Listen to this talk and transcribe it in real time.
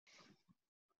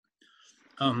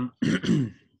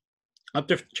Up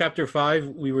to chapter 5,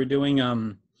 we were doing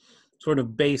sort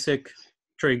of basic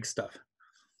trig stuff,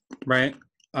 right?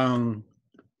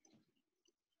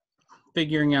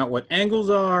 Figuring out what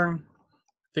angles are,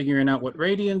 figuring out what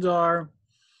radians are,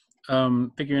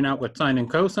 figuring out what sine and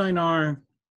cosine are,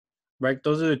 right?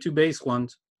 Those are the two base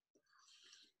ones.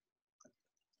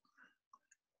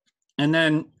 And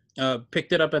then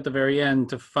picked it up at the very end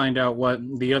to find out what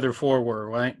the other four were,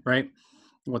 right?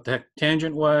 What the heck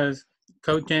tangent was,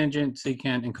 cotangent,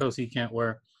 secant, and cosecant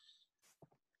were,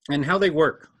 and how they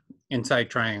work inside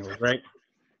triangles, right?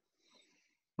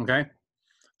 Okay.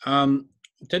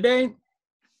 Today,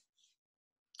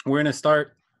 we're going to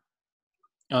start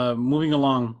moving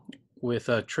along with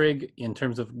trig in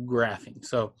terms of graphing.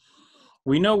 So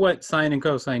we know what sine and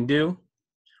cosine do,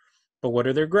 but what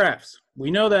are their graphs?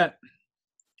 We know that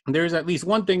there's at least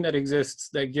one thing that exists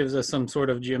that gives us some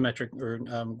sort of geometric or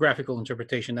graphical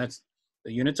interpretation. That's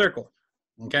the unit circle,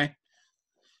 okay?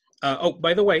 Oh,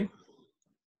 by the way,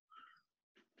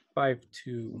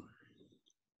 5-2.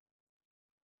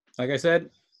 Like I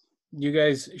said, you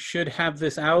guys should have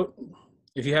this out.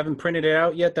 If you haven't printed it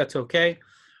out yet, that's okay.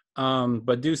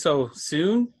 But do so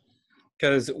soon,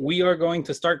 because we are going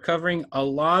to start covering a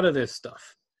lot of this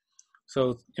stuff.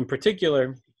 So in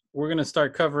particular, we're going to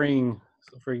start covering,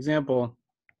 so for example,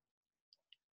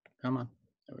 come on,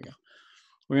 there we go.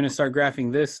 We're going to start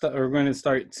graphing this stuff, or we're going to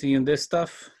start seeing this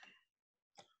stuff,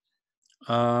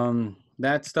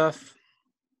 that stuff,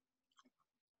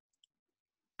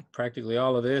 practically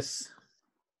all of this.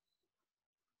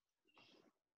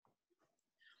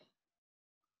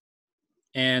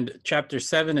 And chapter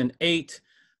 7 and 8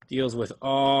 deals with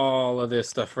all of this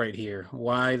stuff right here.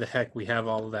 Why the heck we have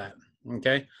all of that,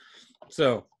 okay?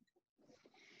 So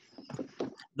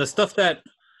the stuff that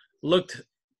looked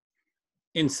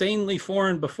insanely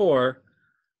foreign before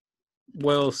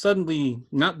will suddenly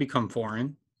not become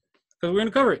foreign because we're going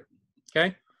to cover it,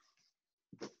 okay?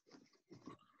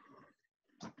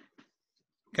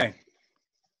 Okay.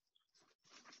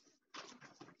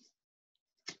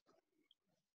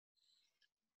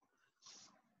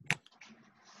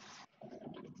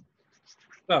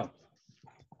 So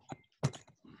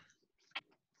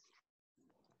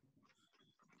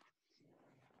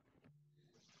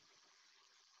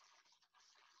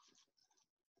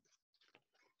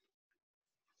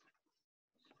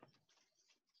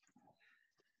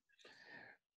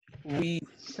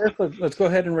first, let's go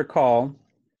ahead and recall.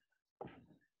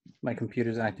 My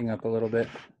computer's acting up a little bit.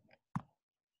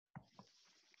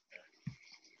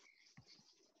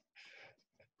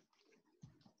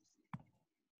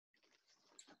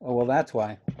 Oh, well, that's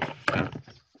why.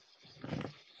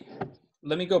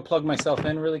 Let me go plug myself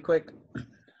in really quick.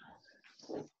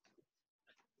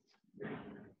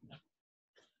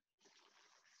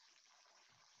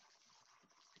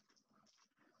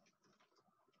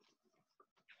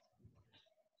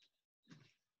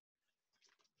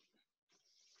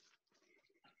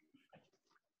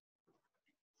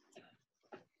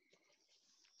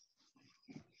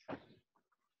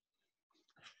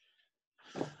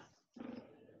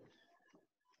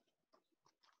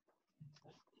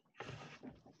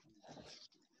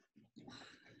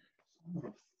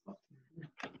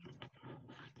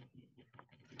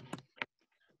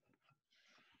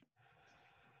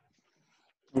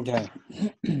 Okay.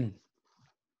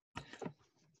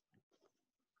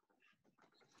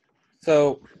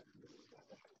 So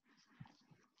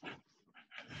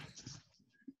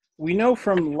we know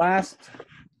from last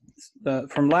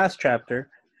chapter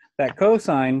that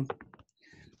cosine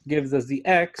gives us the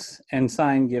x and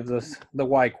sine gives us the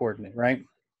y coordinate, right?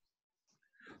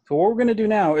 So what we're going to do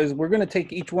now is we're going to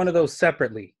take each one of those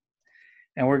separately,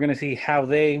 and we're going to see how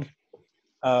they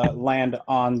land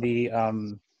on the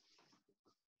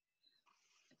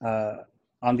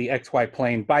xy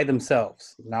plane by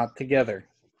themselves, not together.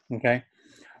 Okay,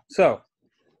 so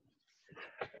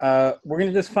we're going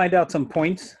to just find out some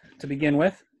points to begin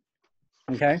with.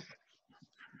 Okay,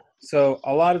 so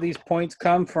a lot of these points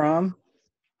come from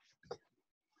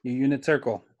your unit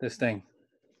circle, this thing,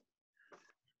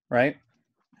 right?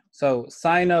 So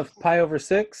sine of pi over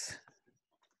 6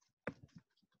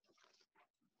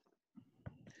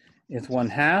 is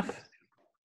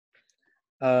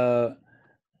 1/2.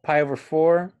 Pi over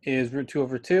 4 is root 2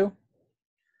 over 2.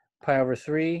 Pi over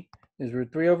 3 is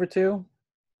root 3 over 2.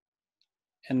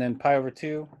 And then pi over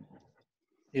 2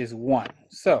 is 1.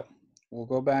 So we'll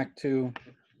go back to,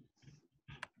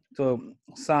 so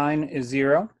sine is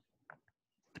 0.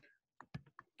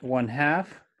 1/2.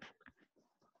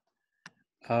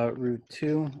 Root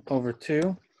 2 over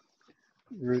 2.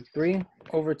 Root 3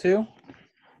 over 2.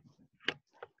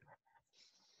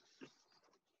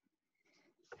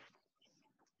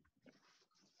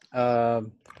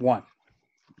 1.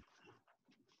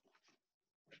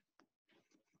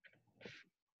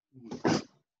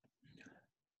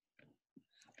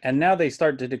 And now they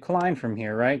start to decline from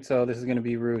here, right? So this is going to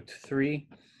be root 3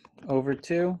 over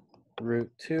 2,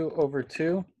 root 2 over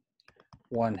 2,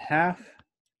 1/2,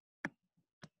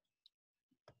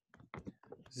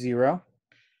 0.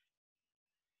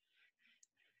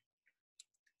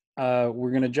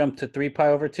 We're going to jump to 3 pi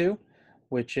over 2,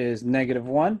 which is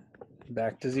 -1,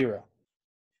 back to 0.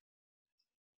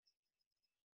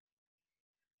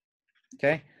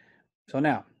 Okay, so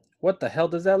now, what the hell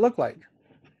does that look like?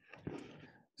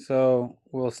 So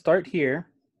we'll start here.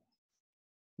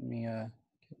 Let me get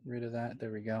rid of that.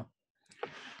 There we go.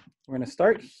 We're going to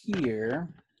start here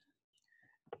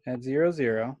at 0,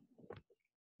 0,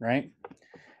 right?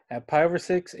 At pi over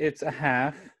 6, it's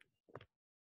 1/2.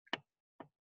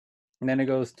 And then it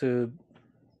goes to,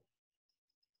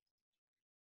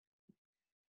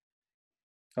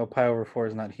 oh, pi over 4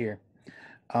 is not here.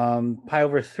 Pi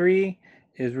over 3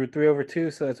 is root 3 over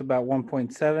 2, so that's about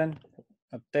 1.7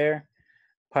 up there.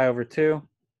 Pi over 2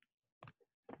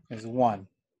 is 1.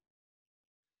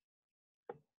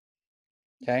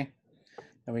 Okay,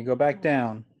 then we go back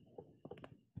down.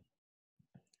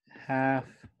 1/2,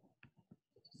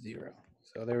 0.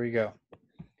 So there we go.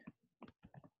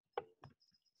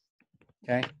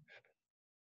 Okay.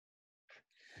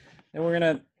 Then we're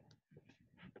going to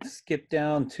skip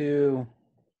down to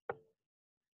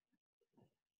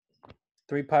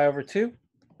 3 pi over 2,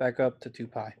 back up to 2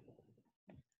 pi.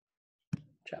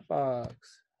 Chat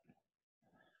box.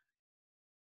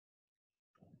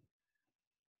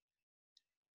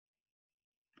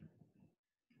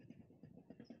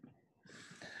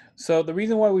 So the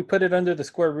reason why we put it under the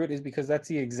square root is because that's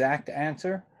the exact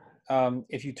answer.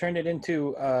 If you turn it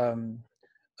into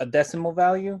a decimal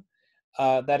value,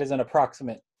 that is an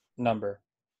approximate number.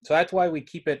 So that's why we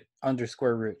keep it under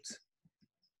square roots.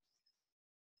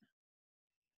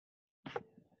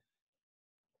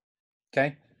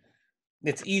 Okay,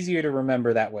 it's easier to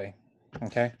remember that way.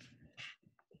 Okay.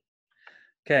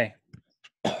 Okay.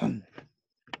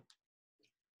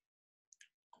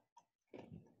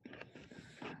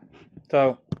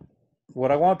 So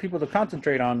what I want people to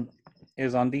concentrate on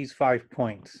is on these 5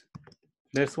 points.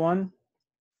 This one,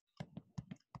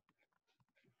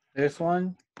 this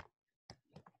one,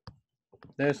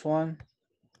 this one,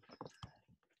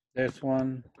 this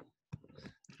one,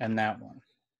 and that one,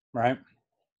 right?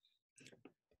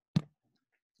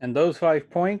 And those 5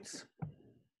 points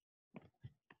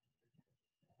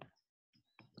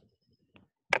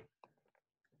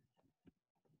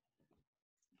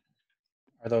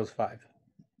are those 5,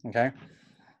 okay?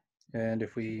 And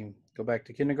if we go back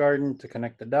to kindergarten to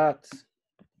connect the dots,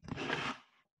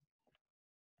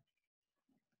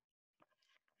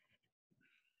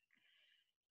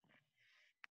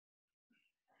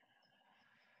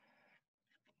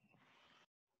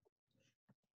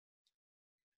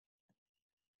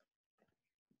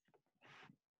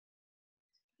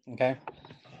 okay?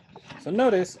 So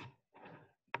notice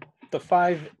the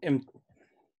 5,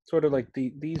 sort of like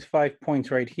these 5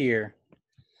 points right here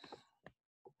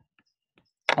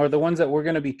are the ones that we're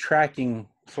going to be tracking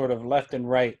sort of left and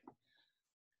right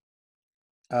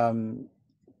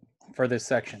for this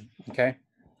section, okay?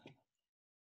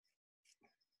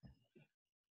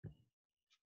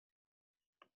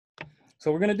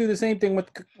 So we're going to do the same thing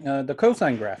with the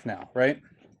cosine graph now, right?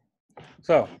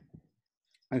 So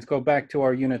let's go back to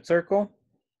our unit circle.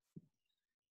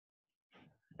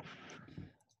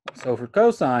 So for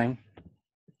cosine,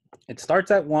 it starts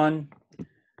at 1,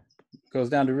 goes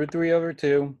down to root 3 over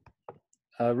 2,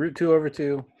 root 2 over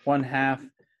 2, 1/2,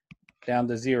 down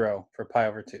to 0 for pi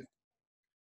over 2,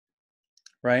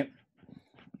 right?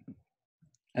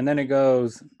 And then it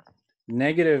goes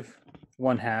negative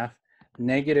 1/2,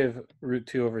 negative root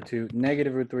 2 over 2,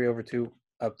 negative root 3 over 2,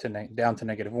 up to down to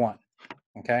 -1,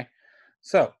 okay?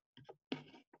 So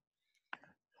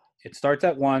it starts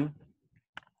at 1,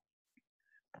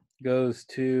 goes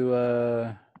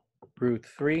to root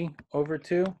 3 over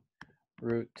 2,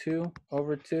 root 2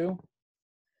 over 2,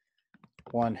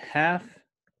 1/2,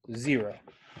 0,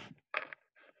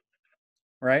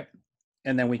 right?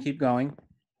 And then we keep going.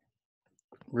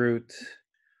 Root,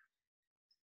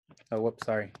 oh, whoops,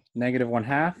 sorry, negative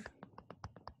 1/2,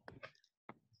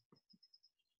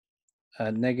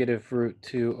 negative root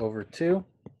 2 over 2,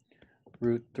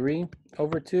 root 3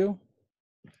 over 2,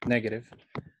 negative,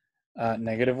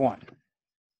 -1.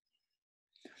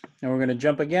 And we're going to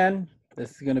jump again.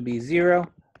 This is going to be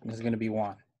 0. This is going to be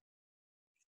 1.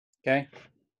 Okay?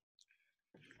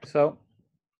 So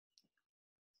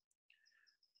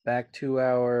back to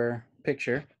our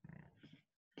picture.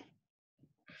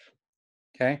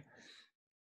 Okay.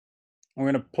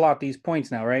 We're going to plot these points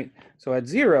now, right? So at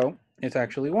 0, it's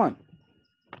actually 1.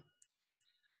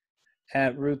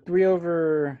 At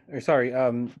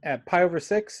at pi over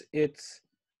 6, it's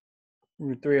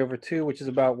root 3 over 2, which is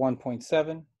about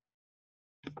 1.7.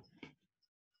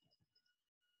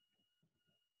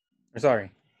 Or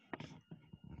sorry,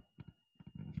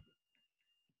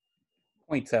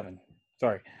 0.7.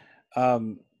 Sorry.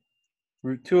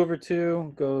 Root 2 over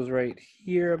 2 goes right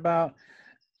here about.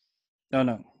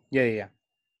 No. Yeah.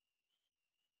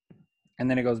 And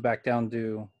then it goes back down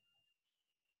to,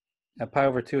 at pi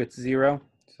over 2, it's 0.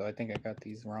 So I think I got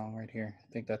these wrong right here.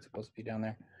 I think that's supposed to be down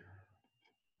there.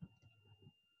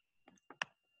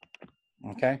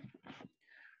 Okay.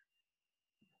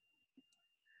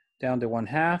 Down to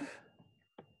 1/2.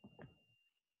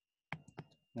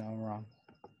 No, I'm wrong.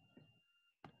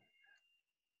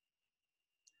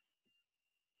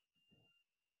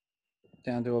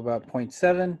 Down to about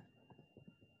 0.7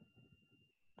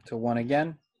 to 1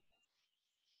 again.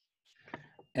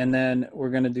 And then we're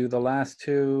going to do the last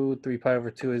two. 3 pi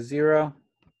over 2 is 0.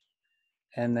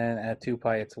 And then at 2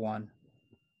 pi, it's 1.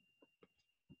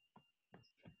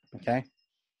 Okay.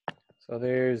 So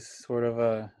there's sort of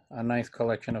a nice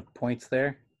collection of points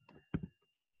there.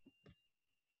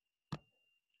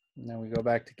 And then we go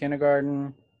back to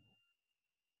kindergarten.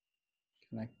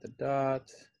 Connect the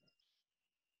dots.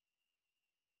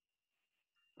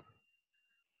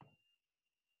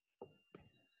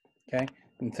 Okay.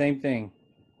 And same thing.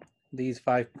 These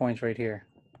 5 points right here.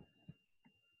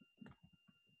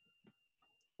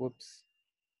 Whoops.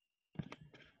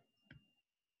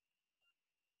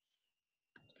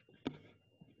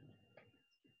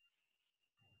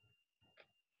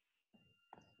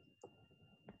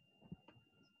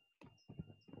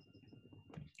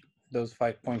 Those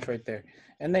 5 points right there.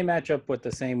 And they match up with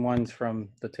the same ones from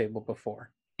the table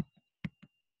before.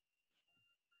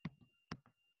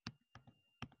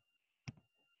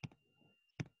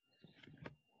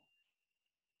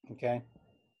 Okay.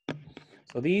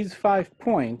 So these 5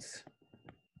 points,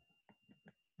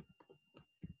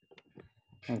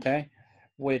 okay,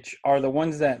 which are the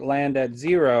ones that land at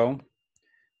 0,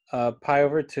 pi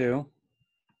over 2,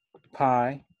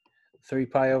 pi, 3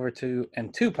 pi over 2,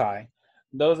 and 2 pi.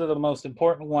 Those are the most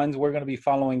important ones. We're going to be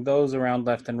following those around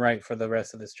left and right for the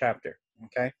rest of this chapter,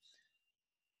 okay?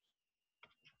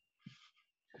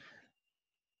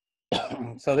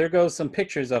 So there goes some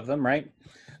pictures of them, right?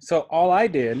 So all I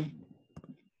did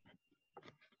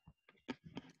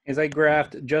is I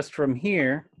graphed just from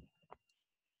here.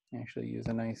 Actually use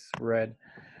a nice red.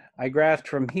 I graphed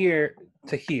from here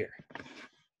to here.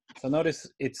 So notice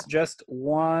it's just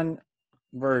one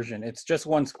version. It's just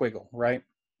one squiggle, right?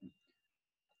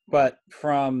 But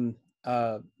from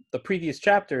the previous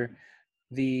chapter,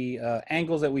 the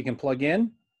angles that we can plug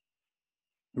in,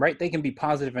 right, they can be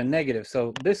positive and negative.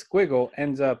 So this squiggle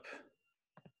ends up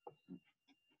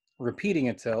repeating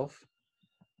itself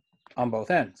on both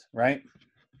ends, right?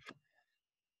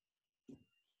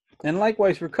 And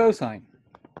likewise for cosine.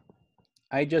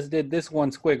 I just did this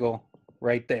one squiggle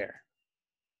right there,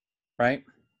 right?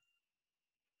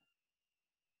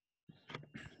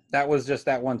 That was just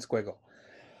that one squiggle.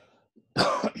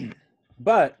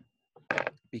 But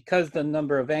because the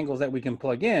number of angles that we can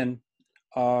plug in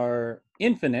are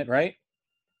infinite, right?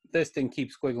 This thing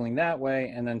keeps squiggling that way,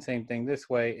 and then same thing this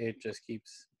way. It just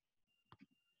keeps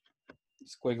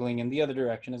squiggling in the other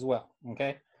direction as well,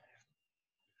 okay?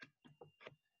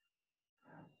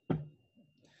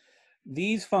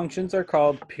 These functions are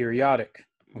called periodic,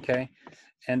 okay?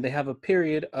 And they have a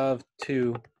period of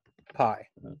 2 pi,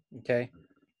 okay?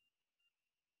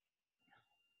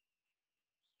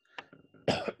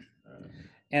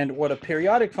 And what a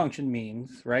periodic function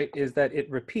means, right, is that it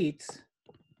repeats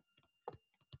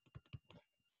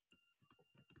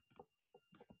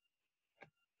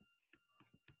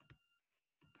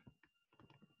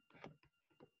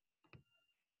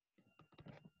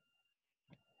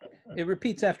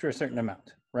after a certain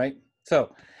amount, right?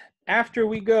 So after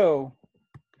we go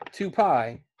 2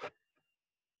 pi,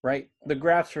 right, the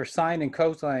graphs for sine and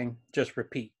cosine just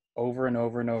repeat over and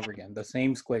over and over again, the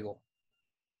same squiggle.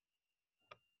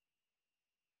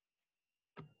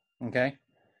 Okay?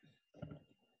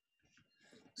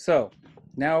 So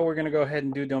now we're going to go ahead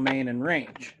and do domain and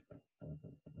range.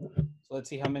 So let's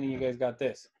see how many of you guys got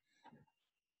this.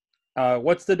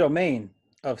 What's the domain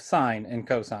of sine and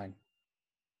cosine?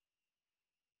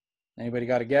 Anybody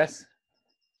got a guess?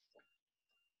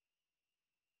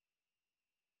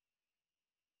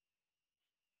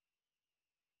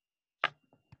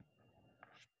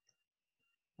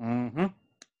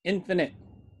 Infinite.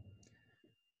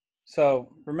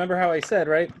 So remember how I said,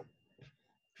 right?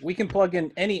 We can plug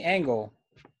in any angle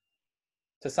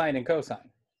to sine and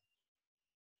cosine,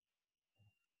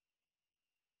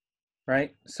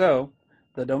 right? So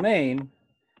the domain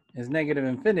is negative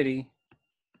infinity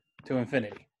to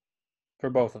infinity for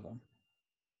both of them.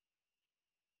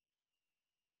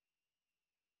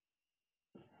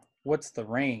 What's the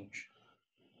range?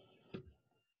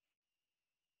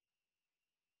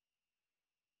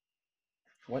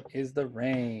 What is the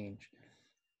range?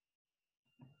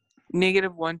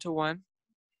 -1 to 1,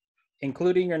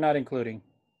 Including or not including?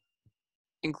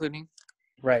 including.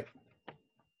 Right.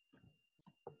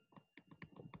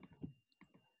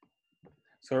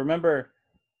 So remember,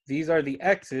 these are the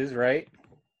x's, right?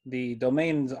 The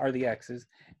domains are the x's,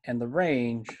 and the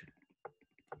range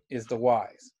is the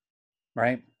y's,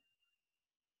 right?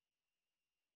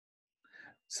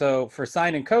 So for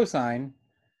sine and cosine,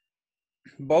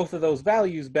 both of those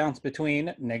values bounce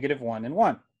between -1 and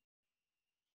 1,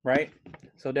 right?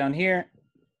 So down here,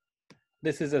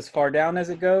 this is as far down as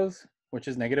it goes, which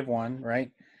is -1,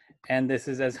 right? And this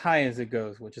is as high as it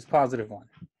goes, which is +1,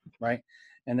 right?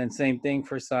 And then same thing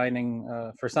for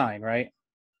for sine, right?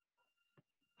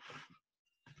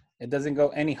 It doesn't go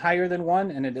any higher than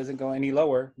 1, and it doesn't go any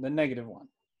lower than -1.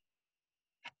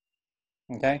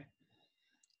 Okay?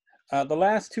 The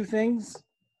last two things,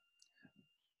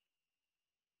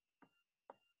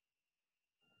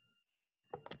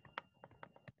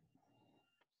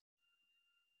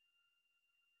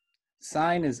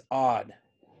 sine is odd,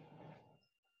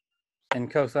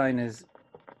 and cosine is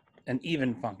an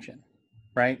even function,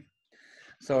 right?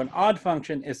 So an odd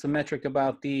function is symmetric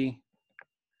about the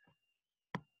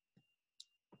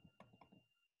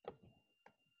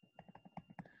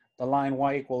line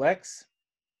y equal x,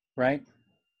 right?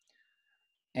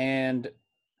 And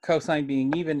cosine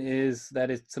being even is that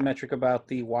it's symmetric about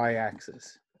the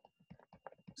y-axis.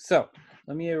 So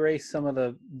let me erase some of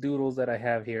the doodles that I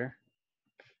have here,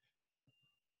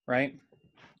 right?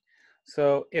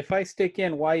 So if I stick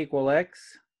in y equal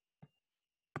x,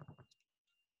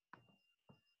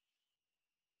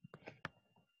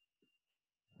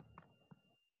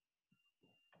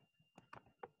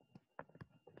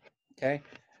 okay,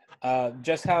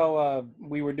 just how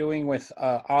we were doing with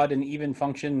odd and even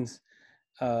functions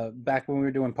back when we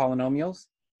were doing polynomials,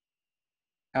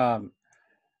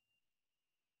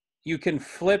 you can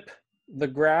flip the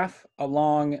graph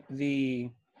along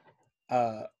the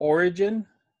origin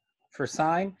for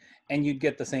sine, and you'd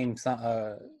get the same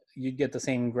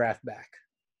graph back.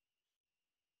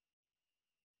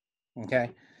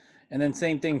 Okay, and then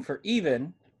same thing for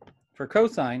even, for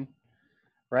cosine,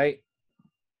 right?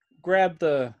 Grab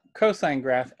the cosine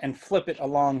graph and flip it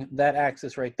along that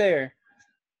axis right there,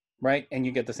 right? And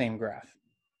you get the same graph.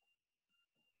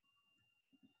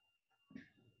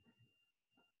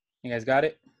 You guys got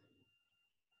it?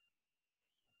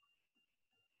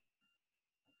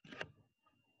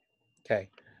 Okay.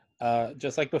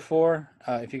 Just like before,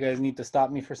 if you guys need to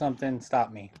stop me for something,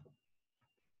 stop me.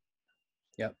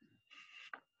 Yep.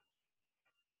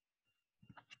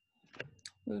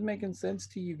 This is making sense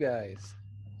to you guys.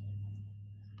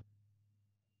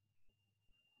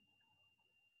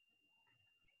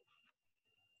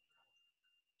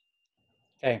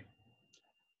 Okay.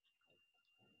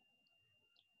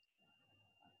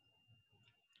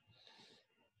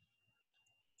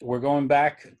 We're going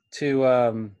back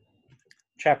to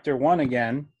chapter 1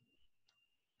 again.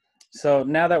 So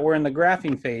now that we're in the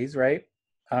graphing phase, right?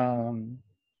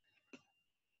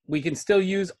 We can still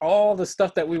use all the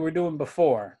stuff that we were doing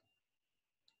before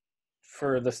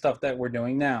for the stuff that we're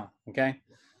doing now, okay?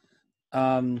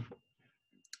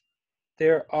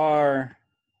 There are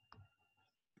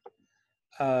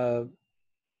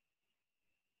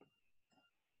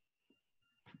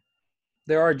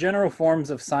general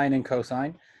forms of sine and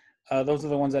cosine. Those are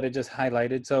the ones that I just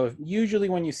highlighted. So usually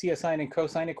when you see a sine and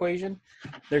cosine equation,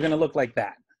 they're going to look like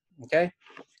that, okay?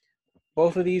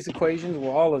 Both of these equations,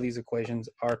 well, all of these equations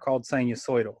are called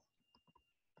sinusoidal.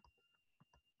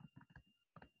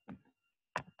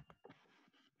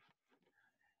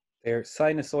 They're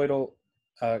sinusoidal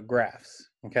graphs,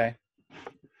 okay?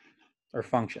 Or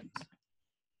functions.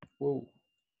 Whoa.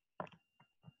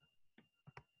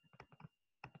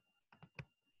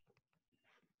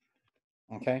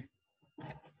 Okay.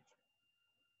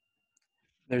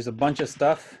 There's a bunch of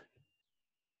stuff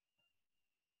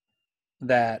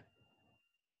that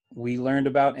we learned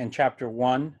about in chapter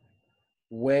 1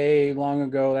 way long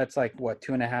ago. That's like, what,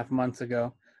 2.5 months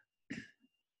ago.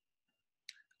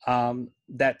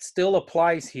 That still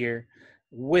applies here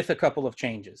with a couple of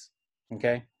changes,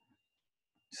 okay?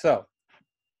 So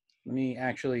Let me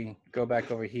actually go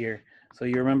back over here. So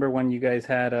you remember when you guys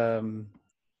had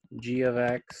g of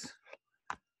x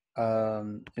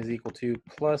is equal to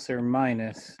plus or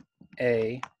minus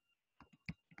a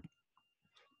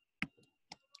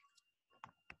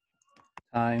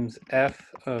times f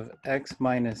of x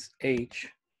minus h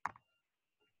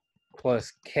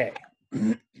plus k.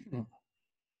 You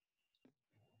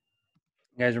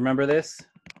guys remember this?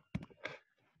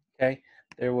 Okay,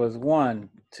 there was 1,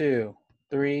 2,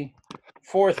 3,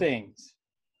 4 things,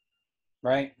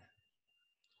 right?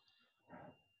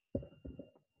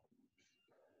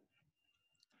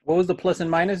 What was the plus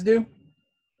and minus do?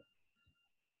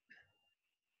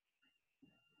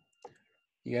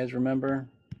 You guys remember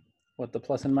what the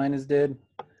plus and minus did?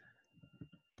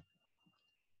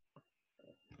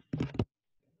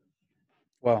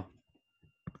 Well,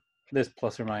 this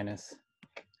plus or minus,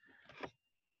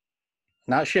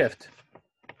 not shift.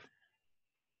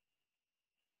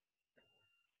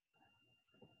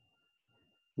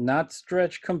 Not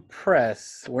stretch,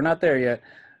 compress. We're not there yet.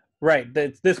 Right,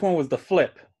 this one was the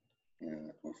flip,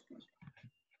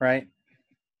 right?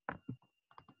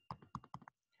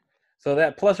 So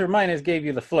that plus or minus gave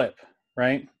you the flip,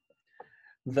 right?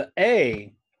 The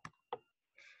A,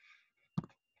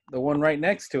 the one right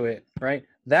next to it, right?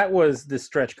 That was the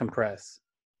stretch compress.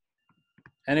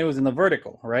 And it was in the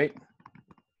vertical, right?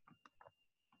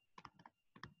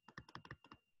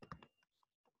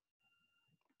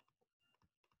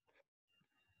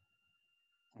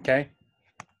 Okay.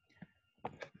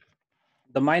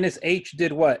 The minus H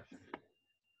did what?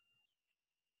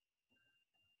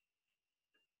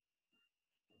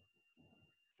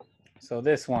 So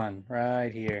this one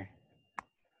right here.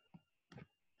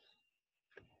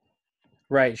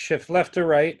 Right, shift left to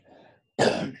right.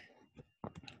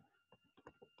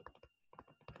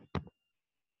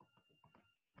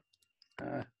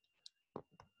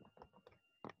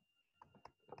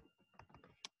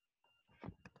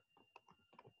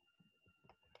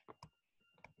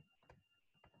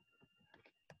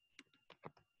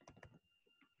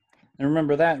 And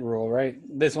remember that rule, right?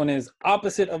 This one is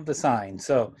opposite of the sign.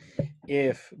 So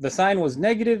if the sign was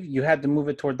negative, you had to move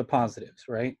it toward the positives,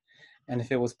 right? And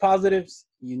if it was positives,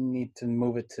 you need to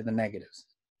move it to the negatives.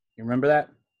 You remember that?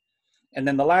 And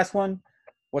then the last one,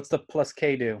 what's the plus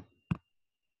K do?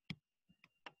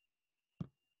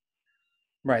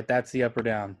 Right, that's the up or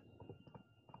down.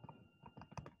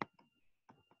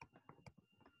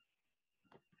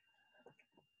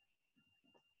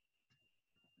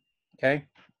 Okay?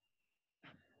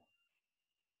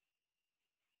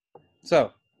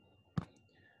 So,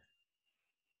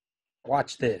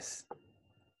 watch this.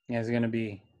 You guys are going to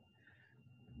be...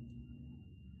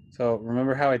 So,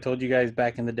 remember how I told you guys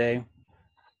back in the day?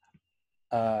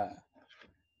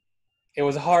 It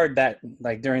was hard that,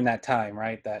 like, during that time,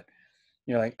 right? That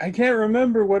you're like, I can't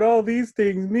remember what all these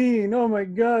things mean. Oh my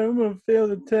God, I'm going to fail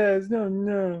the test.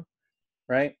 No.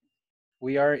 Right?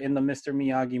 We are in the Mr.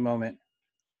 Miyagi moment.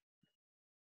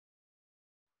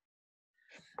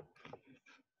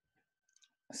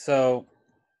 So,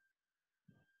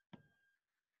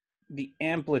 the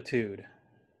amplitude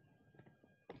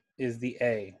is the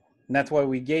A. And that's why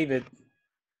we gave it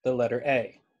the letter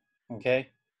A. Okay?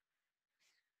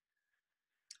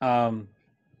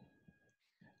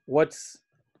 What's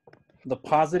the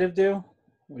positive do?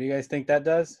 What do you guys think that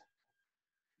does?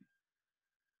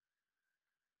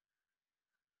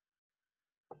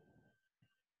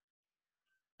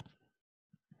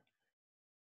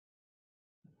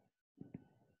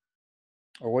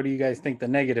 Or what do you guys think the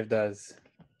negative does?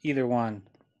 Either one.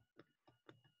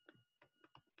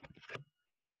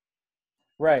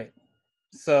 Right.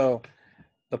 So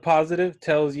the positive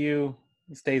tells you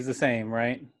it stays the same,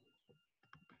 right?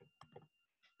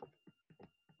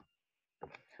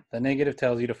 The negative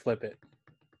tells you to flip it.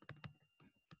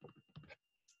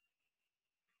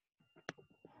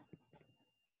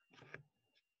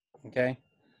 Okay?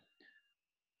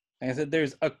 Like I said,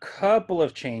 there's a couple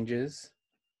of changes,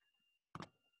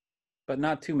 but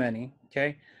not too many,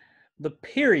 okay? The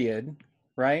period,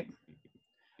 right,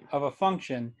 of a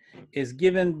function is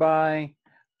given by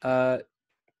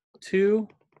 2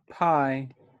 pi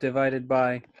divided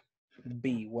by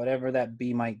b, whatever that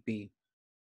b might be.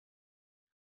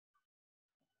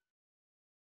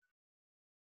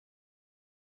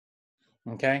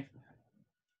 Okay?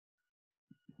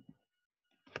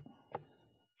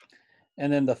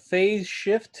 And then the phase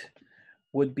shift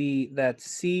would be that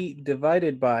c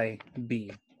divided by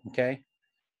b, okay?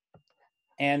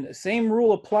 And same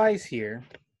rule applies here.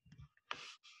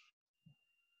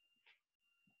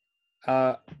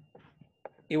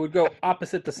 It would go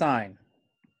opposite the sign.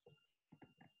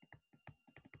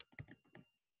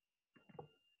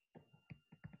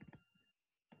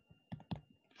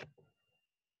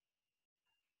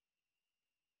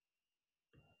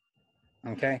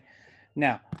 Okay.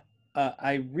 Now,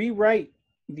 I rewrite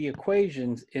the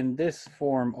equations in this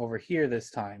form over here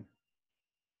this time.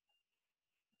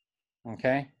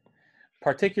 Okay.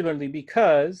 Particularly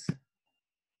because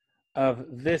of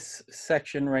this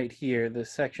section right here,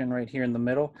 this section right here in the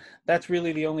middle. That's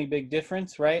really the only big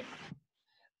difference, right?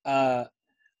 The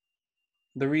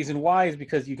reason why is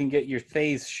because you can get your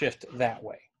phase shift that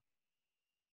way.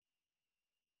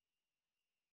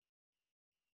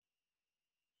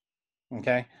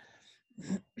 Okay.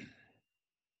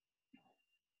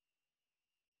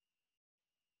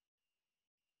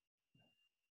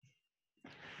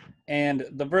 And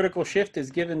the vertical shift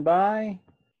is given by,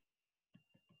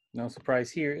 no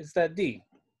surprise here, is that D.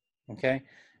 Okay.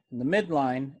 And the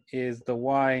midline is the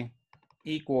Y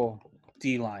equal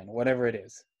D line, whatever it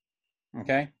is.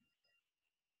 Okay.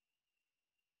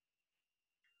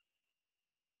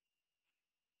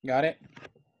 Got it?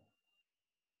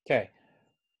 Okay.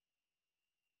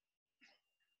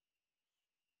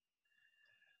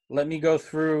 Let me go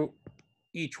through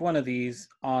each one of these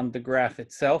on the graph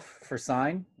itself for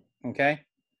sine. Okay.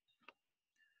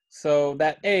 So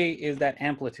that A is that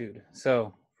amplitude.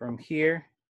 So from here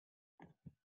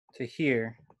to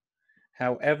here,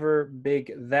 however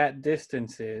big that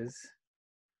distance is,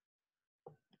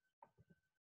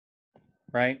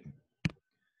 right?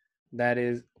 That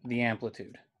is the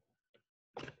amplitude.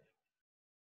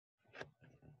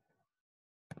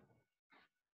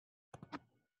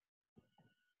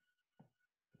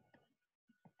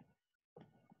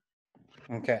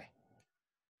 Okay.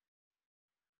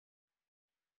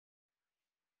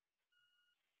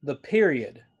 The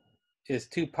period is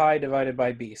 2 pi divided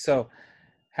by b. So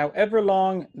however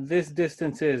long this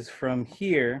distance is from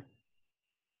here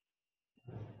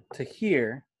to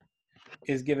here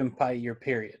is given by your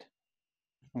period.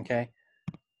 Okay.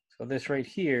 So this right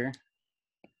here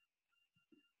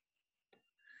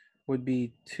would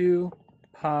be 2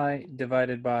 pi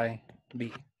divided by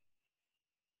b.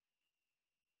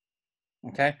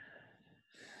 Okay.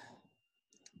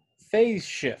 Phase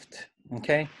shift.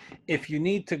 Okay. If you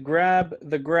need to grab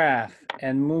the graph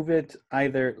and move it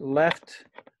either left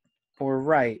or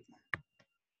right,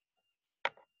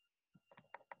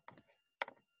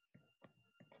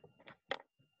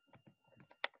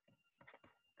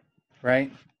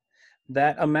 right?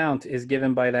 That amount is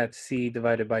given by that C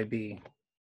divided by B.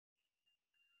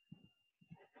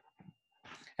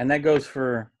 And that goes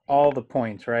for all the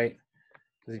points, right?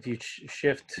 Because if you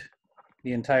shift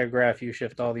the entire graph, you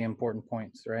shift all the important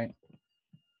points, right?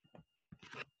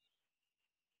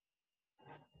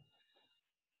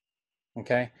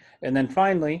 Okay. And then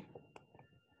finally,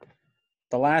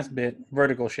 the last bit,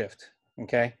 vertical shift,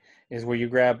 okay, is where you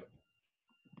grab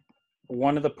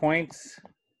one of the points,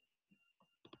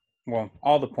 well,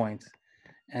 all the points,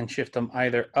 and shift them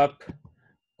either up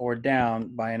or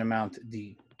down by an amount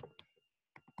D.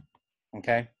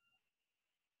 Okay.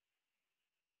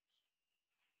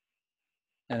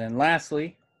 And then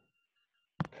lastly,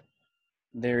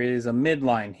 there is a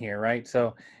midline here, right?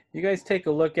 So you guys take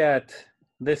a look at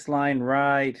this line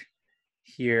right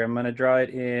here. I'm going to draw it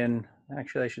in,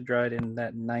 actually I should draw it in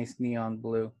that nice neon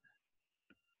blue.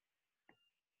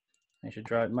 I should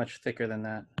draw it much thicker than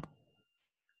that.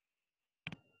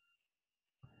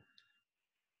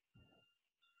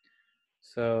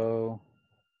 So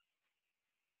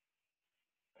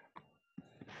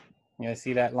you guys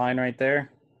see that line right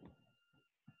there?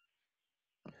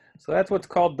 So that's what's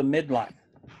called the midline.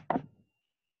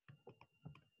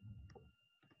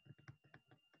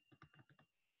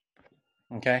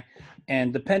 Okay,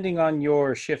 and depending on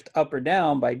your shift up or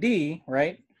down by D,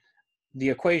 right, the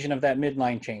equation of that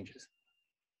midline changes.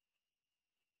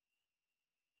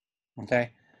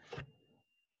 Okay,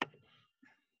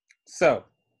 so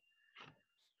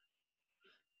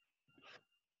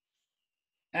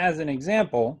as an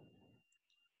example,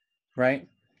 right,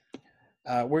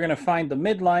 we're going to find the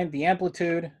midline, the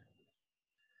amplitude,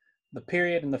 the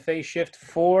period, and the phase shift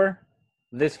for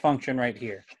this function right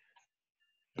here.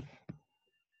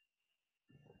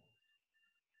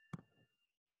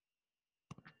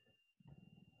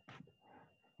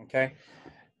 Okay,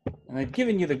 and I've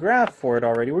given you the graph for it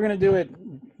already. We're going to do it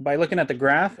by looking at the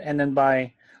graph and then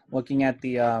by looking at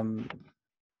the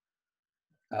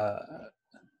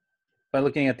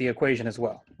equation as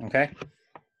well. Okay,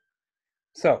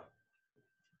 so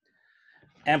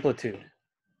amplitude.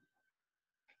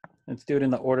 Let's do it in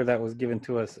the order that was given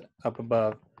to us up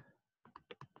above.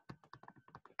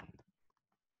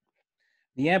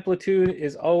 The amplitude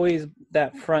is always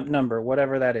that front number,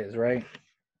 whatever that is, right?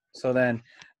 So then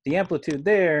the amplitude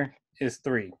there is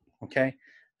 3, okay?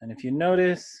 And if you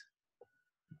notice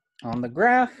on the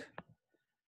graph,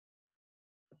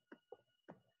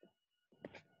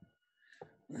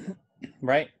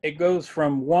 right? It goes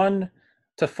from 1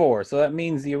 to 4. So that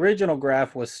means the original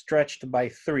graph was stretched by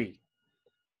 3.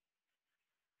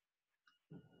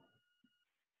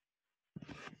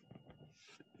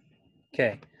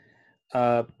 Okay,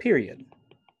 period.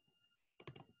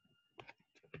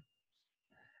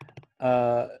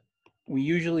 We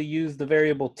usually use the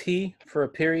variable t for a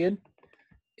period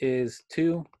is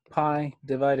 2 pi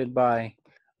divided by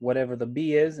whatever the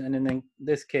b is. And in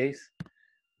this case,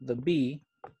 the b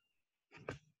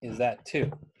is that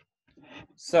 2.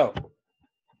 So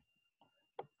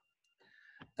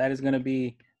that is going to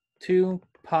be 2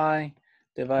 pi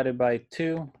divided by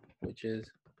 2, which is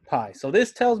pi. So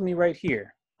this tells me right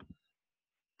here,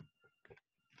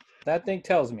 that thing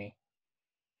tells me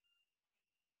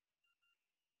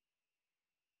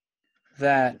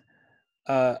that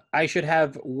I should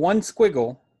have one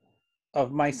squiggle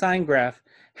of my sine graph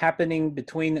happening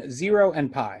between 0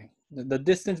 and pi. The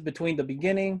distance between the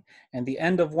beginning and the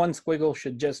end of one squiggle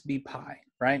should just be pi,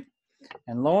 right?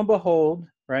 And lo and behold,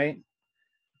 right,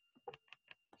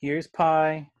 here's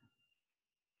pi,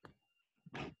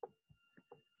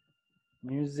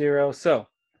 here's 0. So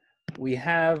we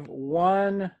have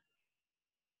one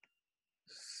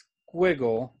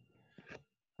squiggle,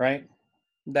 right,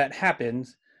 that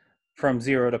happens from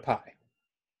 0 to pi.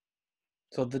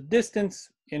 So the distance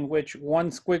in which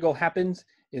one squiggle happens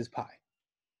is pi,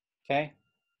 okay?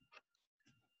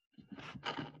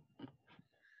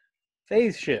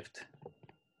 Phase shift.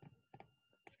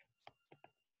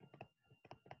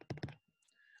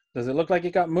 Does it look like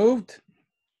it got moved?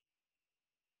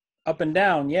 Up and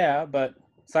down, yeah, but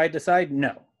side to side,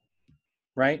 no,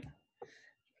 right?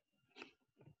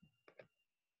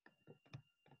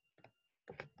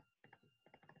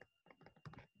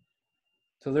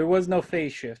 So there was no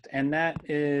phase shift, and that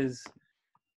is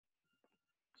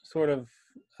sort of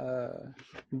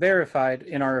verified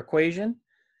in our equation.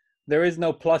 There is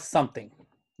no plus something,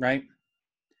 right?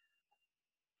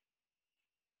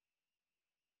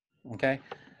 Okay,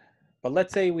 but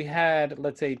let's say we had,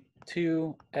 let's say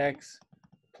 2x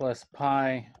plus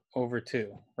pi over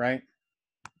 2, right?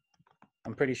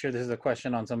 I'm pretty sure this is a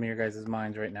question on some of your guys'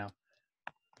 minds right now.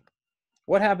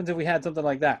 What happens if we had something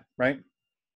like that, right?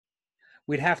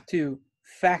 We'd have to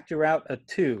factor out a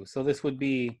 2. So this would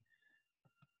be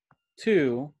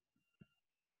 2,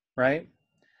 right,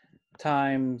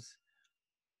 times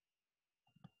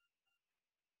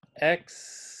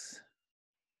x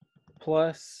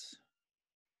plus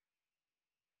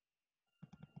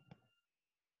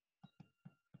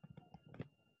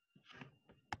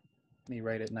let me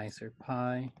write it nicer,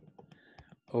 pi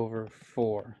over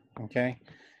 4, okay?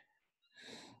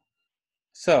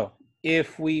 So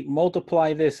if we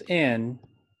multiply this in,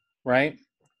 right,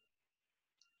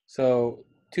 so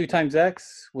 2 times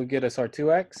x would get us our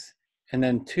 2x, and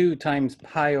then 2 times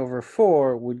pi over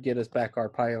 4 would get us back our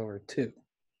pi over 2,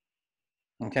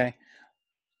 okay?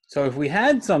 So if we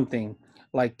had something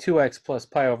like 2x plus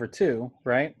pi over 2,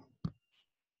 right,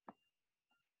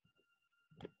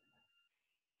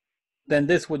 then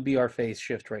this would be our phase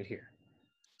shift right here.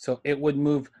 So it would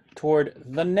move toward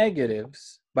the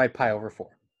negatives by pi over 4.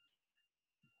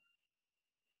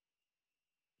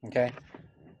 Okay?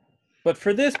 But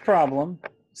for this problem,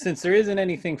 since there isn't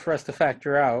anything for us to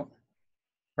factor out,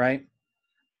 right,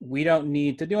 we don't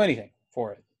need to do anything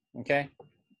for it. Okay?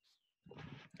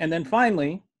 And then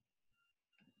finally,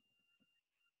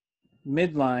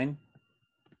 midline.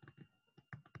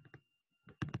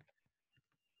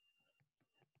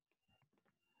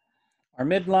 Our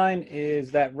midline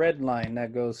is that red line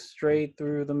that goes straight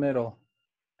through the middle.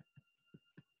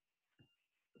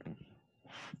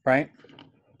 Right?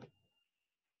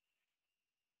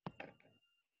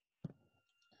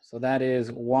 So that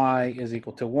is y is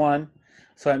equal to 1.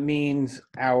 So that means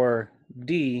our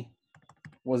d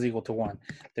was equal to 1.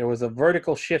 There was a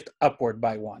vertical shift upward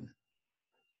by 1.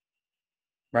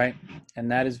 Right?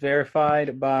 And that is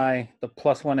verified by the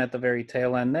plus 1 at the very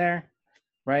tail end there.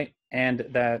 Right? And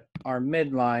that our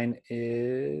midline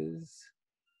is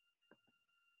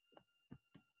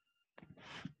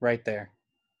right there.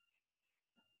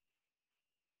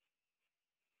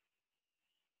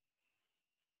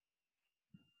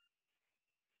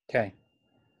 Okay.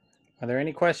 Are there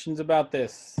any questions about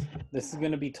this? This is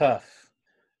going to be tough.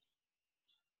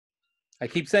 I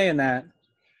keep saying that.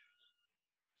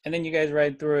 And then you guys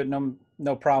ride through it,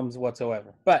 no problems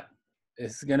whatsoever. But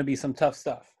this is going to be some tough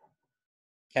stuff.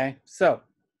 Okay, so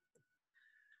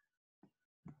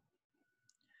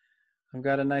I've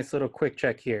got a nice little quick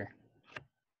check here.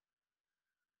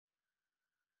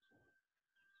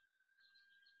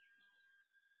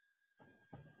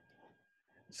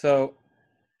 So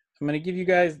I'm going to give you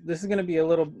guys, this is going to be a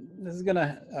little, this is going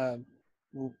to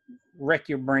wreck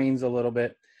your brains a little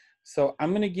bit. So I'm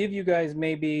going to give you guys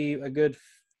maybe a good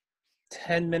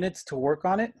 10 minutes to work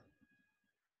on it.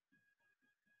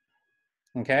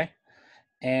 Okay.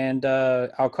 And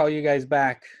I'll call you guys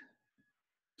back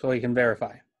so we can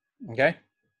verify. Okay.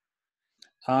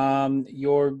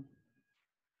 Your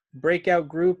breakout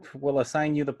group will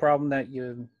assign you the problem that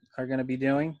you are going to be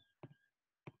doing.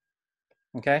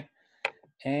 Okay.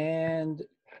 And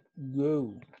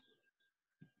go.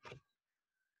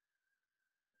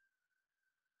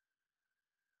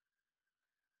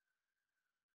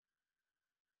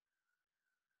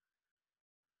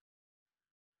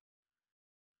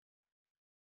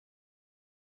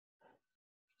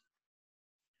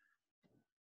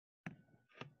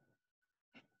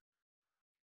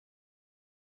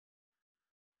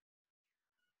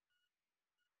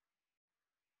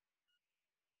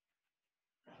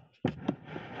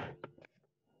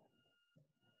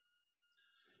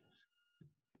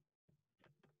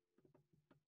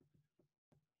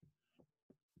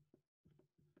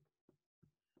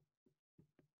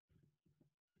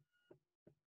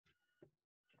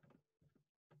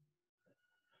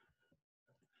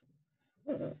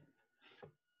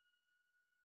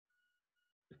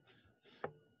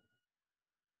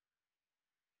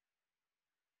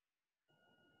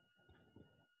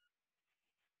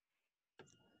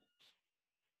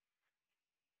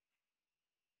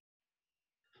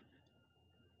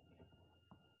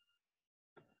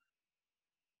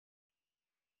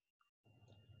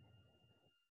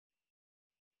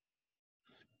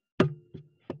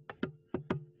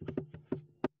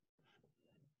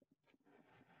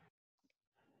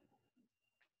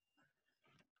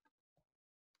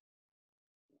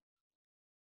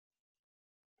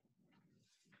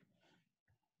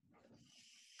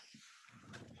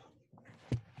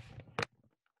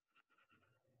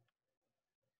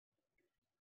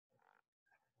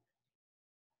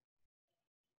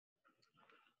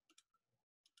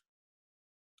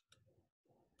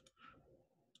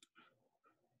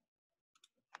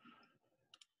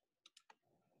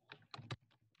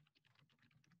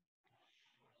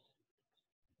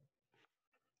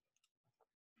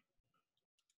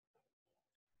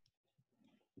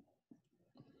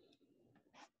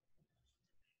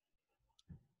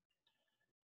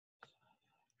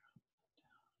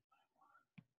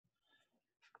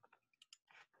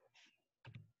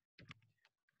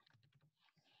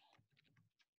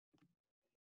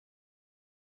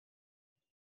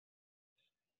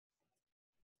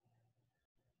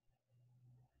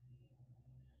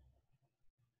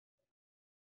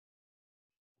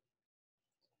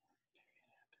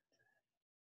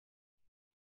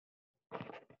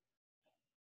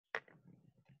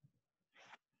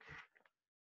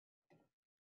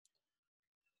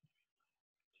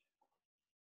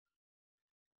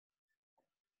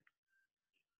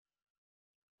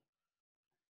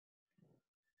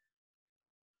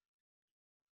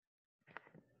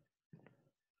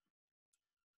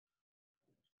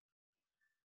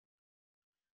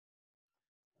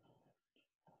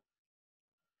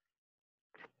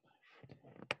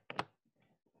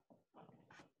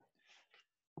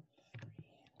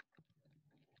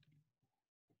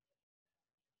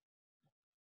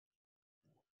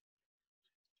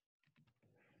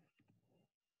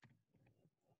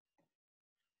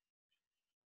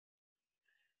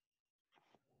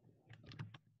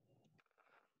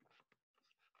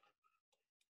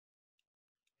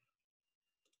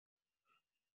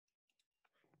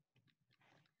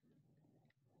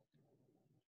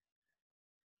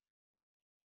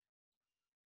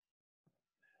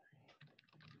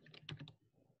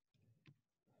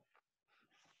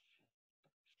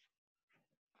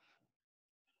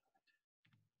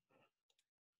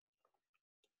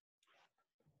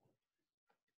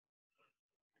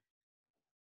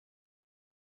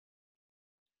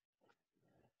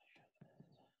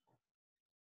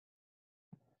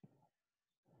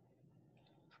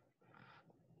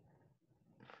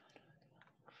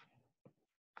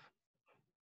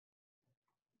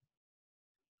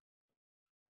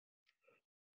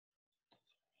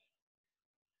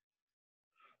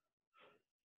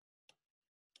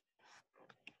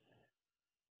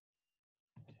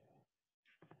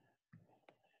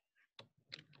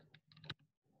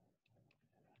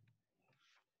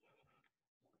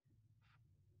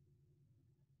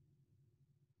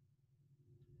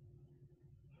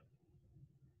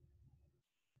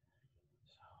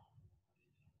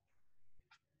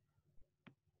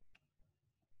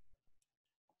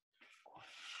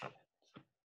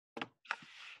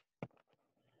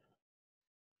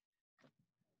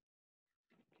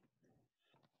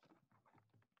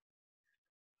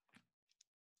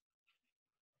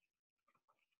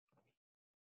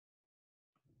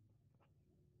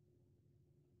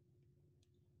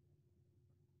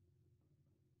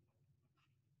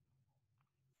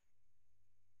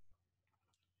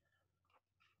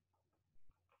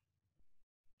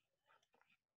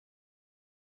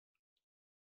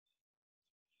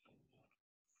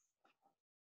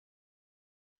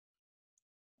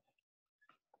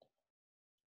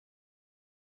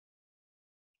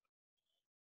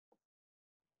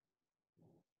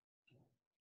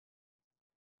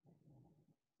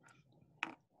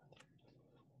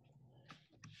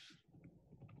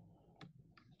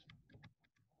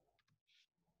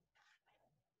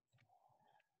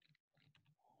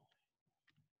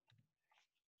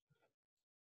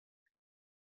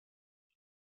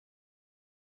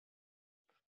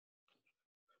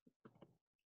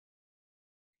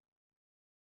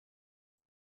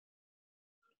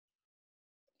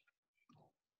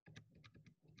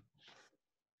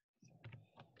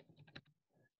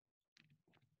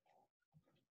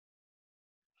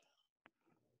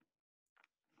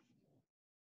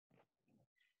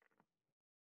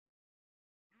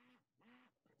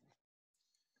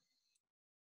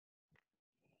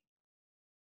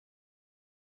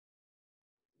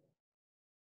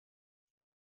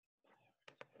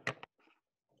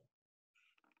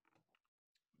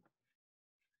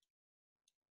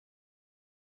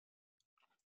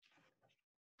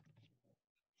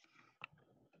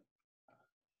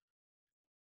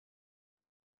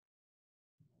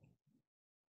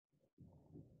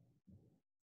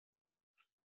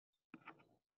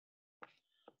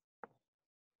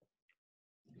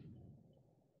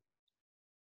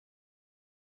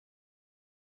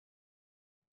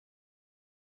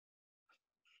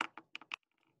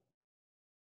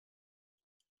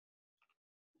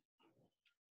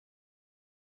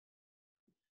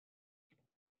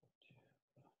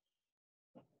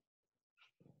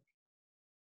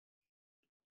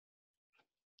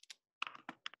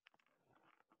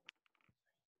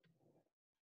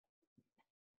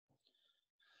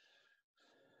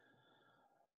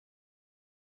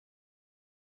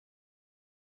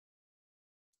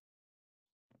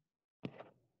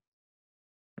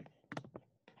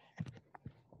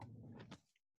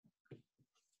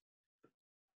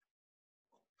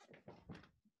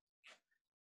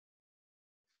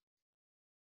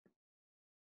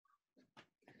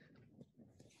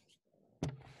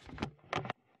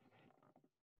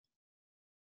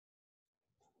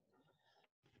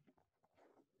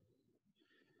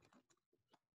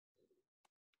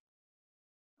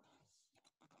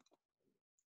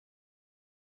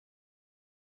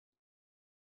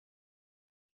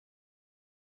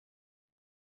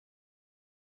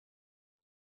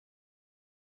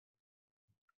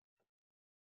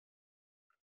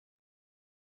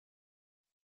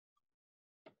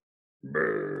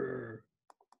 Brr.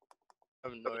 I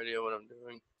have no idea what I'm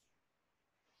doing.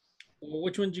 Well,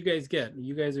 which one did you guys get?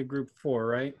 You guys are group 4,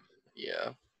 right?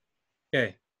 Yeah.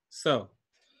 Okay, so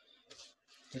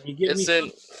can you give me It's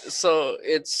in so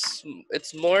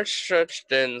it's more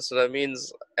stretched in, so that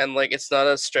means and like it's not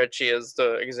as stretchy as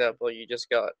the example you just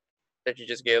got that you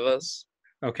just gave us.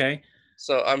 okay?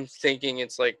 So I'm thinking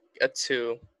it's like a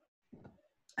 2.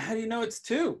 How do you know it's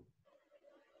 2?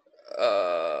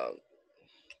 I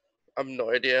have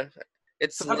no idea.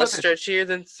 It's So how about this? stretchier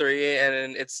than 3,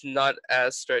 and it's not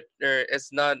as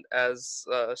it's not as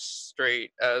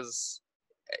straight as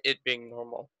it being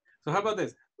normal. So how about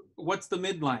this? What's the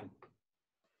midline?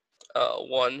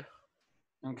 1.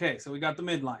 Okay, so we got the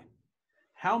midline.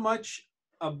 How much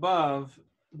above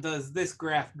does this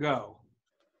graph go?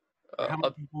 Or how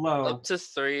much Up below? to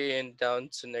 3 and down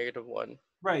to -1.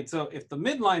 Right, so if the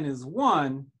midline is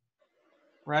 1,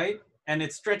 right, and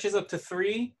it stretches up to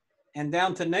 3 and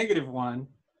down to -1,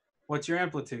 what's your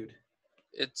amplitude?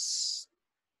 It's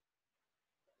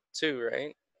 2,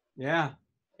 right? Yeah,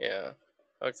 Yeah.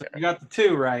 so Okay. you got the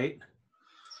 2, right?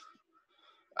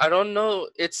 I don't know.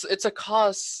 It's a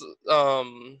cost.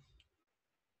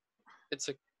 It's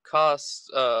a cost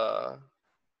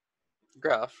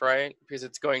graph, right? Because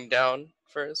it's going down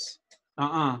first.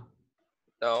 Uh-uh.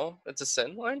 No, it's a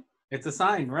sin line. It's a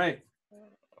sine, right?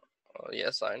 Oh yeah,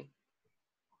 sign.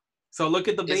 So look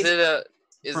at the Is base. it a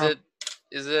is from, it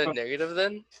is it a negative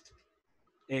then?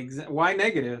 why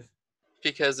negative?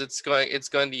 Because it's going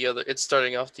the other. It's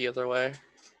starting off the other way.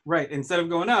 Right, instead of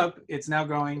going up, it's now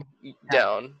going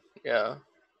Down. Yeah.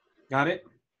 Got it?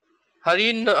 How do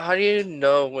you know? How do you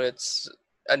know when it's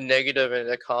a negative and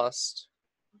a cost?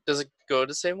 Does it go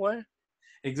the same way?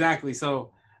 Exactly.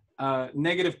 So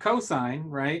negative cosine,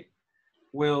 right,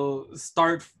 will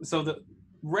start. So the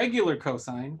regular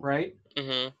cosine, right,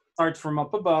 Mm-hmm. starts from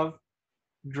up above,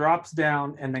 drops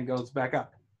down, and then goes back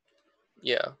up,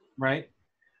 Yeah. right?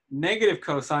 Negative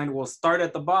cosine will start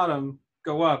at the bottom,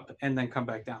 go up, and then come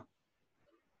back down.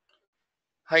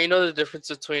 How you know the difference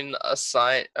between a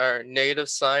sine or negative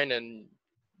sine and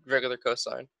regular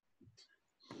cosine?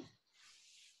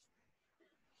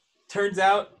 Turns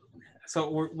out, so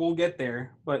we'll get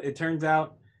there, but it turns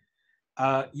out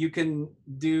you can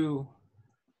do,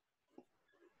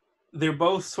 they're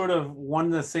both sort of one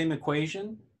and the same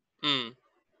equation, Hmm.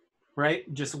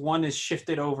 right? Just one is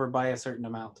shifted over by a certain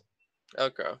amount.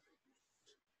 Okay.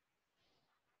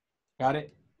 Got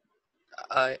it?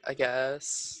 I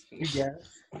guess. You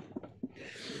guess.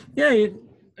 Yeah,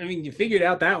 I mean, you figured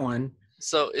out that one.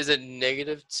 So is it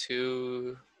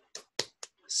 -2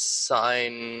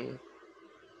 sine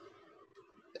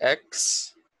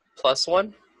x plus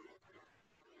 1?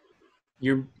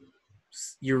 You're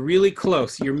really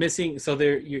close. You're missing. So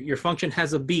there, your function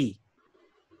has a b.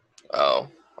 Oh.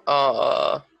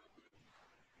 I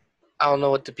don't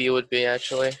know what the b would be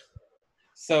actually.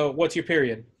 So what's your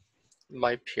period?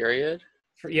 My period?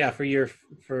 For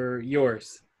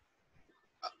yours.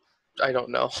 I don't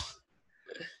know.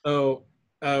 So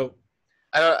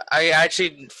I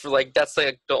actually for like that's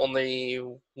like the only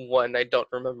one I don't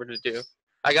remember to do.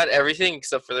 I got everything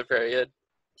except for the period.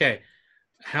 okay.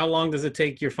 How long does it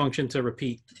take your function to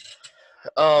repeat?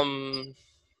 Um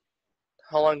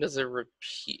how long does it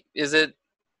repeat? Is it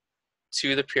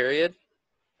to the period?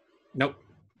 Nope.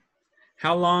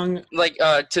 How long? Like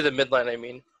to the midline I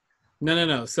mean.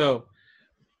 No. So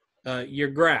your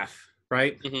graph,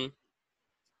 right? Mm-hmm.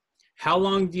 How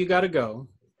long do you got to go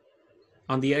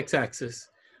on the x-axis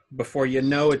before you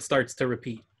know it starts to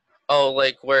repeat? Oh,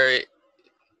 like where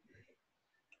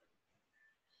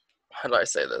how do I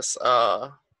say this?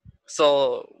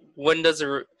 So when does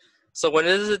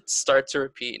it start to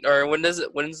repeat? Or when's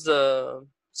the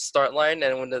start line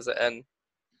and when does it end?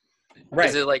 Right.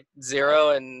 Is it like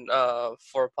 0 and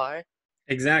 4 pi?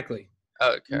 Exactly.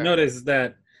 Okay. Notice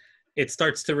that it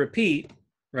starts to repeat,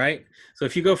 right? So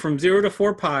if you go from 0 to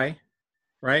 4 pi,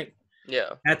 right?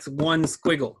 Yeah. That's one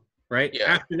squiggle, right? Yeah.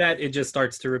 After that, it just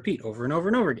starts to repeat over and over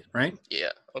and over again, right?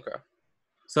 Yeah. Okay.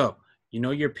 So you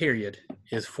know your period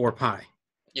is 4 pi.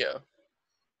 Yeah.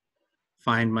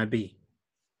 Find my b.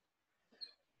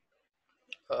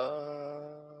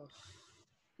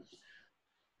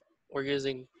 We're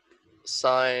using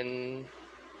sine.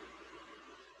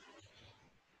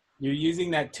 You're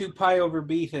using that 2 pi over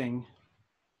b thing.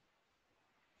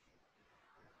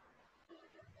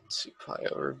 2 pi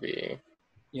over b.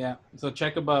 Yeah. So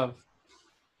check above.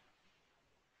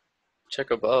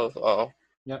 Check above. Oh.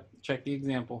 Yep. Check the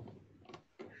example.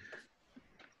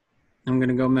 I'm going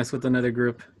to go mess with another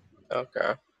group.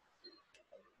 Okay.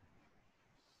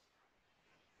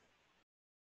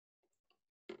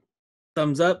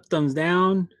 Thumbs up, thumbs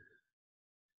down.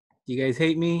 Do you guys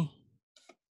hate me?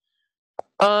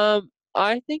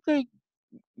 I think I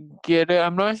get it.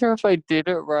 I'm not sure if I did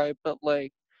it right, but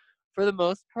like for the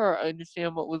most part, I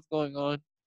understand what was going on.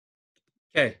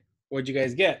 Okay. What'd you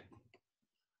guys get?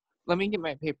 Let me get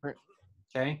my paper.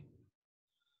 Okay.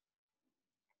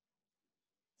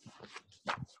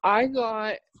 I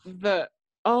got the.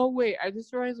 Oh wait, I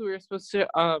just realized we were supposed to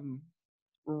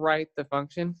write the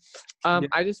function. Yeah.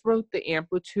 I just wrote the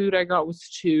amplitude I got was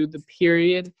 2. The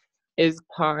period is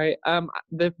pi.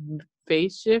 The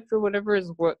phase shift or whatever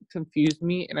is what confused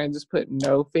me, and I just put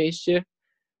no phase shift.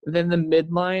 Then the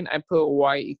midline, I put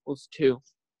y equals 2.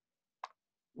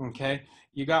 Okay.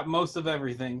 You got most of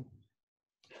everything.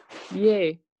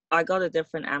 Yay. I got a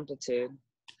different amplitude.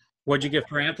 What'd you get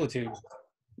for amplitude?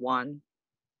 1.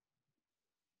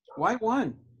 Why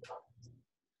 1?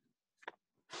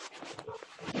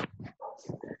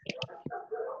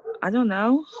 I don't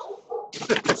know.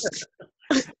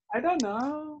 I don't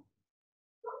know.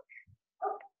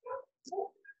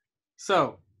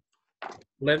 So,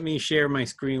 let me share my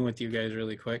screen with you guys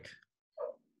really quick.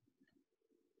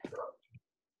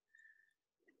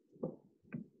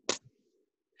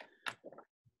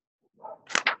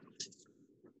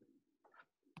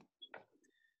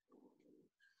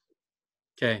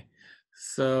 Okay,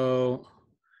 so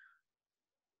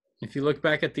if you look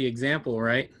back at the example,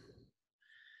 right?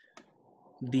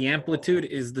 The amplitude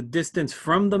is the distance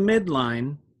from the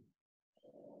midline,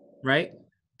 right,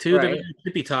 to the Right. very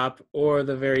tippy top or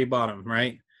the very bottom,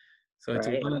 right? So it's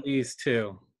Right. one of these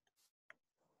two.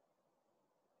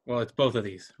 Well, it's both of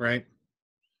these, right?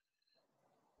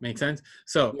 Make sense?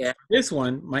 So Yeah. this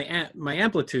one, my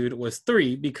amplitude was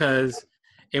 3 because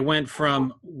it went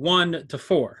from 1 to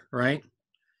 4, right?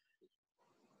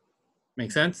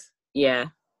 Make sense? Yeah.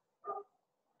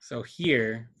 So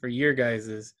here, for your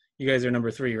guys's, you guys are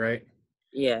number 3, right?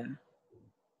 Yeah.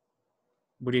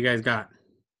 What do you guys got?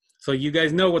 So you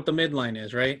guys know what the midline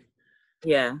is, right?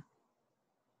 Yeah.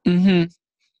 Mm-hmm.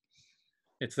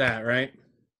 It's that, right?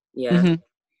 Yeah.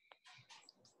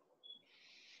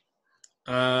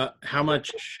 Mm-hmm. How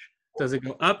much does it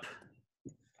go up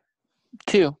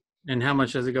 2. and how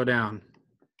much does it go down?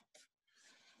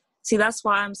 See, that's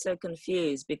why I'm so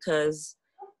confused, because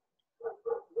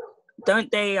don't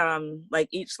they like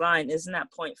each line, isn't that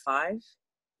 0.5?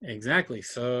 Exactly.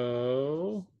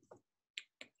 So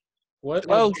what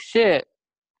Oh shit.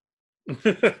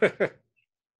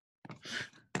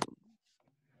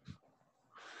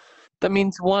 That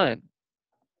means 1.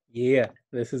 Yeah,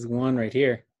 this is 1 right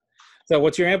here. So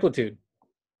what's your amplitude?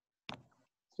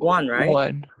 1, right?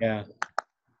 1. Yeah.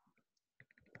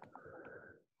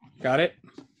 Got it?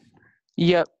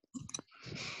 Yep.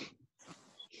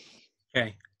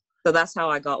 Okay. So that's how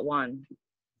I got 1. To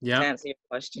Yeah. answer your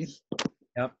question.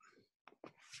 Yep.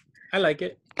 I like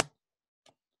it.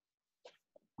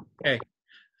 Okay.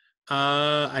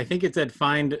 I think it said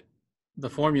find the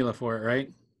formula for it,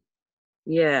 right?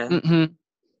 Yeah. Mm-hmm.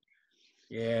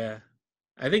 Yeah.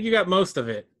 I think you got most of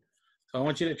it. So I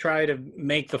want you to try to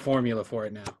make the formula for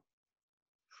it now.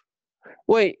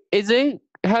 Wait,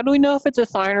 how do we know if it's a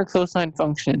sine or cosine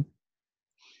function?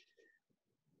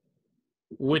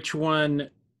 Which one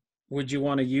would you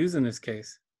want to use in this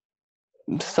case?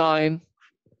 Sine.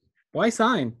 Why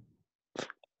sine?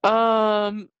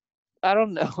 I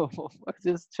don't know. I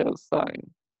just chose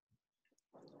sine.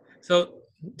 So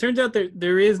turns out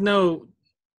there is no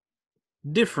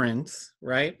difference,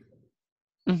 right?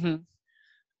 Mm-hmm.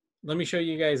 Let me show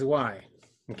you guys why.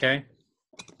 Okay.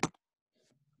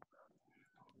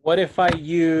 What if I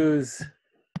just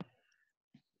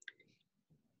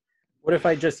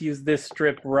use this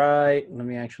strip right? Let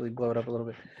me actually blow it up a little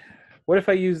bit. What if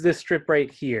I use this strip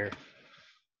right here?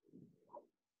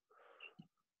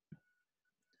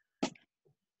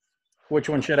 Which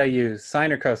one should I use?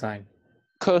 Sine or cosine?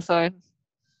 Cosine.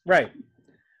 Right.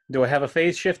 Do I have a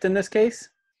phase shift in this case?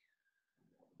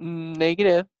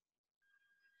 Negative.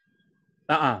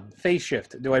 Phase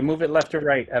shift. Do I move it left or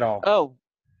right at all? Oh.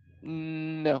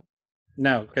 No.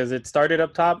 No, because it started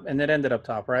up top and it ended up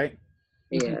top, right?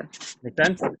 Yeah. Make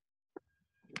sense?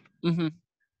 Mm-hmm.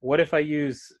 What if I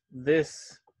use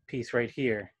this piece right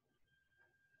here?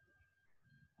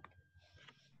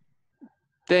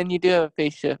 Then you do have a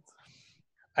phase shift.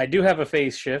 I do have a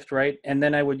phase shift, right? And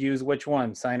then I would use which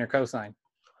one, sine or cosine?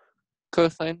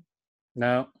 Cosine.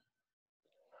 No.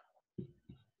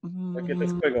 Look at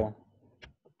this squiggle.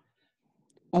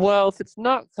 Well, if it's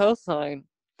not cosine,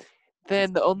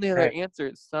 then the only other answer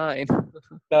is sine.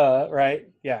 Duh, right?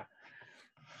 Yeah.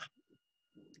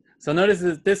 So notice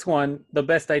that this one, the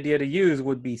best idea to use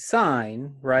would be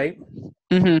sine, right?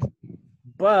 Mm-hmm.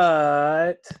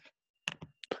 but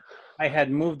I had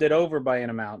moved it over by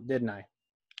an amount, didn't I?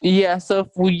 Yeah, so if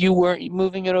you weren't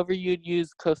moving it over, you'd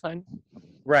use cosine.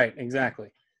 Right, exactly.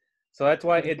 So that's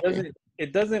why Okay.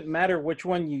 it doesn't matter which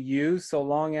one you use, so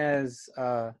long as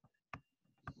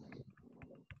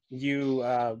you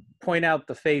point out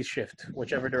the phase shift,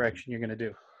 whichever direction you're going to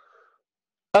do.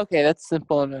 Okay, that's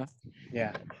simple enough.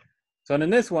 Yeah. So in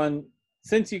this one,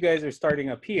 since you guys are starting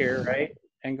up here, right,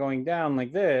 and going down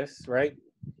like this, right,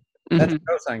 that's a Mhm.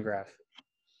 cosine graph.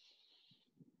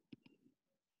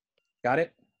 Got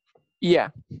it? Yeah.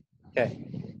 Okay.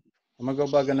 I'm going to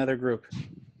go bug another group.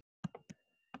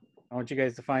 I want you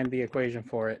guys to find the equation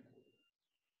for it.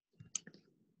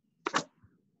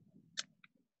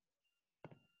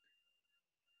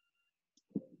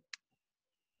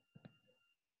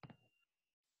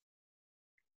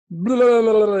 Blah, blah,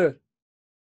 blah, blah.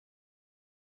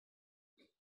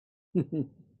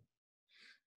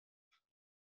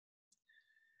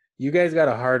 You guys got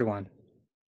a hard one.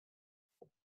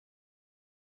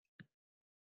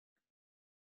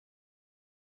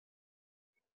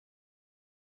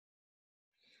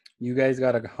 You guys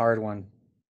got a hard one.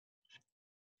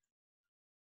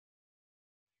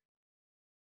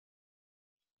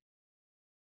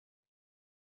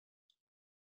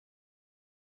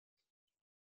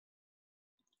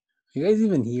 You guys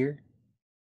even here?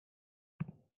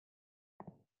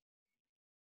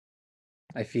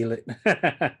 I feel it.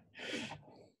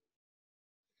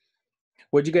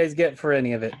 What'd you guys get for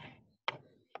any of it?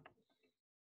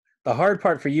 The hard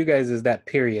part for you guys is that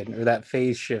period or that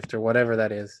phase shift or whatever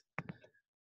that is.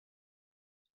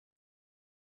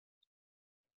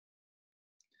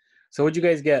 So what'd you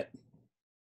guys get?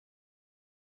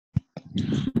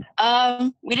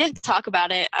 We didn't talk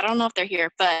about it. I don't know if they're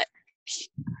here, but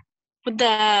would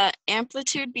the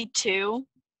amplitude be 2?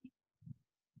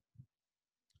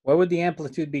 What would the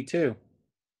amplitude be too?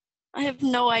 I have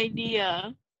no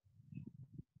idea.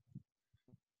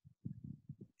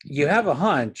 You have a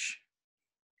hunch,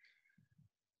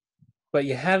 but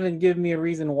you haven't given me a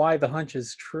reason why the hunch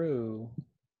is true.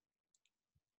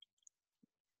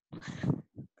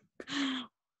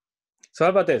 So how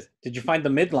about this? Did you find the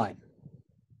midline?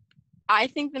 I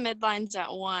think the midline's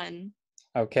at 1.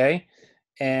 Okay.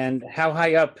 And how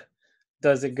high up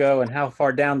does it go and how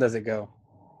far down does it go?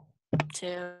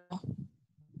 2.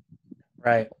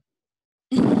 Right.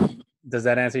 Does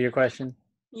that answer your question?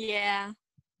 Yeah.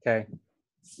 Okay.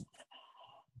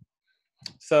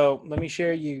 So let me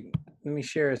share a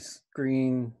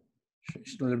screen.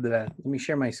 Let me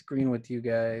share my screen with you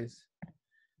guys.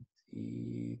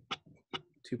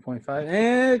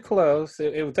 2.5, close.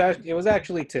 It was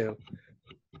actually 2.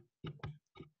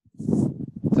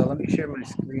 So let me share my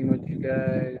screen with you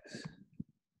guys.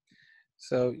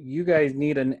 So you guys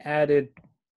need an added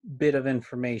bit of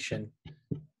information.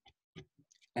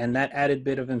 And that added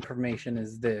bit of information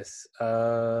is this.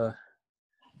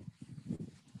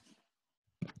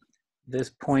 This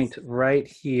point right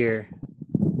here.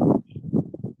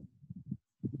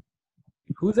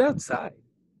 Who's outside?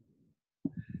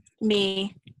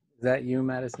 Me. Is that you,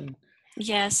 Madison?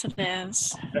 Yes, it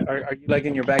is. Are you like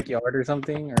in your backyard or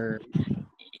something? Or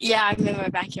Yeah, I'm in my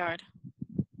backyard.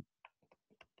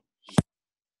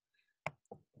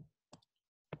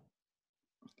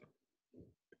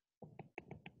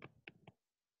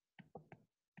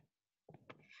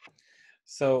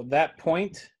 so that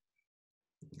point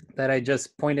that I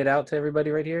just pointed out to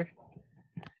everybody right here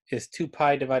is 2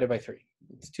 pi divided by 3.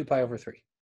 It's 2 pi over 3.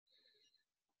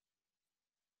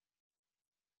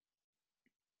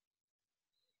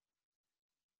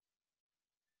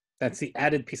 That's the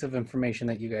added piece of information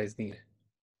that you guys need.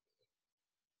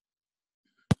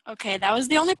 Okay, that was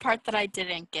the only part that I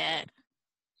didn't get.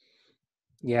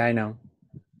 Yeah, I know.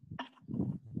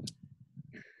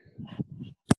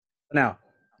 Now,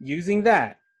 using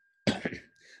that,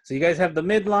 so you guys have the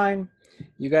midline,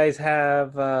 you guys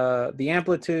have the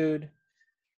amplitude.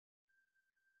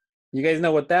 You guys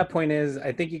know what that point is.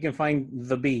 I think you can find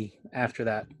the B after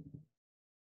that.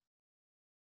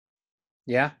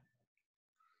 Yeah?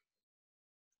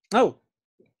 Oh,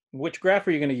 which graph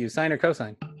are you going to use, sine or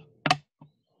cosine?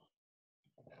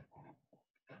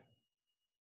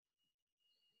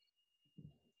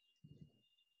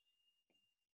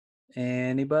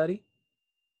 Anybody?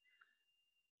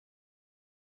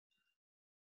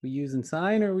 We using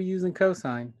sine or we using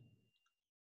cosine?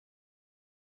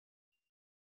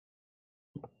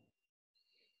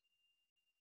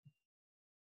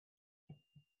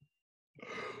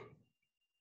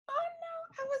 Oh no,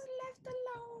 I was left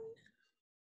alone.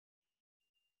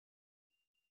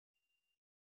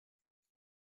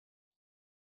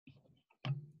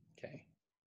 Okay.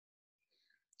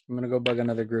 I'm gonna go bug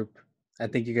another group. I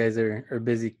think you guys are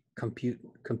busy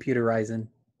computerizing.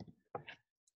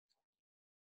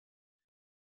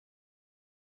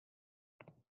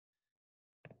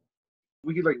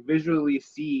 We could like visually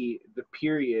see the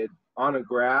period on a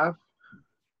graph.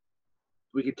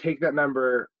 We could take that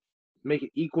number, make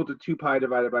it equal to 2 pi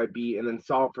divided by b, and then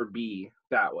solve for b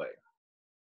that way.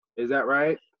 Is that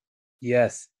right?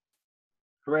 Yes.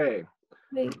 Hooray.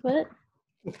 Wait, what?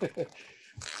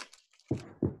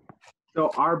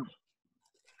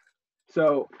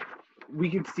 So we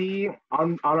can see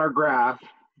on our graph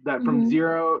that from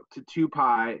 0 to 2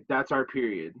 pi, that's our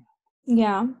period.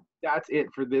 Yeah. That's it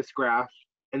for this graph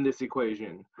and this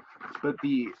equation. But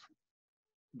the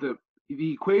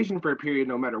equation for a period,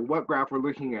 no matter what graph we're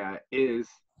looking at, is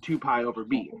 2 pi over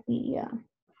b. Yeah.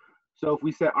 So if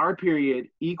we set our period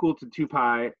equal to 2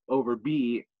 pi over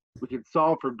b, we could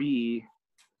solve for b,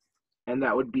 and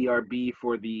that would be our b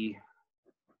for the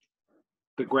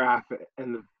graph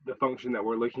and the function that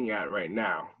we're looking at right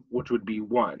now, which would be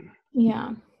 1.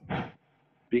 Yeah.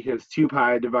 Because 2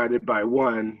 pi divided by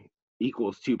 1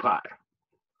 equals 2 pi.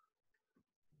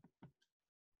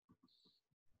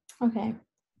 Okay.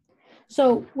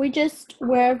 So we just,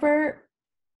 wherever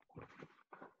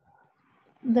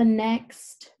the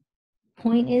next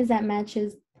point is that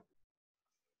matches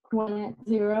 1 at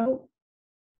 0.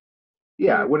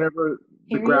 Yeah, whenever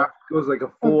the Period? graph goes like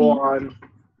a full on,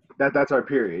 that's our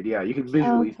period. Yeah, you can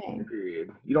visually see the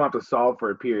period. You don't have to solve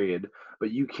for a period, but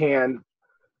you can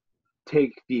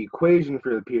take the equation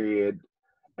for the period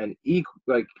and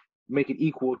make it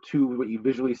equal to what you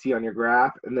visually see on your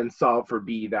graph, and then solve for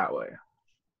b that way.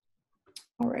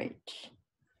 All right.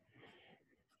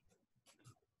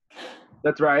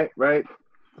 That's right,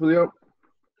 Julio?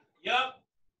 Yep.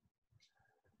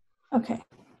 Okay.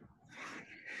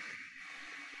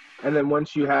 And then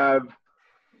once you have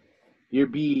your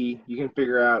b, you can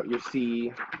figure out your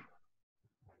c.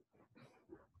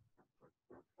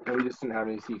 And we just didn't have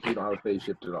any c because we don't have a phase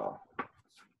shift at all.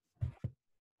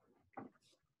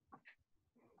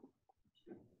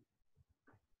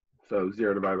 So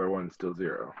 0 divided by 1 is still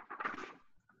 0.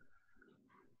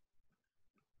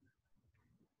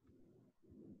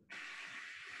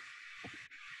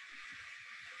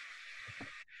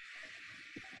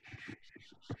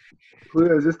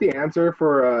 Julio, is this the answer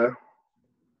for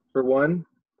 1?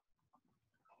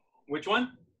 Which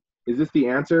one? Is this the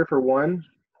answer for 1?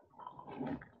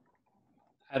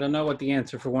 I don't know what the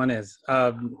answer for 1 is.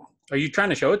 Are you trying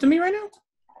to show it to me right now?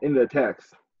 In the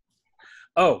text.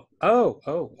 Oh.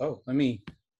 Let me.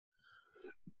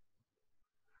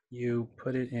 You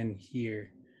put it in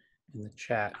here in the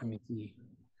chat. Let me see.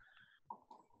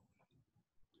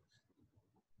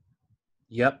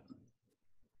 Yep.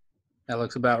 That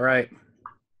looks about right.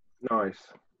 Nice.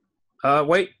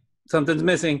 Wait, something's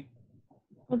missing.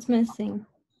 What's missing?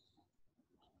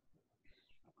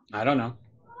 I don't know.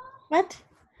 What?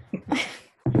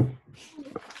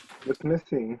 What's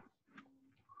missing?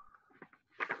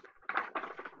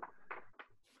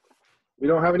 We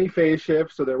don't have any phase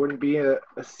shifts, so there wouldn't be a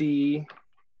C.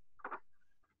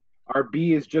 Our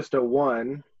B is just a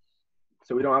 1,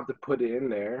 so we don't have to put it in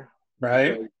there.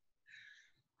 Right.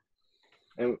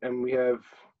 And we have...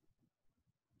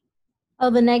 Oh,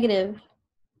 the negative.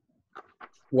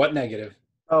 What negative?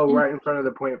 Oh, right in front of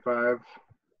the 0.5.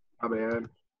 My bad.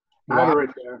 I Wow. have it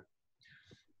right there.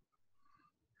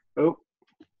 Oh,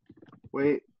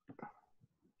 wait.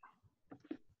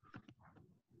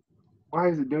 Why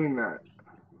is it doing that?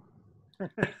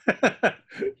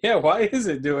 Yeah, why is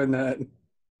it doing that?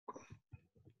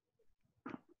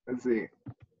 Let's see.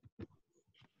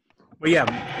 Well, yeah,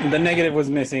 the negative was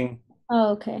missing.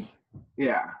 Oh, okay.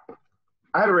 Yeah.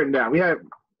 I had it written down. We had...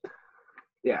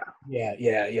 Yeah.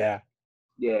 Yeah.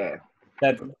 Yeah.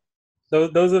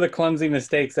 Those are the clumsy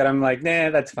mistakes that I'm like, nah,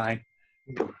 that's fine.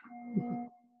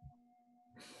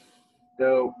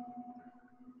 So...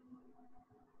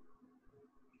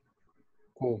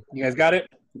 Cool. You guys got it?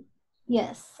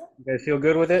 Yes. You guys feel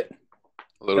good with it?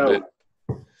 A little bit.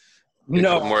 A couple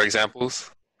No. more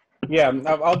examples. Yeah,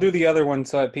 I'll do the other one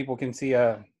so that people can see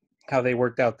how they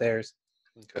worked out theirs.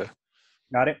 Okay.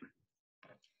 Got it?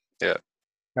 Yeah.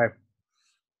 Okay.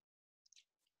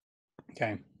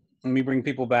 Okay. Let me bring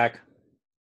people back.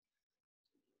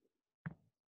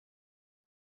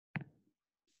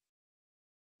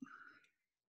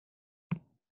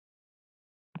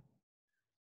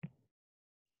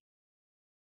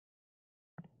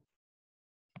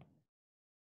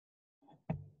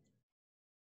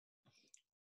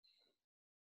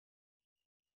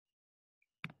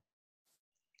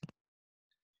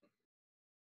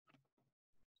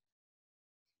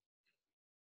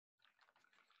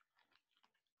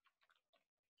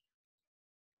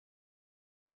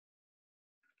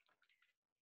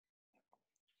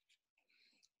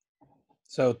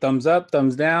 So thumbs up,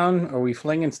 thumbs down. Are we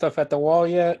flinging stuff at the wall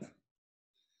yet?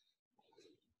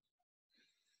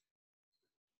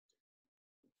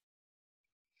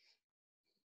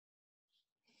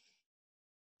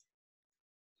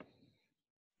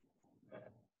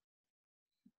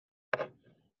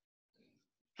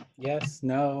 Yes,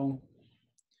 no.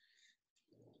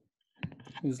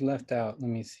 Who's left out? Let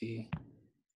me see.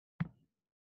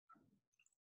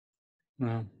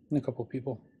 No, a couple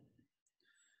people.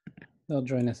 They'll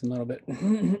join us in a little bit.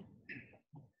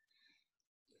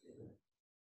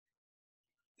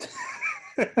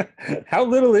 How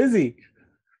little is he?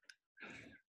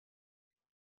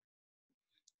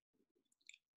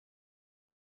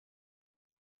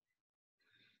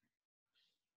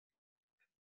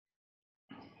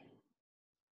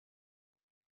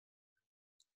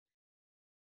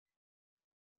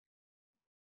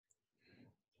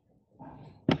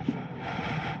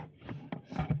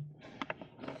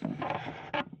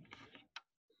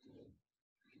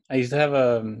 I used to have I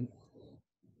don't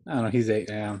know, he's 8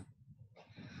 now.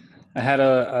 I have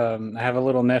a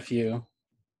little nephew.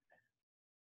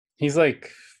 He's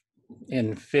like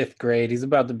in 5th grade. He's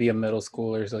about to be a middle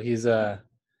schooler, so he's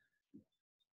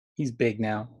big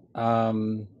now.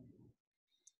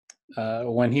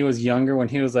 When he was younger, when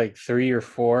he was like 3 or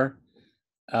 4,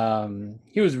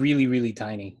 he was really, really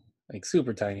tiny, like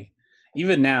super tiny.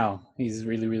 Even now, he's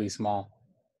really, really small.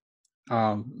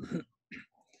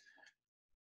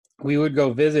 We would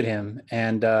go visit him,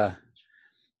 and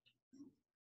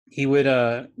he would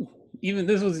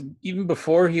even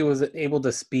before he was able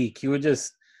to speak, he would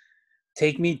just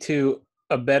take me to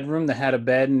a bedroom that had a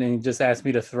bed, and then just asked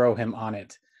me to throw him on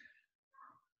it,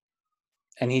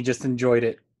 and he just enjoyed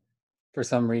it for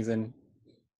some reason.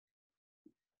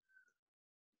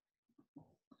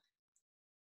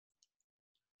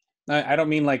 I don't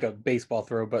mean like a baseball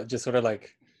throw, but just sort of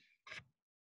like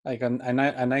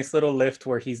a nice little lift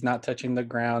where he's not touching the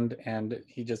ground and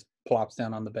he just plops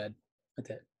down on the bed. That's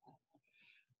it.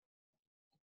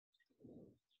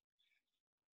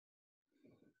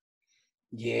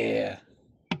 Yeah.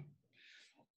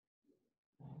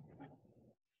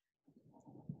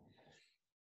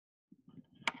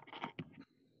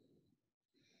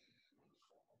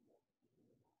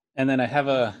 And then I have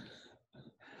a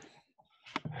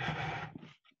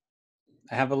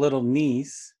little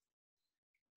niece.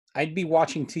 I'd be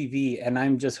watching TV and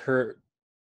I'm just her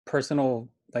personal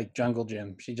like jungle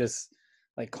gym. She just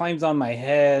like climbs on my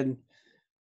head.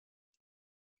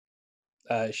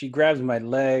 She grabs my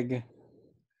leg.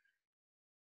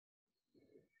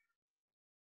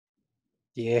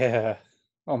 Yeah.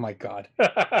 Oh my God.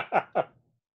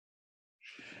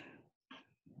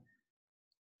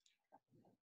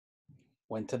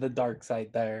 Went to the dark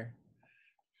side there.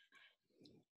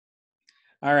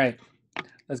 All right.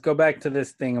 Let's go back to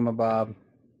this thingamabob.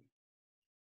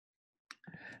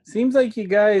 Seems like you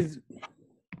guys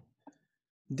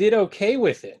did okay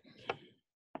with it.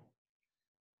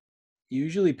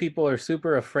 Usually people are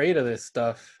super afraid of this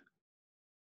stuff.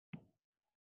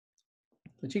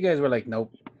 But you guys were like,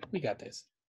 nope, we got this.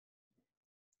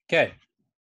 Okay.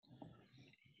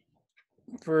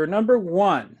 For number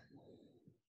 1,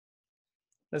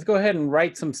 let's go ahead and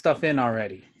write some stuff in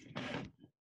already.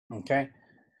 Okay.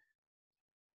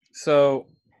 So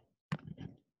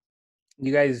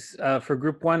you guys, for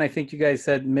group 1, I think you guys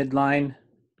said midline.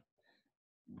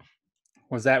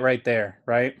 Was that right there,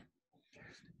 right?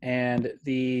 And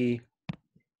the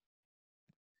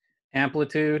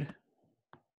amplitude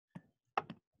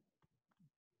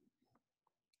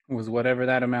was whatever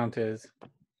that amount is.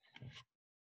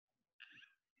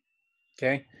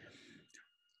 Okay.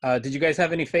 Did you guys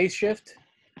have any phase shift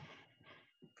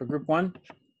for group 1?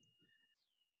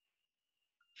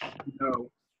 No.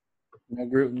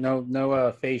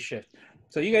 No phase shift.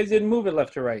 So you guys didn't move it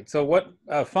left to right. So what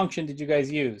function did you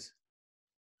guys use?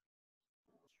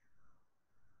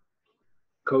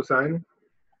 Cosine.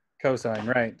 Cosine,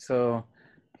 right. So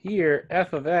here,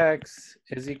 f of x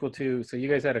is equal to, so you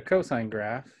guys had a cosine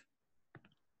graph,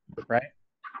 right?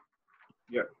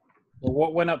 Yeah. Well,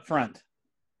 what went up front?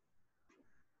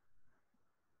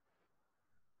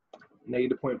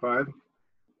 -0.5.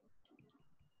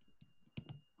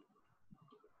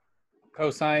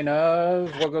 Cosine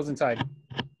of what goes inside?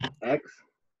 X.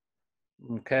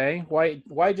 Okay.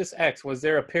 Why just x? Was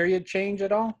there a period change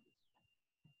at all?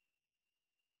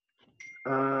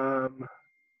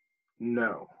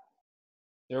 No.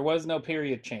 There was no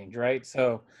period change, right?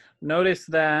 So notice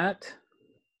that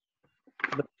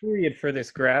the period for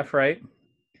this graph, right?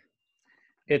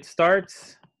 It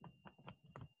starts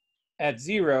at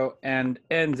 0 and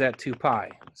ends at 2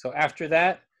 pi. So after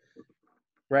that,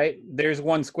 right? There's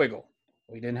one squiggle.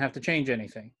 We didn't have to change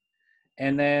anything.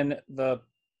 And then the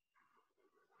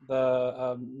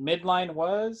midline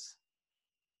was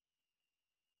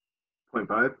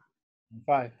 0.5.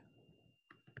 5.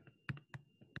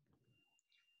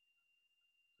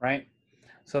 Right?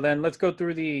 So then let's go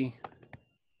through the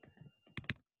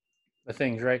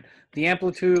things, right? The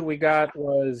amplitude we got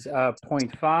was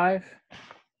 0.5.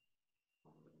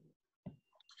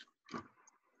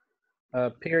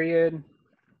 Period.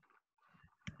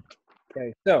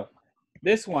 Okay, so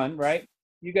this one, right?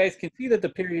 You guys can see that the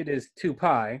period is 2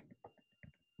 pi,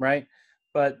 right?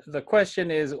 But the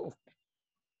question is,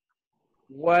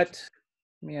 let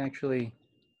me actually,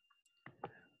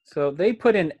 so they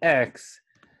put in x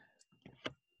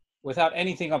without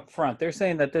anything up front. They're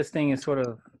saying that this thing is sort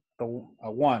of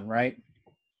a 1, right?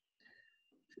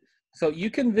 So you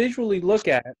can visually look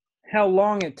at how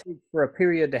long it takes for a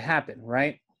period to happen,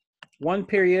 right? One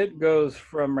period goes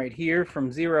from right here,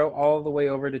 from 0 all the way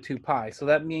over to 2 pi. So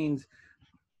that means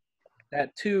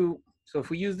that 2, so if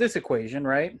we use this equation,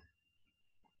 right?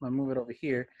 I'll move it over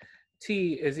here.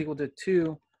 T is equal to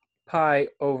 2 pi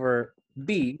over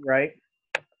b, right?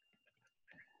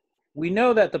 We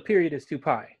know that the period is 2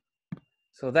 pi.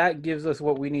 So that gives us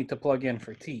what we need to plug in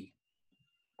for t.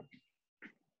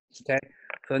 Okay,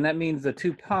 so then that means the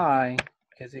 2 pi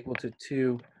is equal to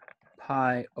 2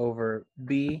 pi over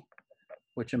b,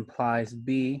 which implies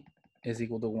b is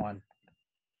equal to 1.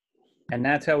 And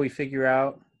that's how we figure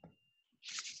out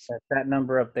that that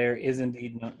number up there is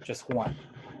indeed just 1.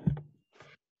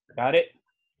 Got it?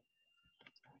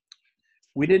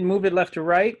 We didn't move it left to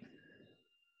right.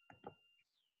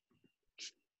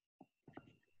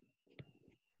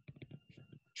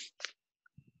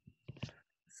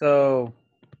 So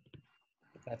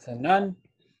that's a none.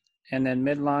 And then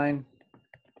midline,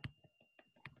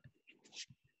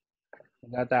 we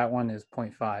got that one is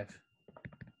 0.5.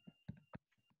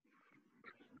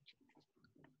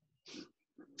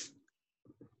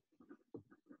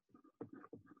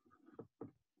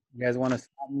 You guys want to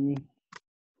stop me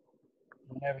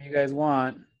whenever you guys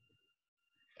want.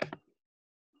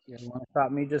 You guys want to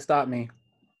stop me, just stop me.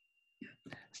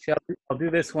 See, I'll do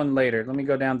this one later. Let me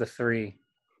go down to 3.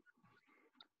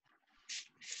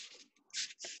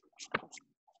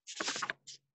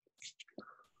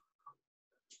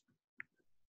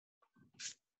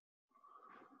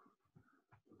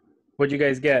 What'd you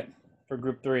guys get for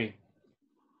group 3?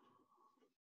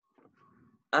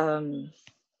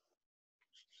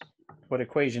 What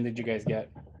equation did you guys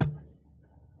get?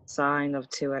 Sine of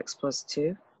 2x plus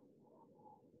 2.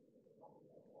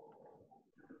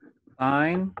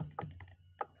 Sine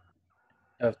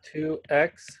of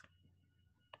 2x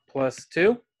plus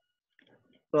 2.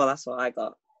 Well, that's what I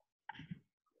got.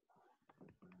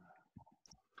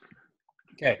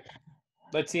 Okay,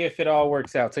 let's see if it all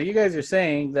works out. So you guys are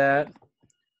saying that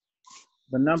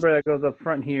the number that goes up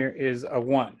front here is a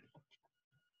 1.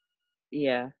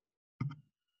 Yeah.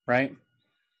 Right?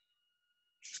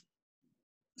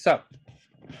 So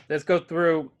let's go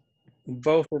through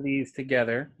both of these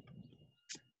together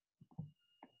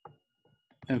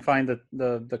and find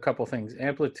the couple things.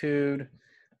 Amplitude,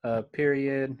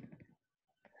 period,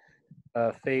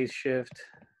 phase shift,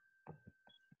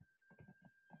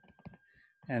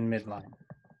 and midline.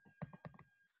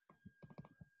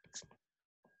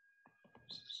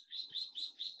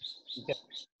 Okay.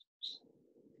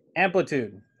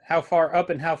 Amplitude, how far up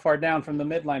and how far down from the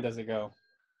midline does it go?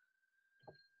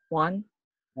 1.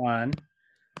 1.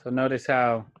 So notice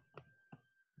how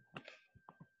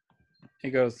it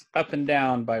goes up and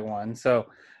down by 1. So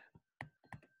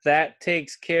that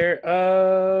takes care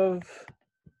of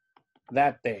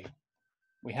that thing.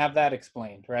 We have that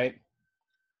explained, right?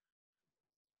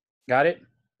 Got it?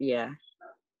 Yeah.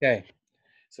 Okay.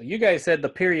 So you guys said the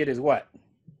period is what?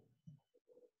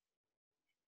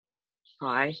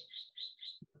 Pi.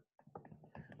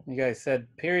 You guys said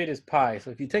period is pi. So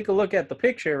if you take a look at the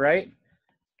picture, right?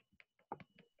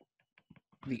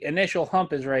 The initial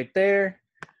hump is right there.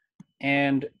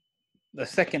 And the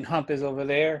second hump is over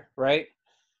there, right?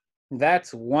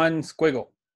 That's one squiggle.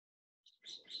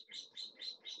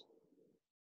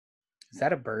 Is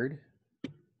that a bird?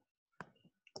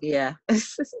 Yeah. Have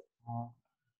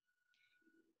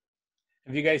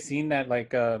you guys seen that,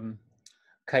 like,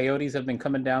 coyotes have been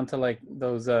coming down to like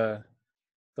those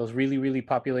really, really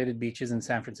populated beaches in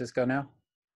San Francisco now?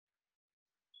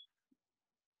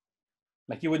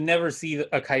 Like, you would never see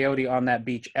a coyote on that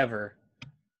beach ever,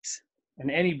 in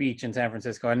any beach in San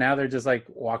Francisco, and now they're just like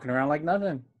walking around like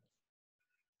nothing.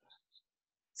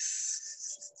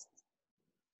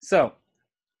 So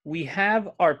we have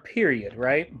our period,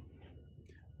 right?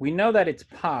 we know that it's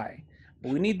pi,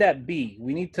 but we need that b.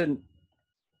 We need to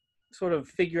sort of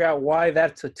figure out why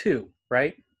that's a 2,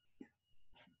 right?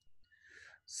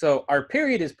 So our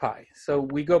period is pi. So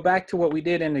we go back to what we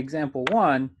did in example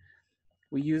 1.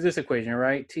 We use this equation,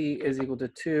 right? T is equal to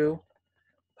 2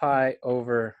 pi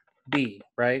over b,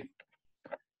 right?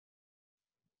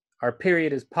 Our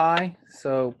period is pi,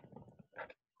 so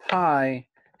pi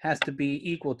has to be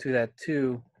equal to that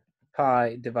 2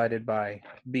 pi divided by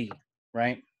b,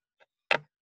 right?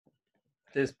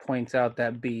 This points out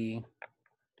that b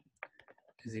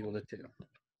is equal to 2.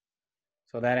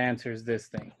 So that answers this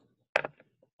thing.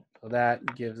 So that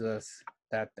gives us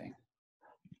that thing.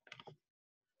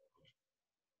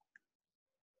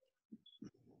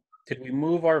 Did we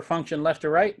move our function left or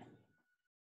right?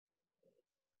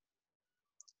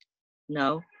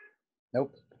 No.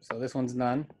 Nope. So this one's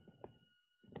none.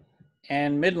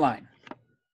 And midline.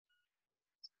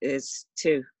 Is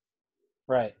 2.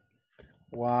 Right.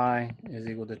 Y is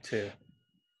equal to 2.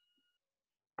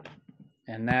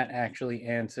 And that actually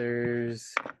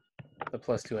answers the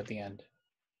plus 2 at the end.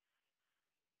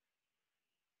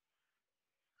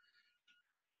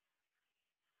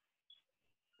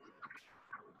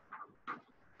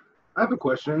 I have a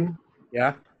question.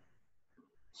 Yeah?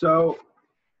 So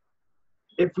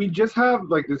if we just have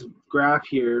like this graph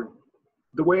here,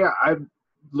 the way I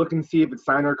look and see if it's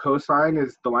sine or cosine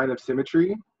is the line of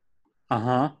symmetry.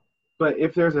 Uh-huh. But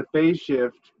if there's a phase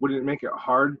shift, wouldn't it make it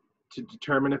hard to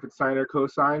determine if it's sine or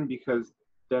cosine? Because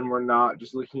then we're not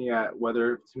just looking at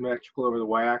whether it's symmetrical over the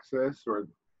y-axis or...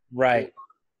 Right.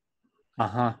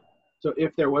 Uh-huh. So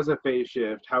if there was a phase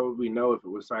shift, how would we know if it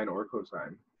was sine or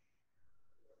cosine?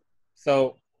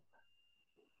 So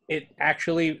it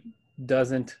actually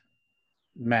doesn't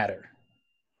matter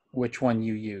which one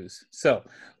you use. So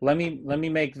let me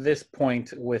make this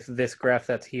point with this graph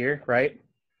that's here, right?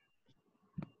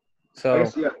 So I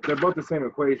guess, yeah, they're both the same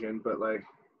equation, but like...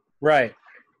 Right.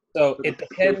 So but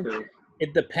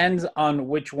it depends on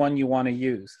which one you want to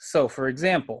use. So for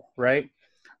example, right?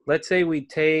 Let's say we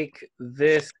take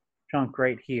this chunk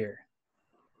right here.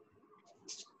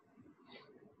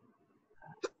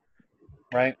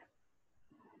 Right?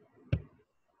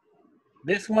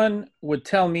 This one would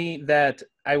tell me that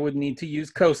I would need to use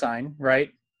cosine,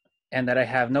 right? And that I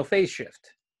have no phase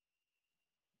shift.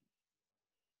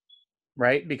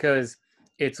 Right? Because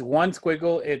it's one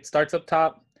squiggle, it starts up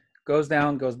top, goes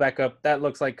down, goes back up. That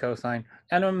looks like cosine,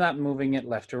 and I'm not moving it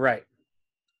left to right.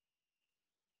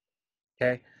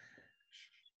 Okay?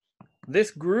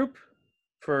 This group,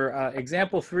 for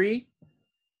example 3,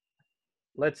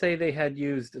 let's say they had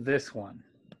used this one.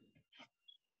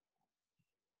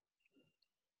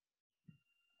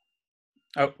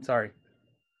 Oh, sorry.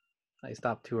 I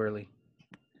stopped too early.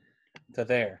 To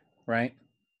there, right?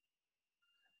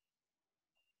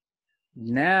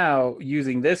 Now,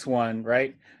 using this one,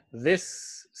 right?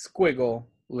 This squiggle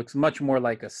looks much more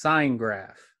like a sine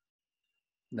graph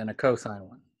than a cosine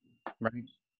one, right?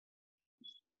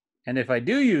 And if I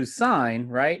do use sine,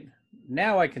 right?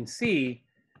 Now I can see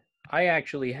I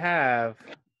actually have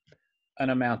an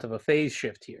amount of a phase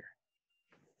shift here.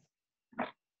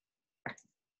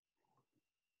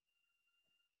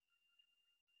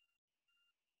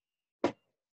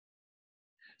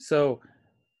 So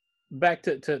back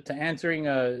to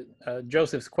answering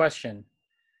Joseph's question,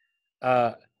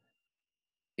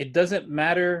 it doesn't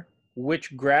matter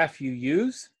which graph you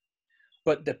use,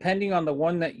 but depending on the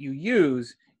one that you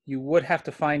use, you would have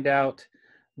to find out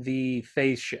the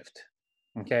phase shift.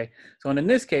 Okay, so in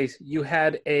this case, you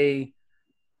had a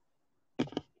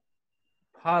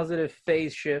positive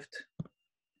phase shift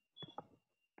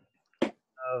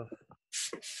of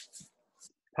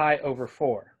pi over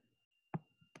 4.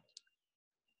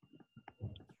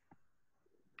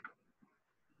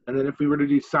 And then if we were to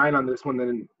do sine on this one,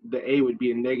 then the a would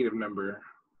be a negative number.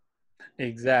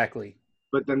 Exactly.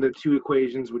 But then the two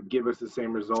equations would give us the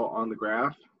same result on the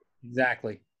graph?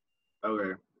 Exactly.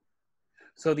 Okay.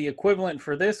 So the equivalent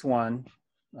for this one,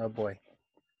 oh boy.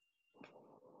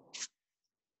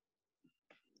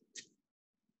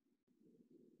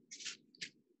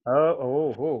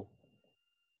 Oh.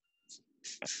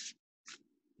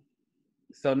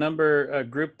 So number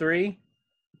group 3,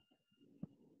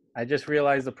 I just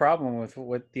realized the problem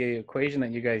with the equation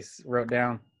that you guys wrote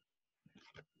down.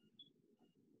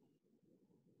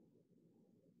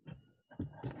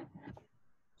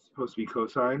 It's supposed to be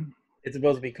cosine? It's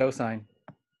supposed to be cosine.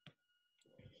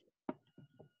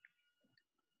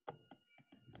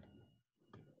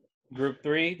 Group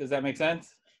 3, does that make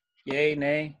sense? Yay,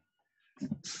 nay?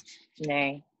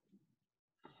 Nay.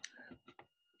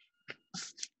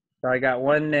 So I got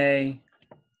 1 nay,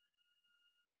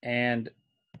 And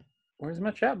where's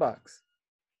my chat box?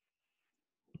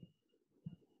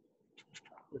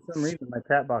 For some reason, my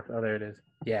chat box, oh, there it is.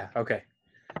 Yeah, okay.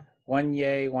 1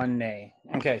 yay, 1 nay.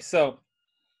 Okay, so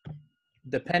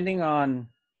depending on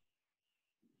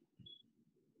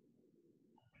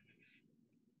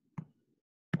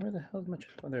where the hell is my chat?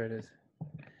 Oh, there it is.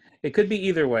 It could be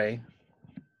either way.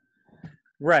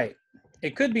 Right.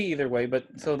 It could be either way, but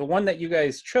so the one that you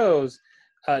guys chose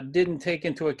didn't take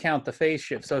into account the phase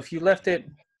shift. So if you left it,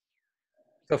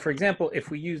 so for example, if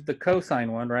we use the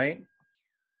cosine one, right?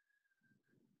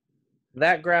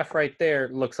 That graph right there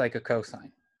looks like a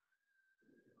cosine,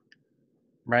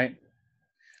 right?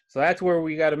 So that's where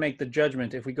we got to make the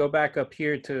judgment. If we go back up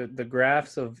here to the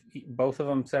graphs of both of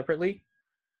them separately,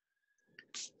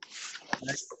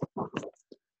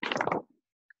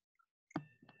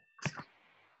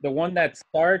 the one that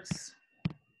starts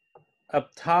up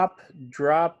top,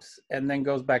 drops, and then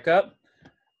goes back up,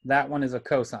 that one is a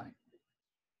cosine,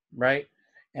 right?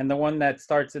 And the one that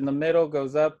starts in the middle,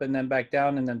 goes up, and then back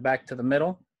down, and then back to the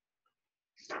middle,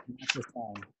 that's a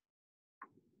sine.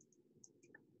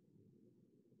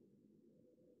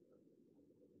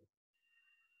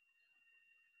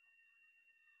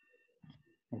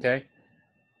 Okay?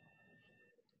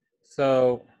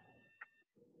 So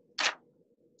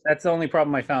that's the only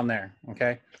problem I found there,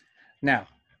 okay? Now,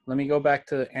 let me go back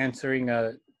to answering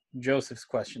Joseph's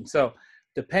question. So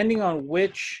depending on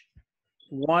which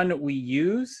one we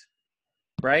use,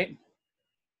 right,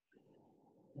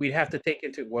 we'd have to take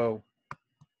into,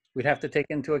 we'd have to take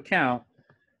into account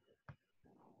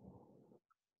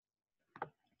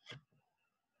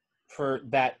for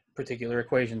that particular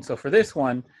equation. So for this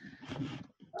one,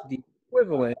 the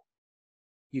equivalent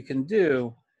you can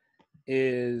do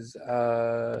is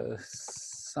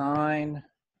sine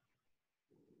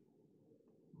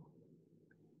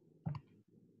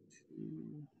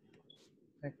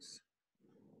x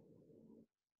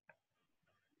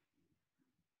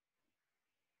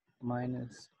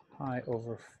minus pi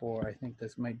over 4. I think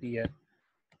this might be at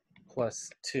plus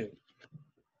 2.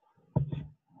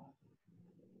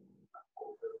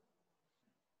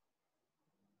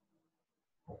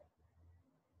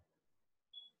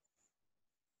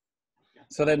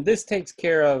 So then this takes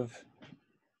care of,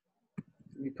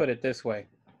 let me put it this way.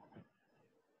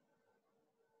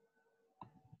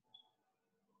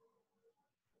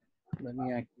 Let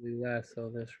me actually lasso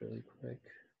this really quick.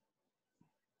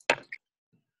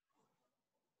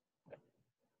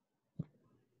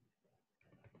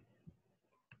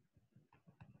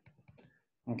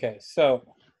 Okay, so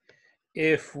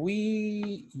if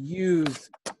we use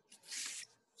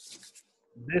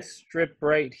this strip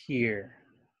right here,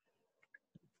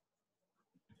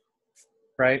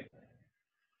 right?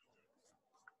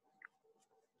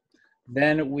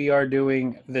 Then we are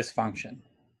doing this function,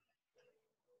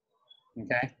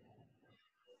 okay?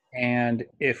 And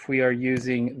if we are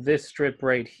using this strip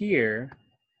right here,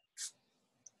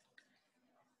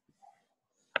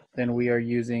 then we are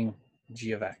using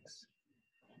g of x.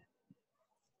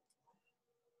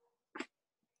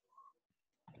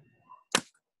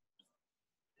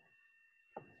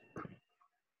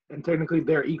 And technically,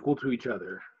 they're equal to each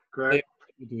other, correct? They're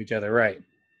equal to each other, right?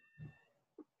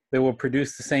 They will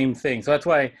produce the same thing. So that's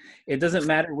why it doesn't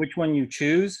matter which one you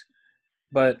choose,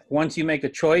 but once you make a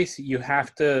choice, you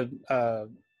have to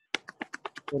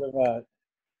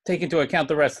take into account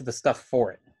the rest of the stuff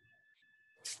for it.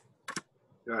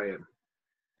 Got it.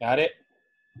 Got it?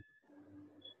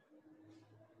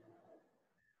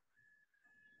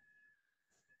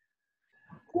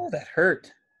 Oh, that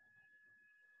hurt.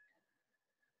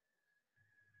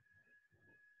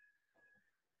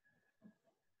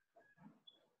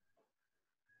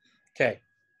 Okay.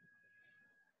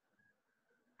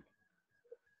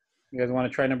 You guys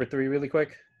want to try number 3 really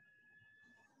quick?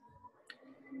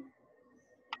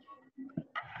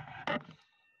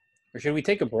 Or should we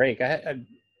take a break? How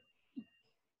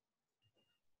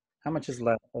much is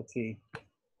left? Let's see.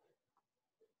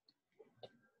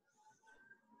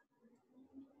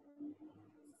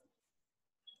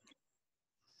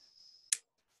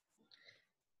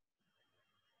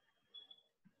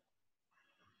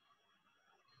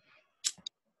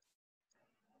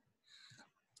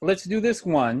 Let's do this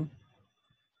one.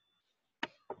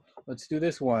 Let's do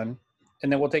this one,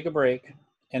 and then we'll take a break,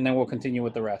 and then we'll continue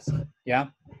with the rest. Yeah?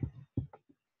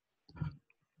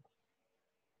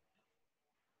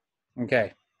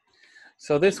 Okay.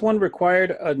 So this one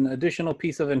required an additional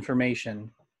piece of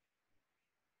information.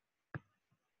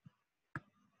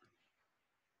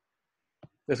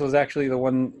 This was actually the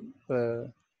one,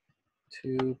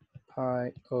 2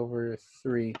 pi over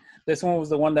 3. This one was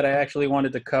the one that I actually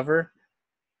wanted to cover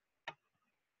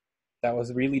That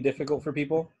was really difficult for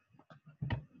people.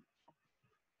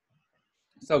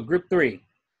 So group 3,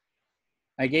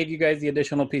 I gave you guys the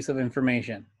additional piece of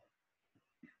information.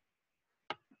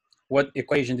 What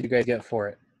equation did you guys get for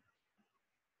it?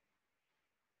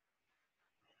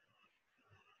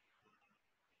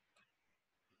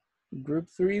 Group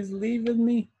 3 is leaving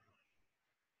me.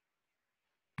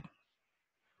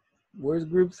 Where's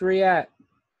group 3 at?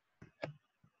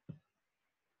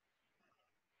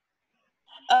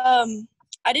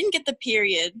 I didn't get the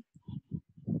period,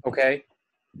 Okay.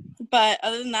 but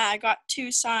other than that, I got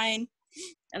 2 sine,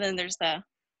 and then there's the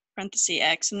parenthesis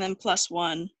x, and then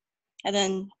 +1, and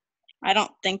then I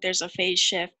don't think there's a phase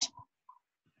shift.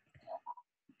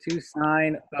 2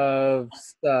 sine of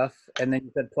stuff, and then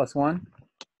you said +1?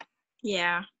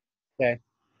 Yeah. Okay.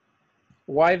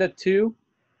 Why the 2?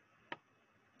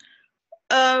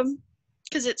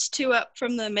 Because it's 2 up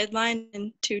from the midline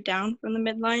and 2 down from the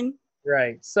midline.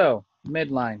 Right. So,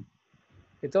 midline.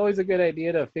 It's always a good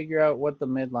idea to figure out what the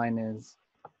midline is,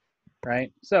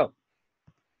 right? So,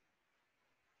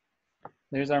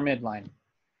 there's our midline.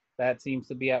 That seems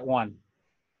to be at 1.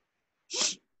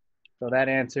 So that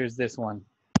answers this one,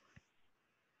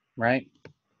 right?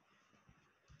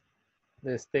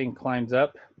 This thing climbs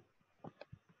up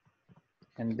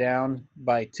and down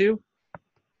by 2.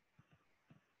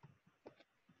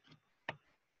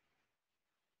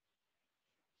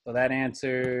 So that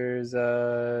answers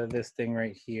this thing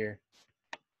right here.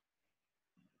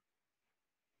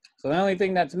 So the only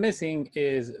thing that's missing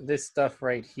is this stuff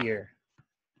right here.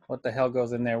 What the hell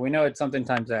goes in there? We know it's something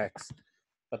times x,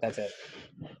 but that's it.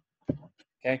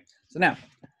 Okay, so now,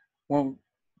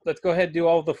 let's go ahead and do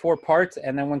all the 4 parts,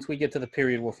 and then once we get to the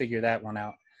period, we'll figure that one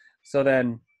out. So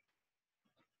then,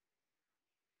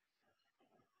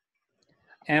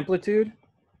 amplitude,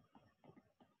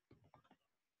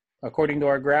 according to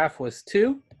our graph, was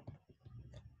 2.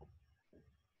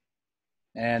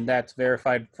 And that's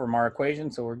verified from our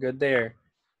equation, so we're good there.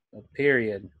 So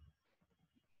period.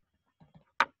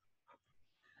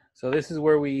 So this is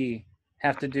where we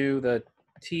have to do the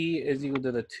t is equal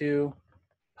to the 2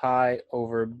 pi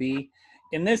over b.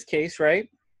 In this case, right,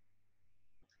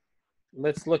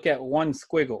 let's look at one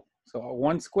squiggle. So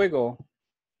one squiggle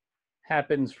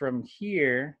happens from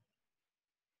here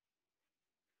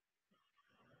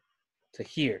to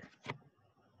here.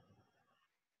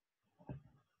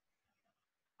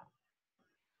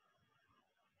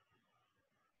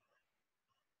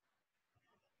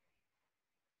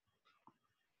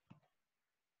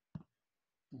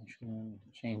 Actually,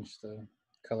 change the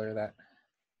color of that.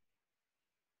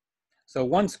 So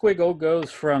one squiggle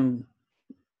goes from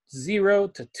 0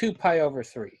 to 2 pi over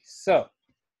 3. So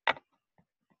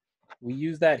we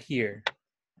use that here.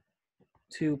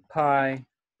 2 pi,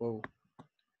 whoa,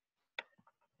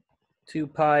 2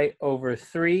 pi over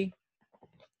 3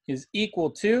 is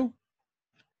equal to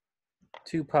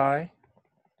 2 pi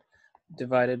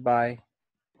divided by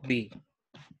b.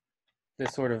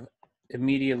 This sort of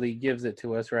immediately gives it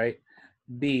to us, right?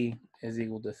 B is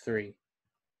equal to 3.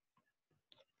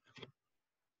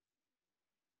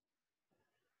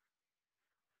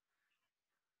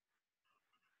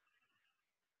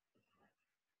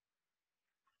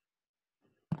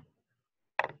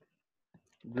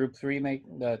 Group 3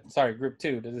 group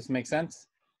 2, does this make sense?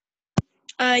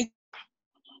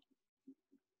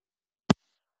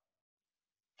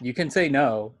 You can say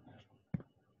no.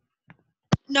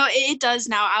 No, it does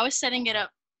now. I was setting it up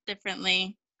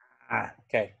differently. Ah,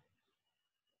 okay.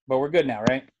 But we're good now,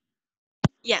 right?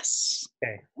 Yes.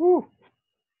 Okay. Woo.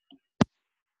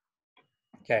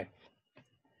 Okay.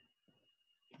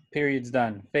 Period's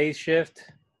done. Phase shift.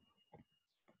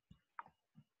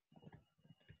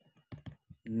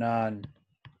 None.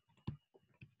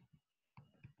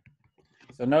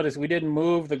 So notice we didn't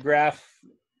move the graph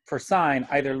for sine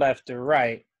either left or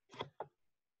right.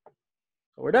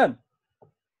 So we're done.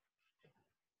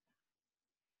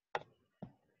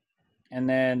 And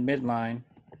then midline,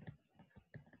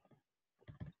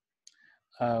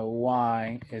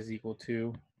 y is equal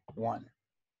to 1.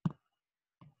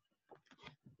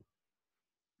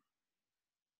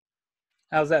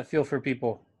 How's that feel for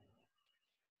people?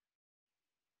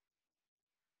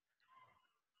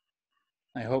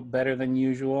 I hope better than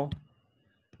usual.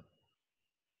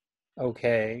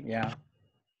 Okay, yeah.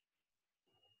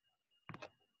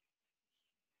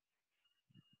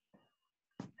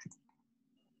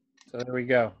 So there we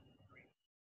go.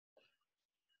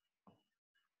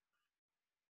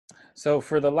 So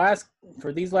for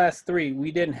these last 3, we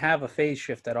didn't have a phase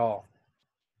shift at all.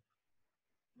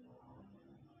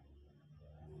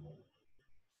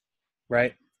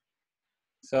 Right?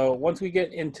 So once we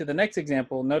get into the next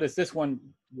example, notice this one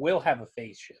will have a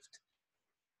phase shift.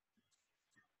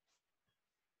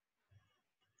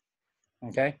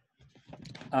 Okay.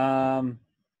 All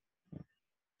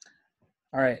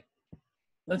right.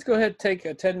 Let's go ahead and take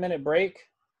a 10-minute break.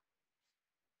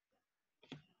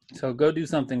 So go do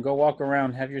something. Go walk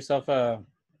around. Have yourself a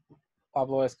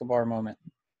Pablo Escobar moment.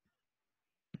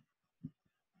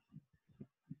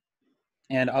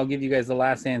 And I'll give you guys the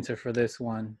last answer for this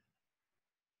one.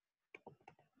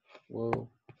 Whoa.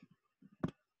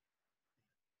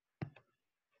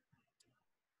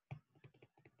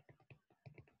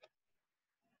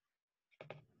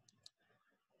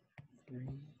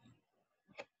 Three.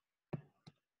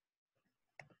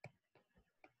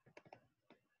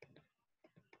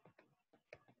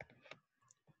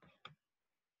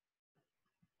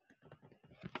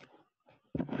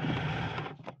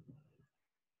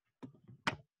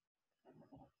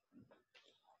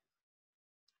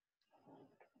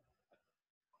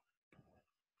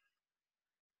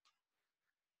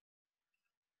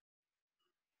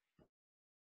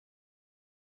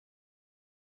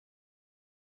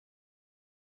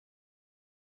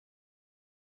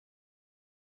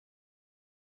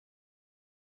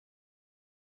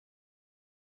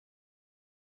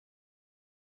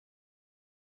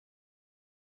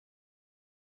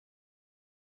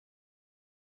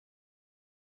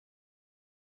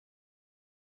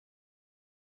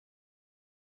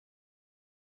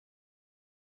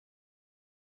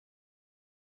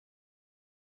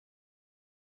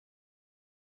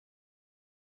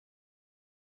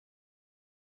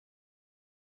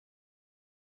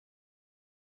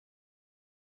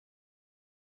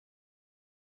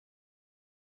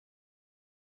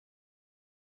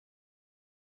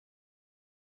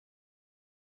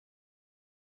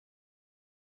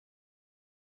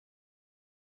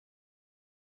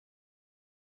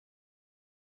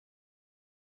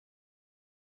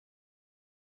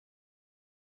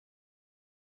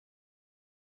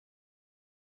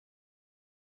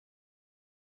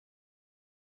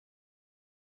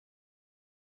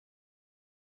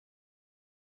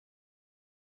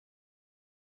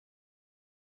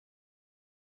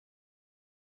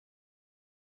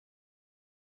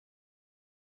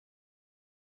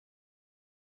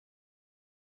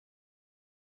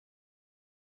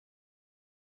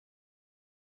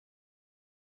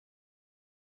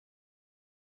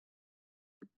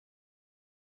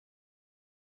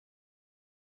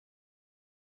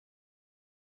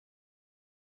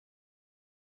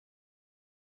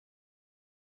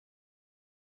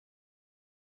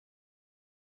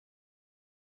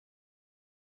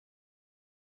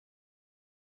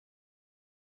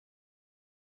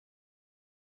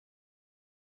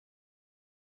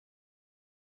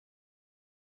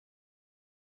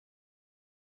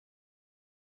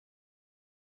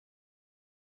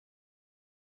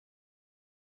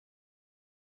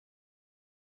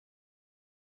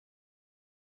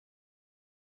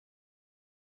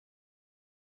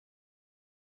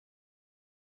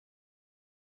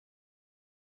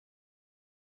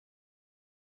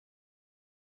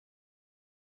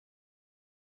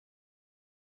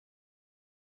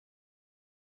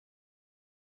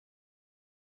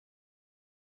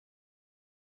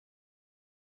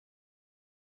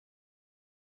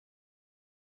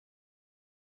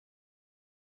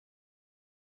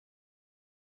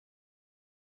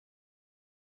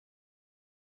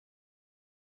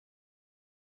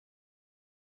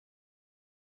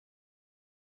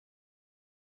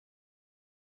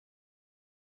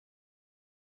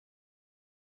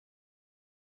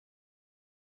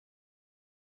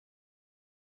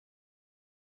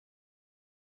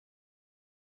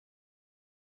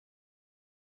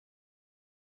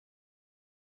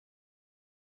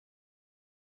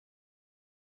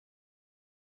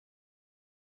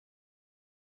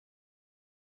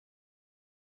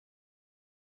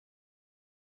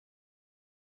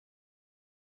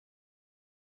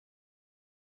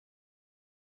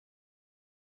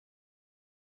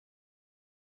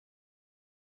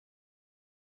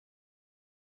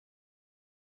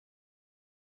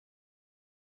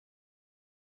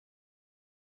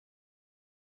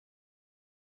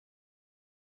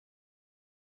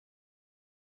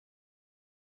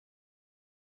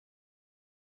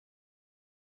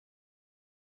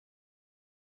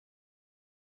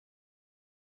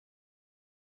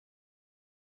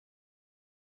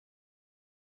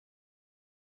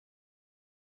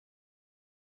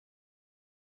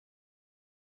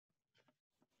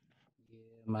 Yeah,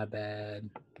 my bad.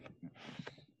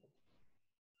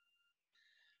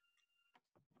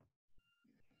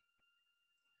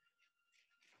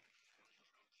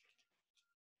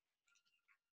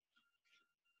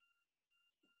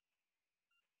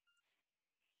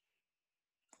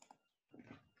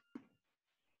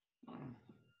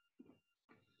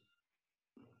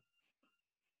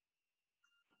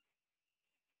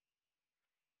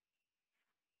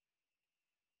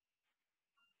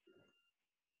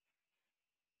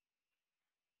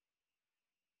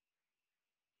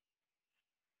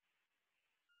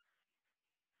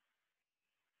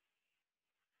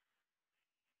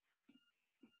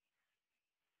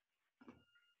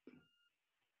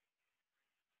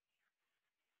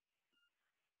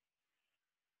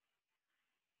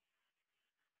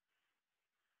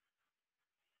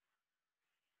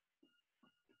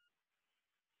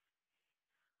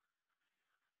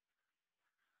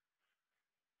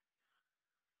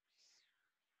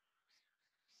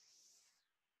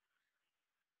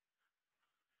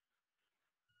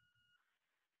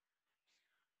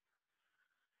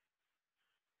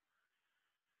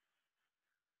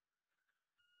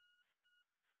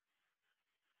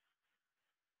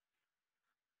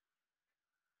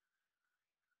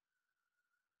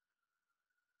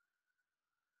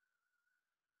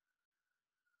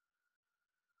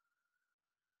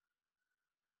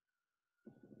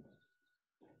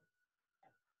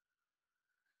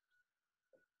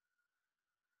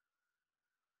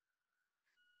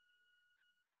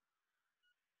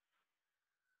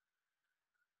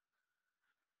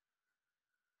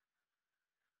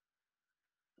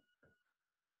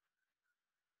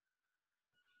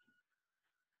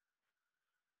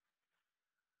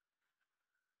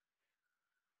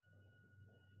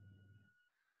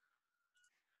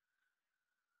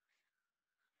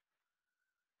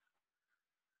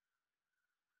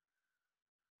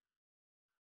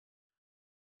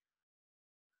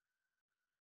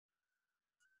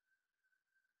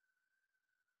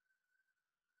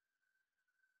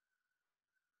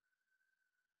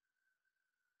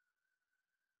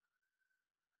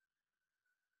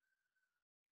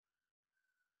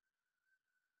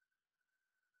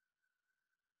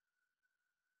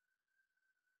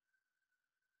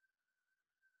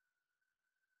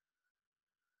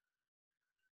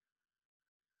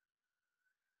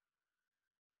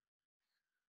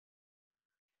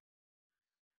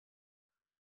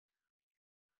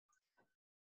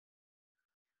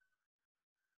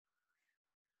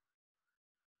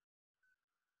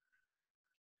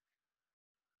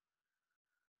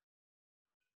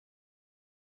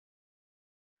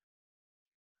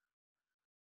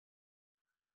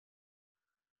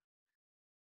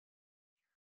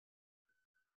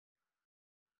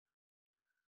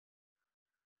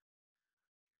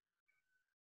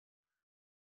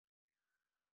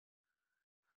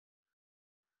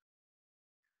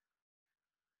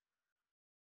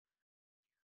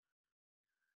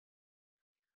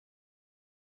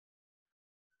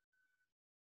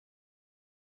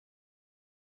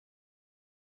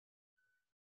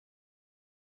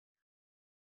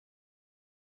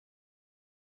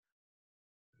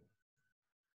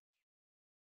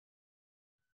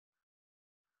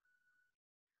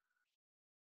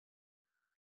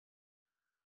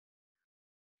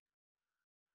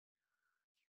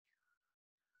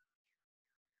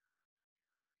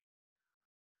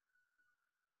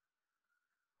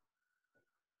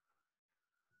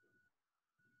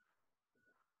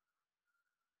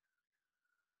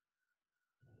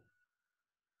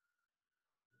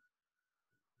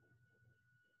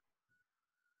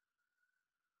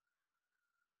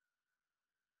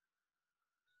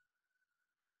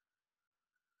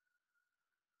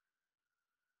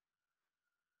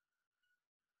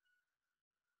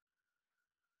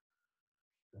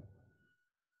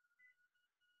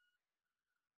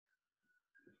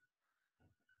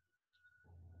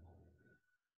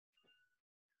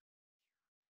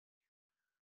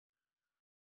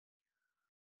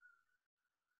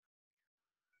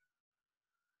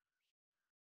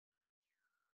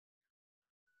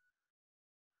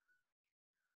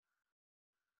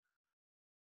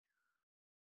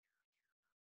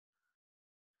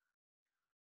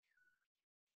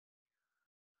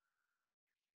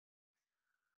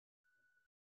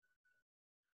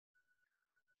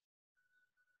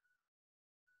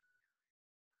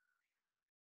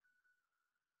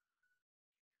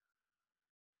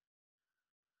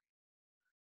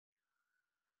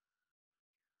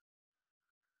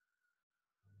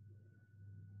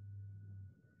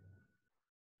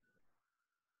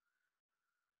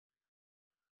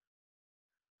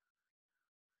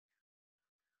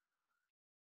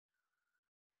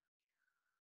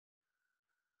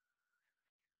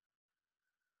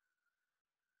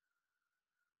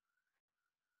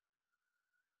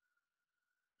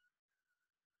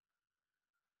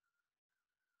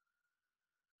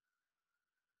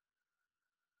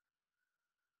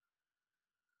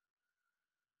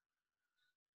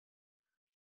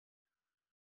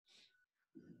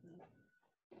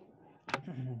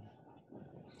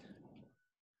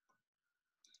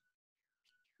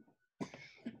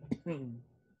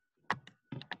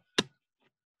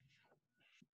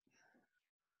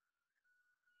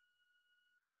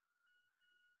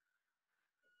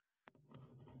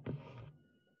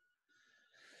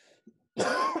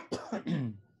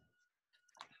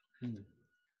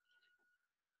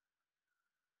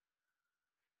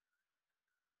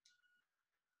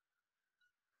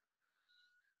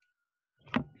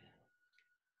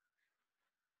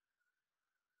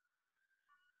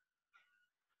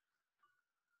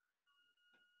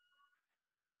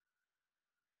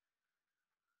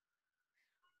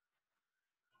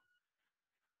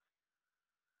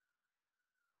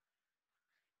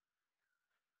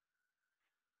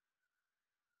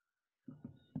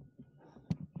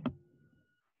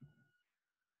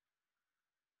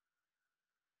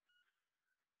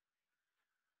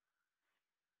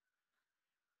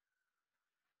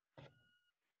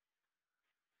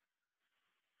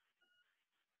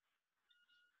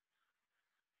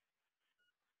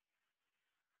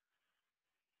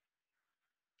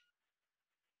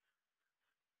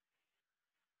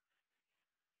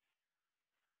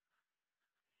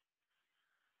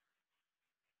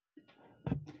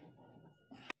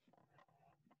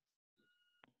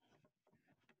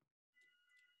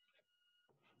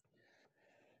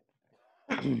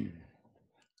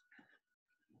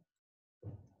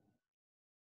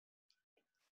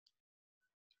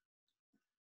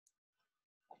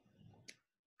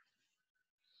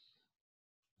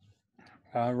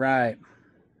 All right.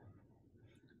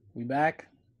 We back?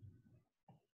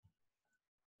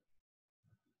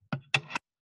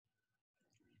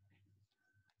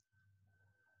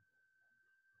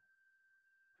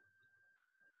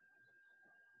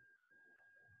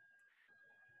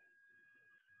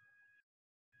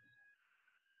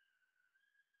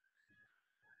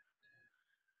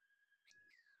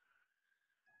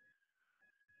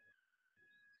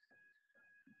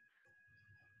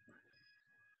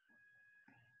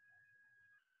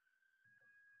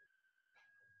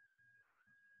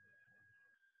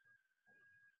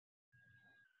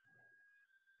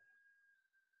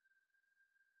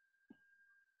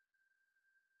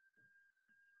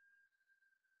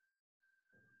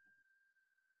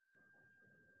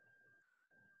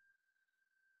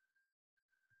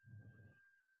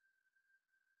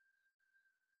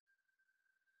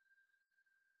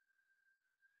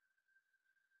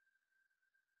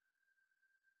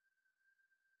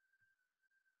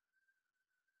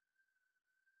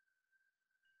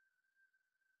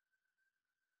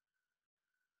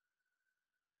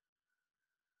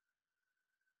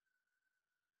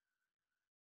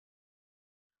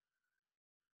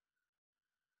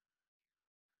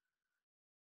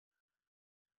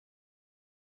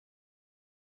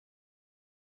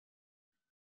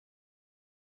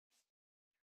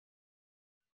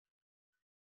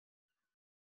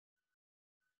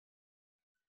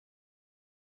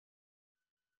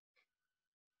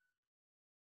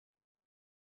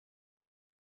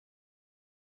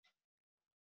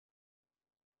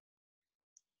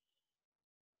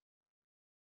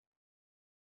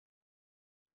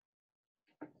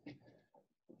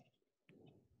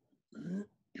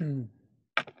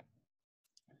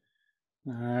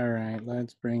 All right,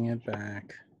 let's bring it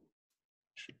back.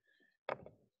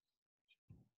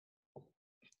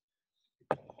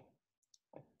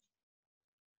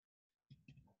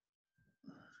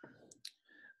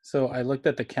 So I looked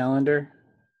at the calendar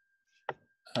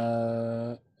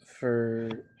for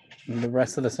the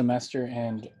rest of the semester,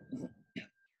 and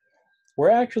we're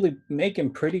actually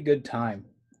making pretty good time.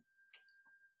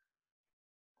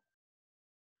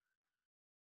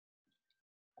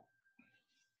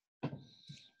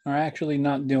 We're actually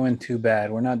not doing too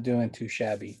bad. We're not doing too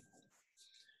shabby.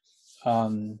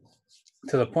 To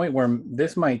the point where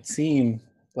this might seem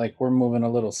like we're moving a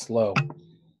little slow,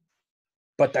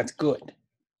 but that's good.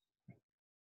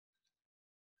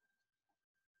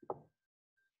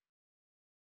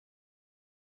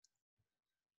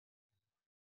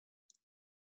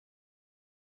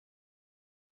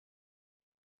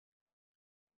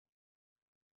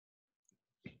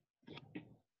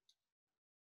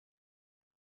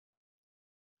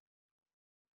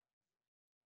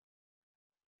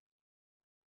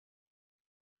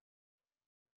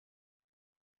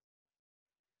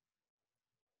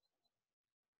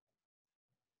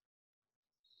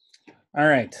 All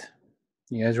right,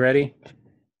 you guys ready?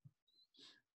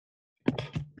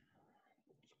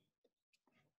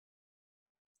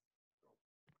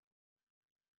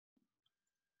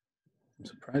 I'm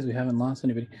surprised we haven't lost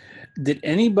anybody.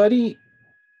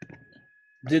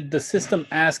 Did the system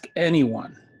ask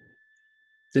anyone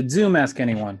Did Zoom ask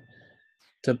anyone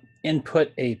to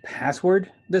input a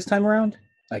password this time around?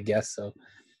 I guess so.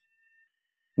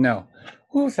 No.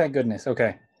 Oh, thank goodness.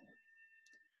 Okay.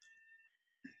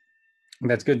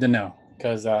 That's good to know,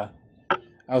 because I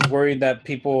was worried that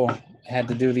people had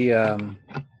to do the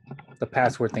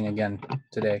password thing again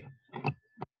today.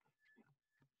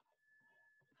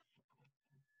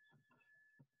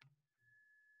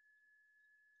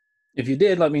 If you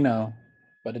did, let me know,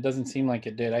 but it doesn't seem like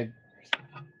it did.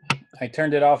 I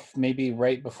turned it off maybe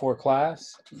right before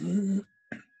class, and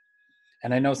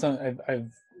I know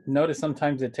I've noticed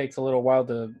sometimes it takes a little while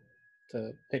to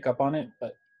pick up on it,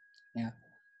 but yeah.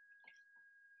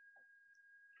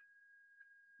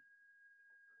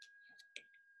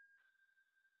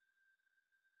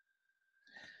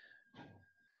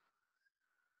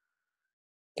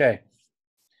 Okay,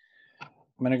 I'm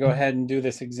going to go ahead and do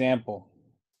this example.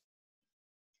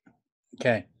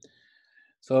 Okay,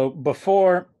 so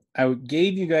before I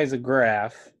gave you guys a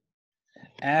graph,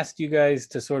 asked you guys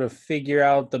to sort of figure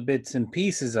out the bits and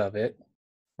pieces of it,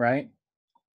 right?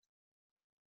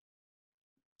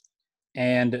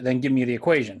 And then give me the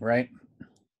equation, right?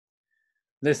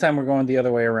 This time we're going the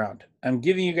other way around. I'm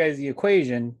giving you guys the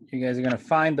equation. You guys are going to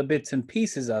find the bits and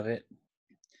pieces of it,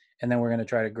 and then we're going to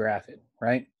try to graph it,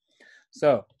 right?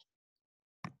 So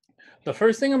the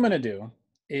first thing I'm going to do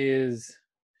is,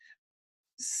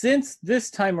 since this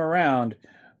time around,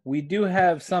 we do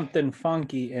have something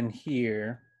funky in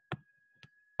here.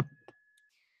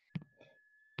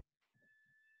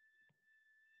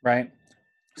 Right?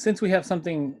 Since we have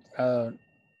something a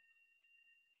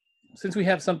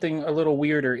little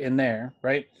weirder in there,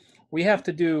 right? We have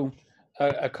to do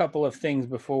a couple of things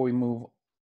before we move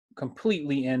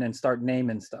completely in and start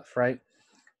naming stuff, right?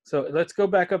 So let's go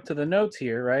back up to the notes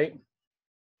here, right?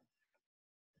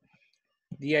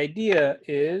 The idea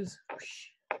is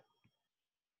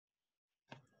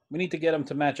we need to get them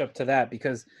to match up to that,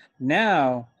 because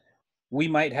now we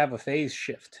might have a phase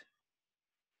shift.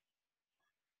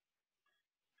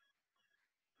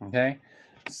 Okay,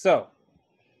 so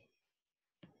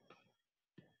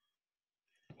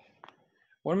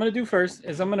what I'm going to do first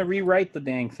is I'm going to rewrite the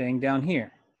dang thing down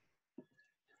here.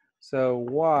 So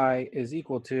y is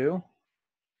equal to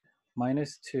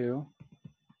minus 2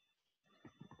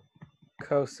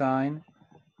 cosine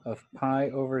of pi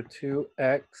over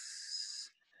 2x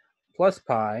plus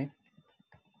pi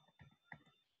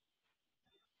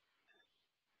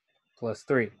plus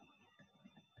 3.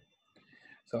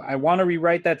 So I want to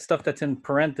rewrite that stuff that's in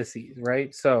parentheses,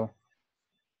 right? So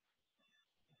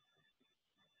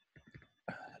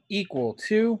equal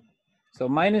to, so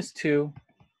minus 2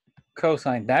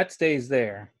 cosine, that stays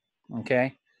there,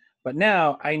 okay? But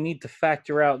now I need to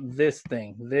factor out this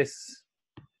thing, this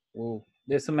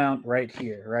amount right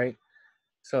here, right?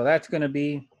 So that's going to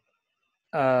be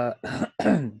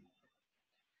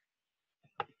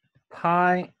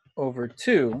pi over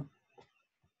 2,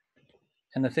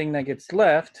 and the thing that gets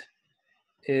left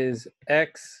is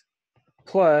x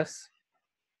plus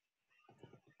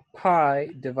pi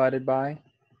divided by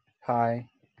pi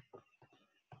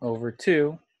over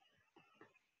 2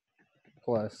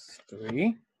 plus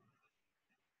 3.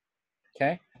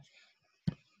 Okay.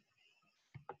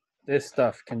 This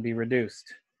stuff can be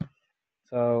reduced.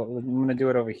 So I'm going to do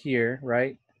it over here,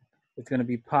 right? It's going to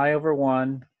be pi over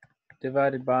 1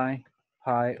 divided by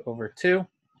pi over 2,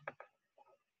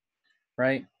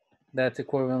 right? That's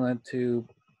equivalent to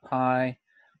pi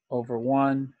over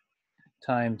 1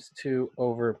 times 2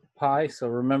 over pi. So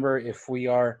remember, if we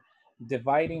are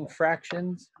dividing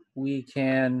fractions, we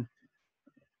can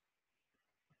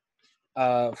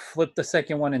flip the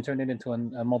second one and turn it into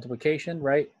a multiplication,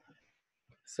 right?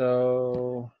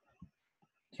 So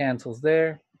cancels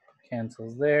there, is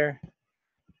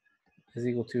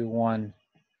equal to 1.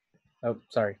 Oh,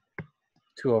 sorry,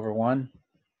 2 over 1,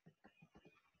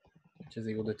 which is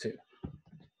equal to 2.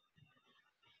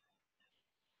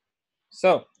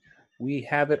 So we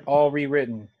have it all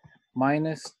rewritten.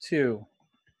 Minus 2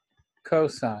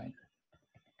 cosine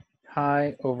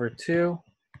pi over 2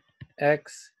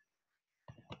 x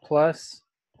plus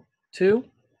 2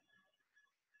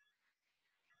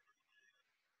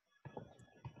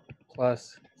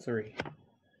 plus 3.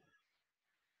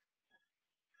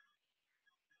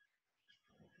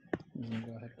 I'm going to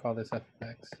go ahead and call this f of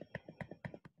x.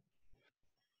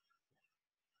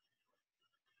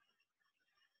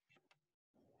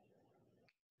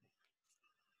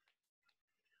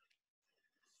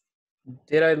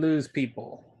 Did I lose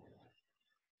people?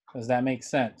 Does that make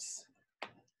sense?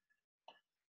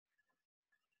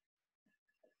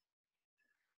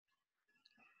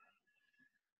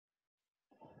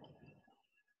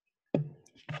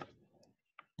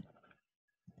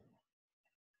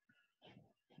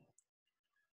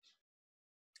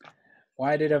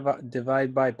 Why did I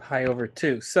divide by pi over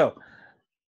 2? So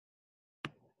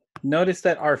notice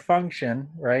that our function,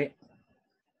 right?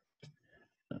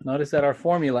 Notice that our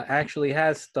formula actually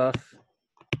has stuff.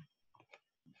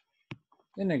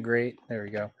 Integrate. There we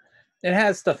go. It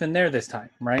has stuff in there this time,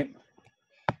 right?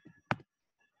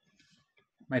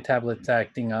 My tablet's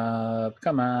acting up.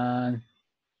 Come on.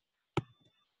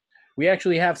 We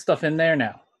actually have stuff in there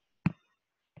now.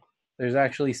 There's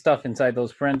actually stuff inside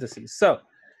those parentheses. So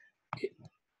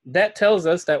that tells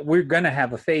us that we're going to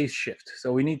have a phase shift.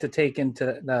 So we need to take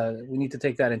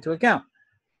that into account.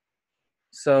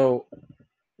 So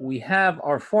we have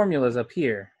our formulas up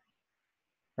here,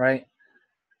 right?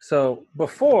 So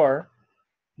before,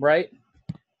 right,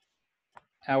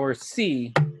 our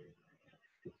C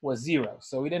was 0.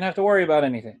 So we didn't have to worry about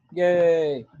anything.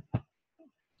 Yay.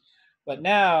 But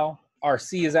now our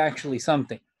C is actually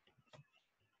something,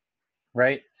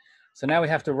 right? So now we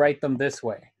have to write them this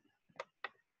way.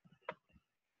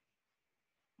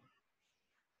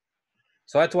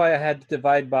 So that's why I had to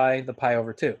divide by the pi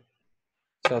over 2.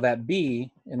 So that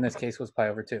B, in this case, was pi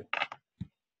over 2.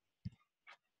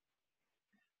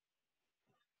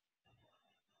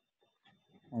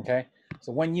 Okay,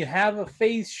 so when you have a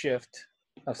phase shift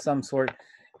of some sort,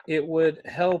 it would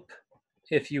help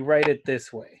if you write it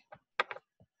this way.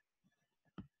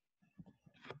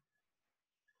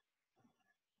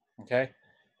 Okay,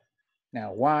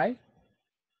 now why?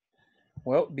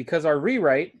 Well, because our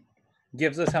rewrite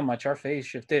gives us how much our phase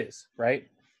shift is, right?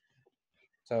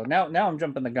 So now I'm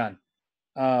jumping the gun.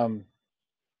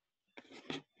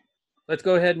 Let's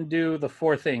go ahead and do the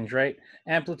 4 things, right?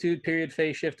 Amplitude, period,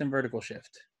 phase shift, and vertical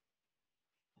shift.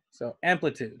 So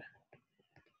amplitude.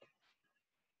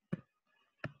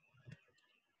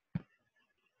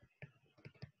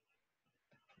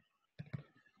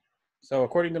 So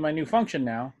according to my new function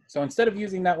now, so instead of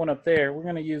using that one up there, we're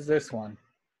going to use this one.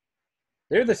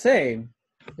 They're the same,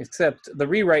 except the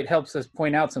rewrite helps us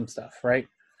point out some stuff, right?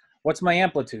 What's my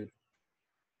amplitude?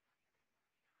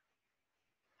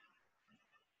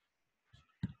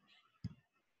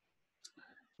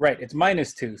 Right, it's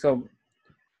 -2. So,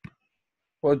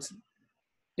 well,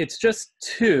 it's just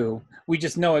 2. We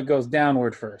just know it goes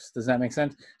downward first. Does that make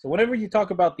sense? So whenever you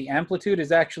talk about the amplitude,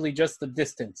 is actually just the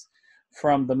distance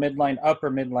from the midline up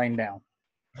or midline down.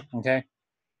 Okay.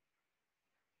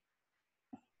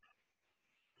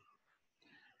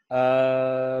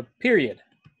 Period.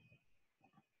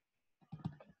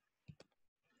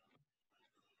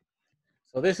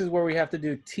 So this is where we have to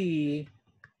do T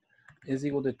is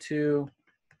equal to 2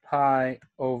 pi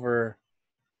over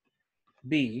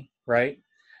B, right?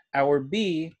 Our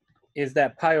B is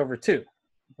that pi over 2,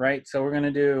 right? So we're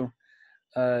going to do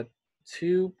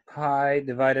 2 pi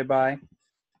divided by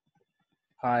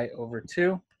pi over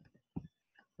 2.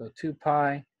 So 2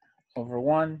 pi over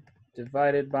 1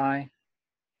 divided by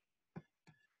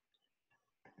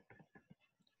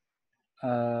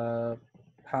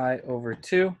pi over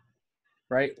 2,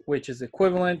 right? Which is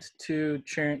equivalent to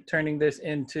turning this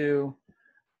into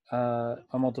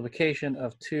a multiplication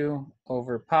of 2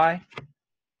 over pi.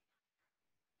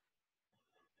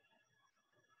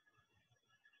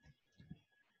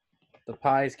 The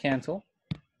pi's cancel.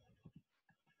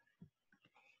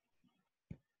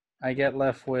 I get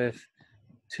left with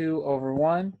 2 over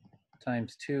 1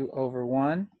 times 2 over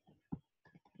 1,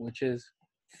 which is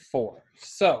 4.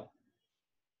 So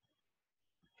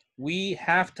we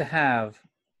have to have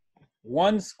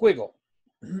one squiggle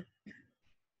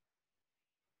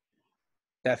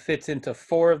that fits into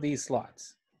 4 of these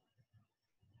slots.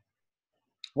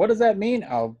 What does that mean?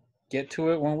 I'll get to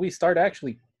it when we start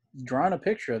actually drawing a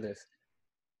picture of this.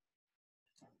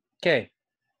 Okay.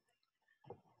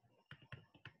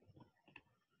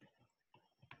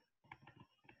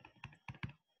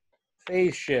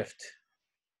 Phase shift.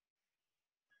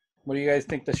 What do you guys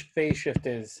think the phase shift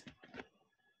is?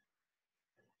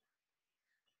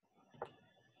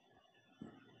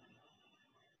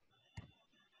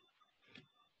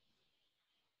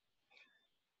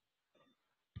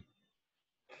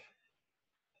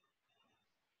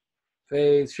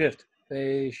 Phase shift.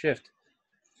 Phase shift.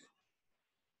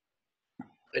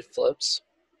 It flips.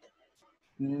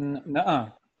 Nuh-uh.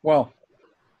 Well,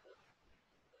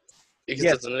 Because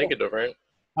yes. it's a negative, right?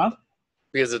 Huh?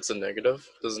 Because it's a negative,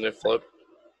 doesn't it flip?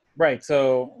 Right.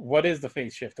 So what is the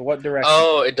phase shift? What direction?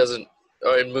 Oh, it doesn't.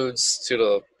 Oh, it moves to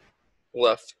the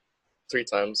left 3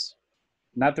 times.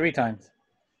 Not 3 times.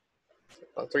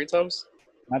 Not 3 times?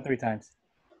 Not 3 times.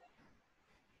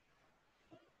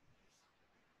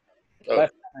 Oh.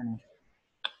 Left turn.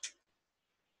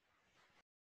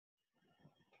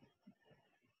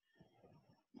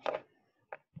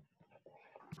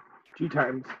 2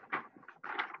 times.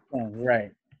 Oh,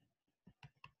 right.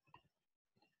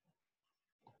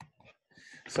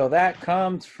 So that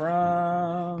comes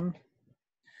from,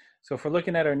 so if we're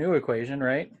looking at our new equation,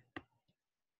 right?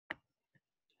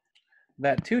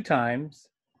 That 2 times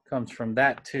comes from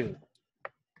that 2.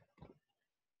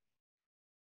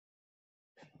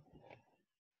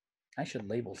 I should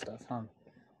label stuff, huh?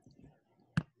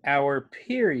 Our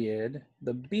period,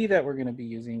 the B that we're going to be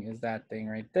using is that thing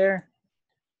right there.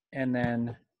 And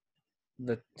then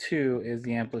the 2 is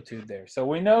the amplitude there. So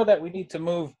we know that we need to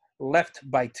move left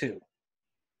by 2,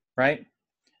 right?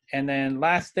 And then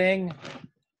last thing,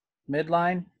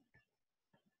 midline.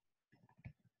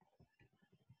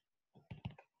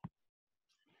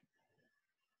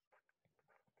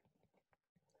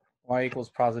 Y equals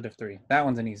positive 3. That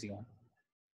one's an easy one.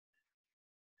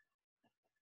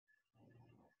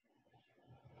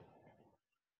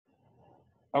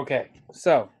 Okay,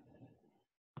 so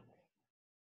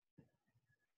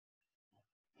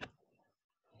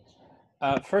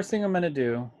first thing I'm going to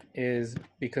do is,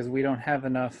 because we don't have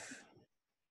enough,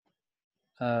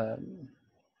 I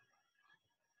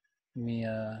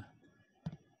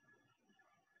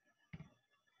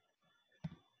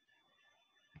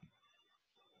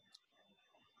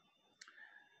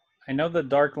know the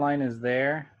dark line is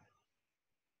there.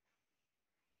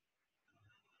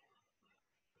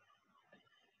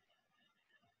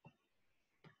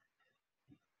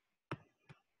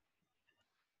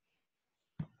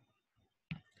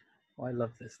 Oh, I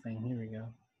love this thing. Here we go.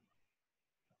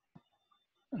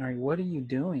 All right, what are you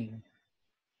doing?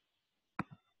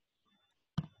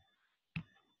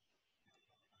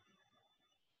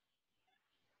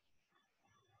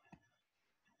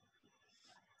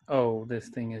 Oh, this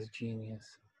thing is genius.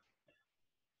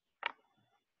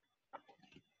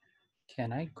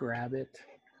 Can I grab it?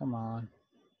 Come on.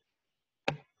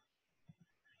 You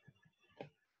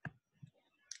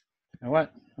know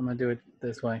what? I'm going to do it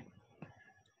this way.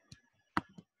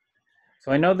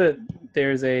 So I know that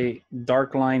there's a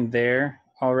dark line there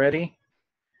already.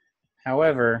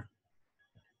 However,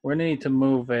 we're going to need to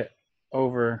move it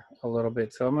over a little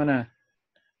bit. So I'm going to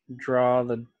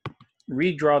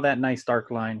redraw that nice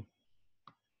dark line.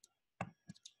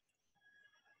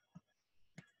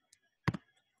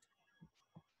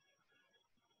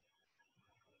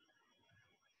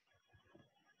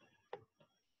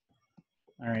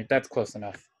 All right, that's close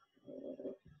enough.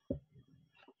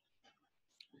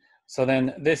 So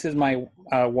then this is my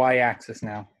y-axis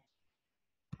now.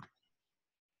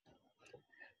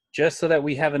 Just so that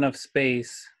we have enough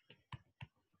space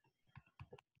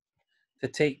to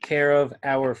take care of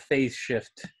our phase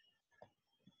shift.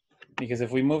 Because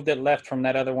if we moved it left from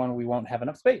that other one, we won't have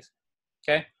enough space,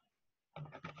 okay?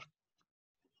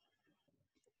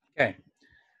 Okay,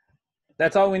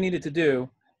 that's all we needed to do.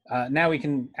 Now we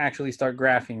can actually start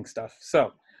graphing stuff.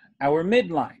 So our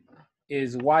midline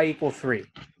is y equal 3.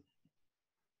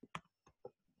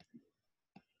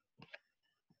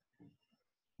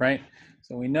 Right?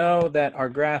 So we know that our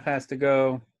graph has to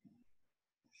go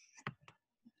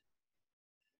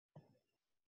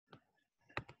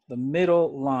the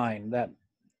middle line, that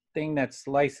thing that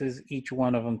slices each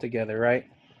one of them together, right?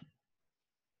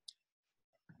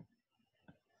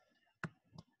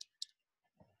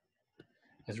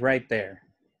 Is right there,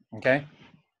 okay?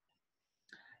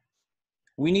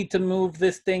 We need to move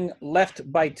this thing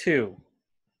left by 2.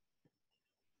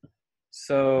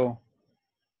 So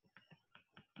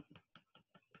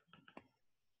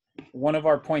one of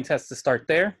our points has to start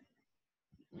there.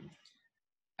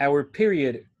 Our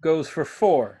period goes for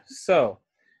 4. So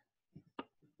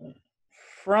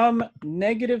from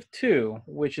 -2,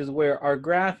 which is where our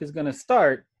graph is going to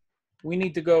start, we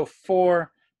need to go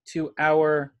 4 to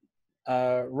our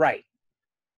right.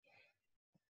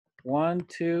 1,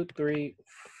 2, 3,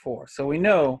 4. So we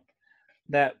know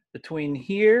that between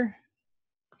here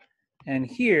and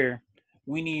here,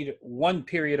 we need 1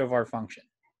 period of our function.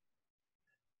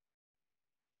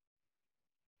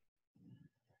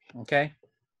 Okay?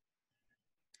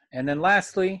 And then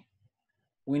lastly,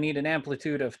 we need an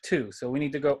amplitude of 2. So we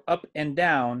need to go up and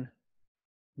down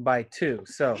by 2.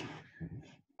 So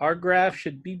our graph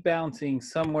should be bouncing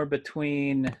somewhere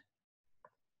between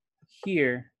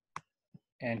here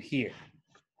and here.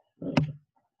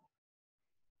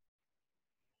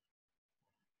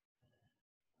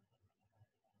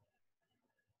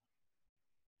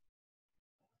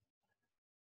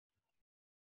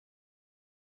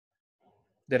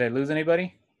 Did I lose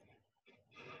anybody?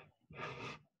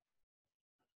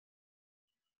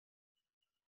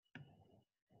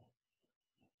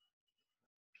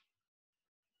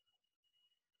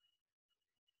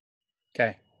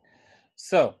 Okay,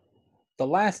 so the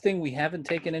last thing we haven't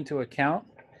taken into account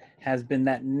has been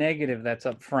that negative that's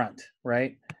up front,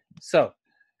 right? So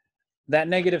that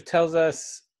negative tells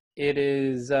us it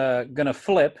is going to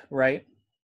flip, right?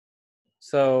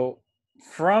 So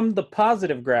from the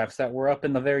positive graphs that were up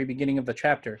in the very beginning of the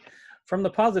chapter, from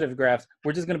the positive graphs,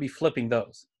 we're just going to be flipping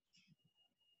those.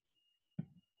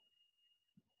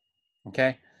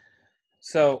 Okay?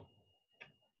 So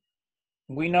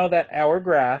we know that our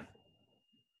graph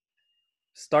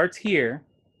starts here,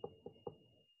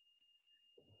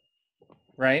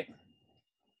 right?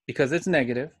 Because it's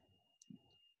negative.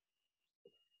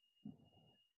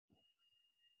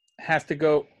 Has to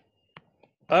go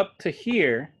up to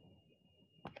here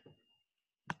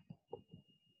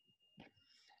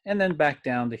and then back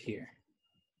down to here.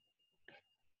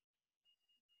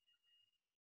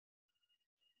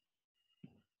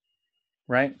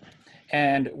 Right?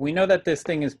 And we know that this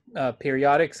thing is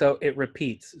periodic, so it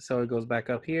repeats. So it goes back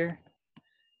up here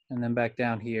and then back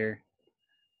down here,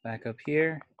 back up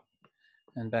here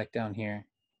and back down here.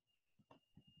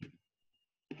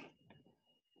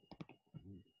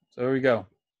 So here we go.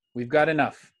 We've got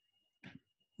enough.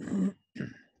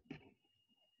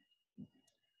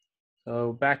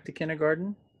 So back to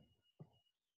kindergarten.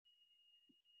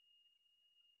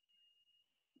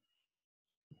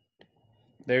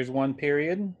 There's one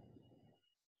period.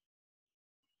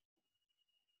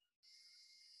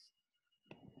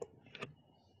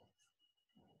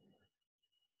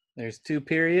 There's two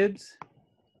periods.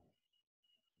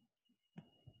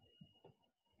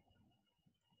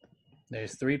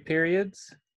 There's three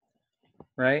periods,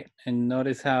 right? And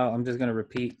notice how I'm just going to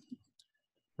repeat,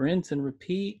 rinse and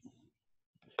repeat.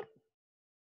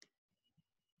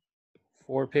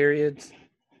 4 periods,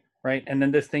 right? And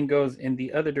then this thing goes in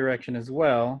the other direction as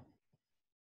well.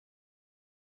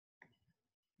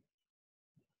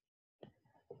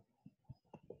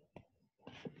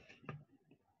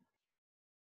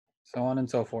 So on and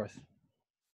so forth.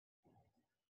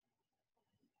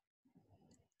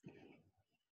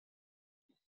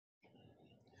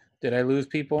 Did I lose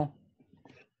people?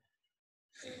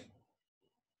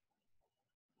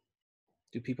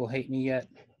 Do people hate me yet?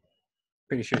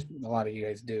 Pretty sure a lot of you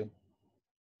guys do.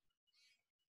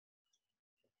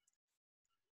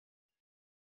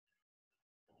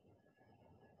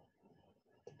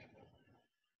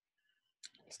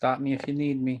 Stop me if you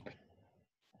need me.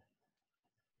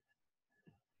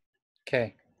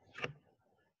 Okay.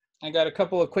 I got a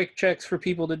couple of quick checks for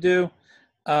people to do.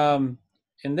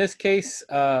 In this case,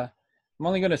 I'm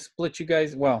only going to split you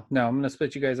guys. Well, no, I'm going to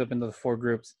split you guys up into the 4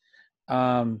 groups.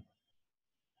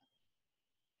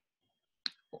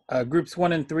 Groups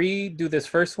 1 and 3 do this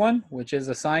first one, which is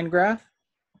a sine graph.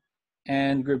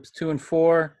 And groups 2 and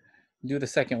 4 do the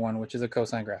second one, which is a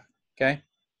cosine graph. Okay.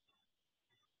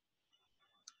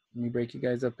 Let me break you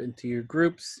guys up into your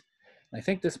groups. I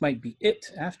think this might be it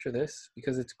after this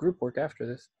because it's group work after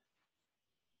this.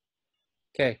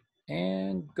 Okay,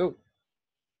 and go.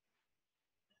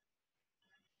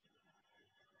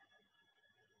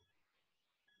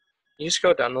 Can you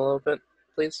scroll down a little bit,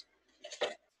 please?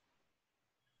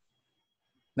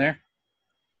 There?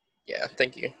 Yeah,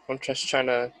 thank you. I'm just trying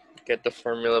to get the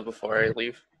formula before I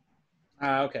leave.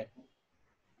 Okay.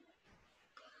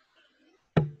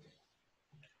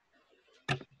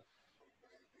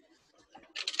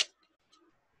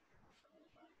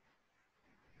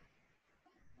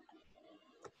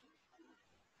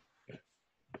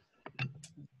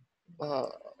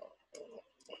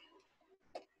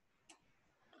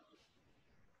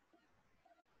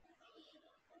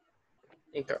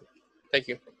 Okay, thank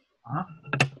you. Uh-huh.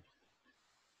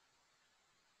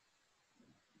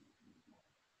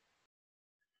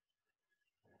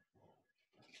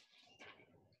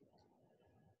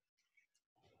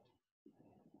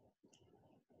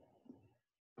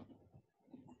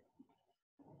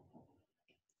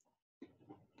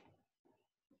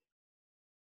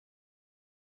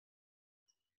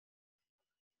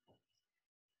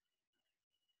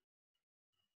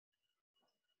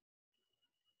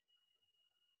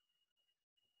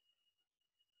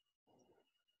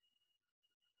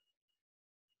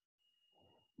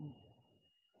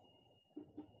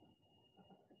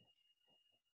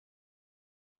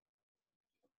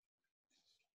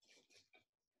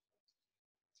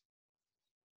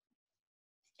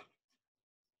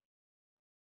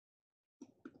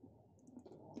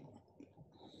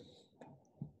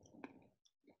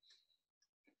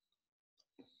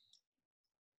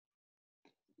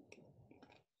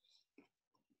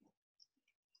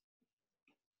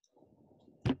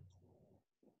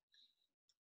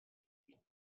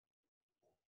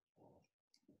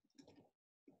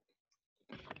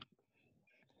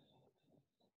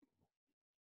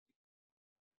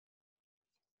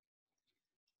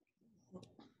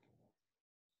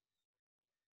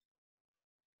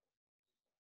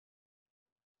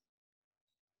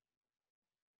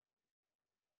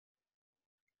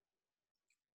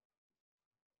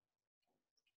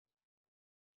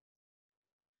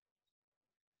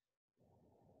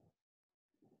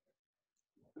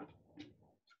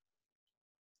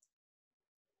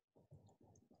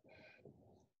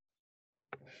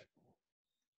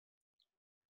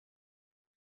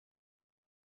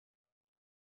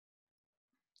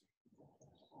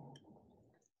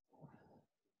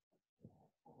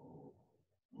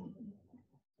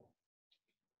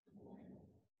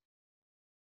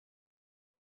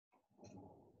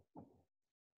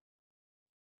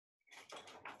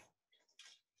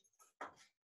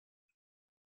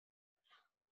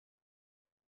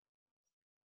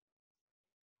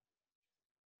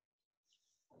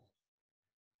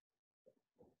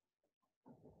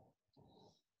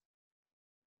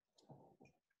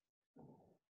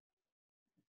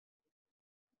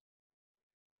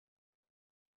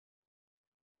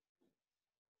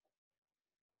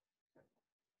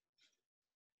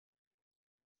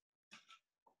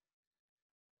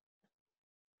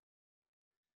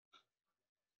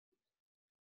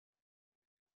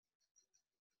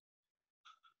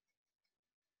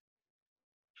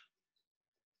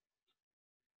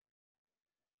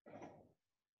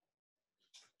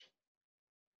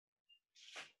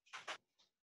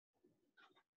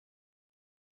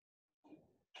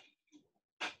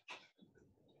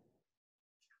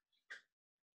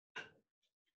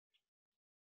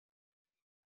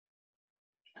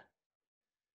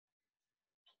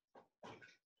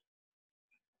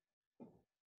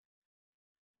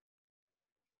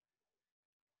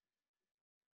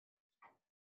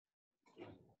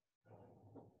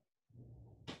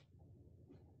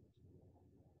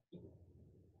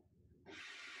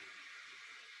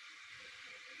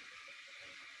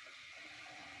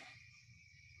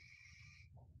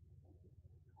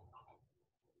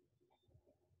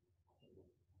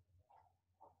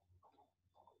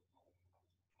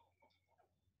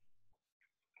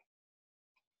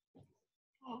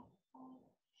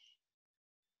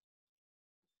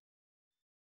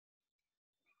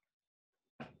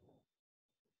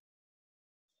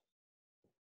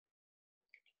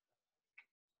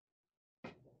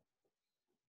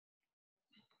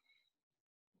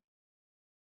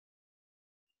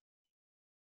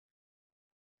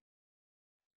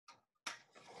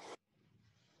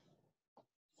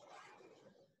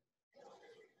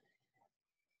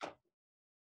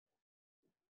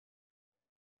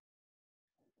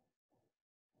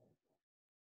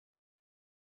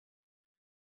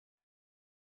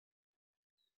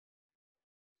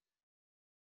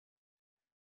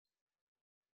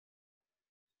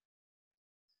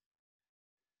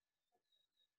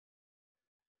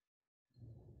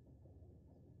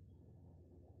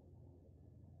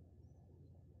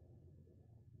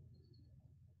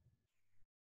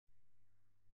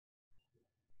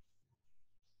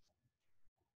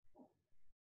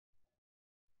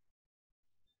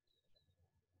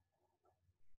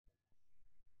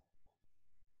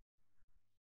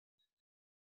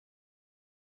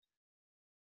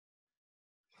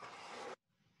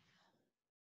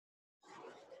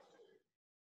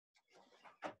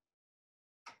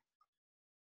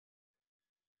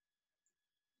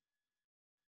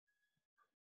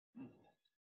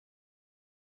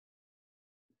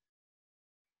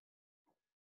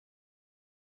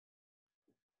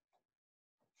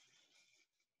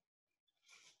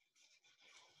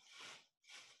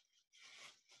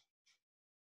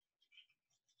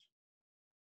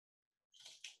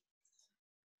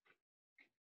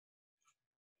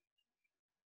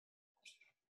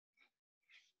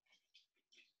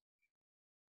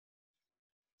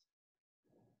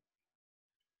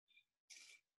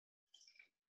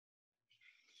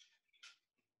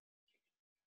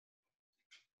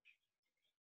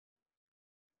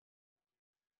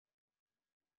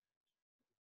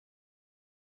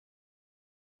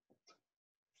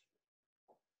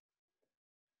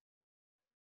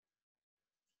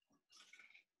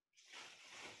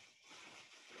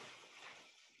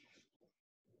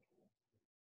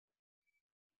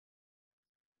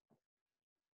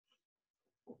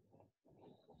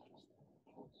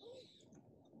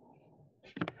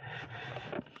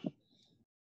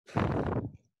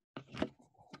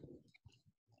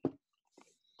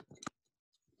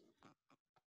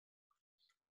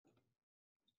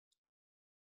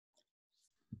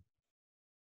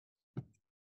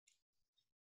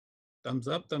 Thumbs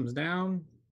up, thumbs down.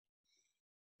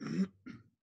 I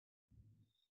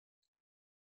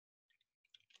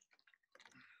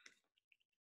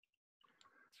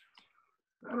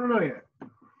don't know yet.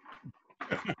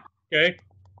 Okay.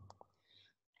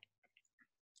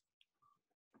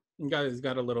 You guys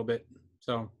got a little bit,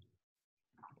 so.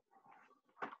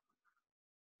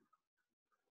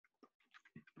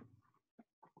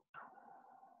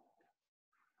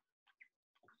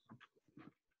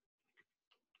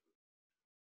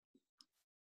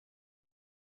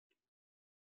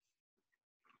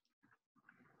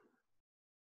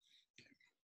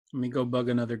 Let me go bug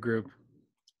another group.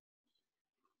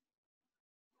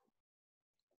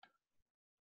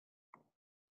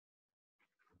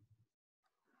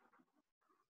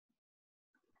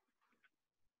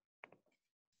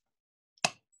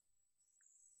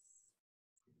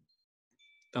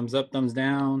 Thumbs up, thumbs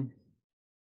down.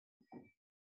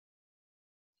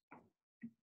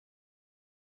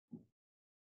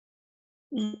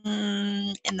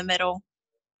 In the middle.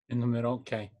 In the middle,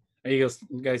 okay. Are you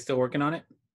guys still working on it?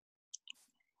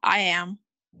 I am.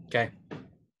 Okay.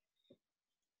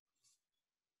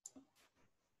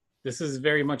 This is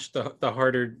very much the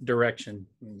harder direction.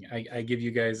 I give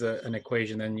you guys an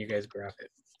equation, then you guys graph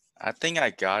it. I think I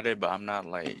got it, but I'm not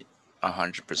like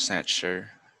 100%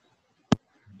 sure.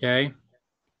 Okay.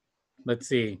 Let's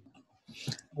see.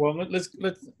 Well, let's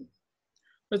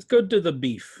go to the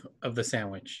beef of the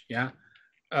sandwich. Yeah.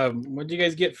 What do you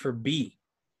guys get for B?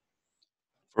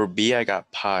 For B, I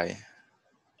got pi.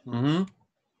 Mm-hmm.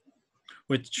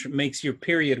 Which makes your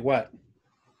period what?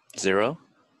 0?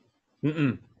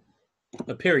 Mm-mm.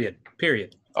 A period.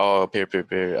 Period. Oh,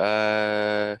 period.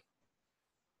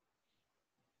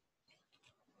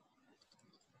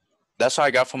 That's what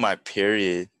I got for my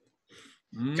period.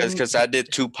 Because I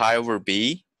did 2 pi over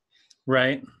B.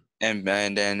 Right. And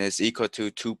then it's equal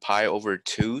to 2 pi over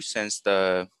 2 since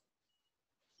the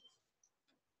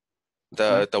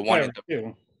one in the...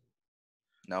 Two.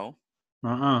 No?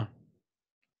 Uh-uh.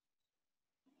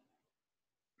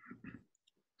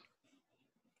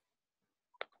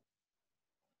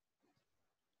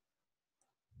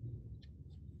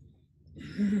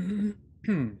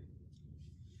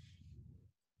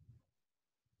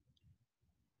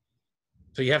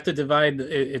 So you have to divide,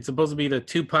 it's supposed to be the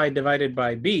 2 pi divided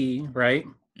by B, right?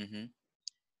 Mm-hmm.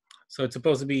 So it's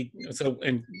supposed to be, so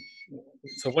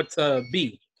what's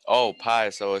B? Oh, pi,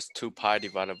 so it's 2 pi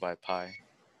divided by pi.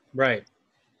 Right.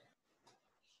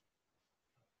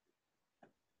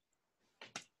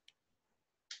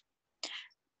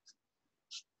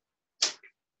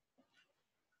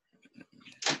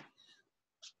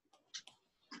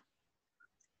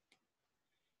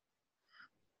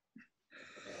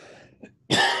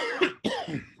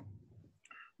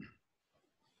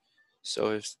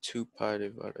 So it's 2 pi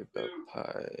divided by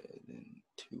pi, then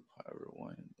 2 pi over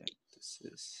 1, then this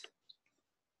is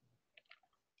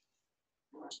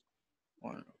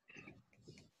 1.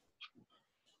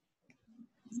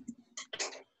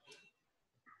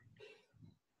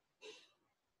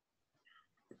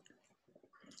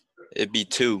 It'd be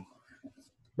 2.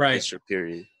 Right. Extra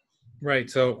period. Right.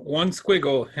 So one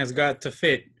squiggle has got to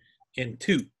fit in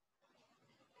 2.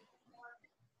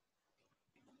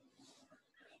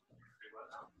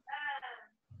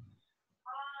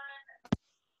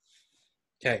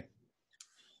 Okay. I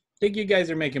think you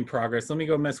guys are making progress. Let me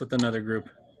go mess with another group.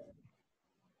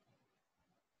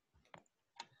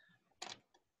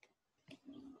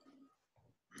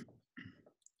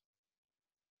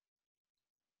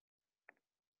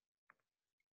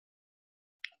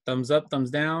 Thumbs up, thumbs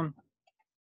down.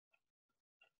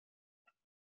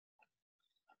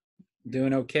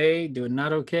 Doing okay, doing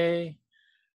not okay.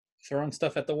 Throwing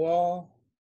stuff at the wall.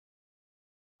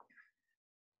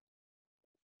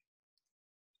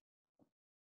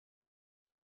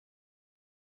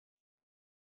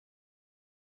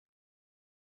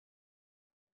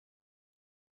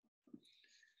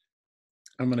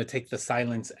 I'm going to take the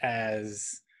silence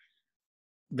as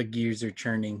the gears are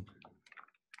churning.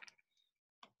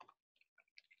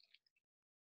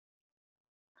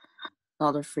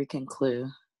 Not a freaking clue.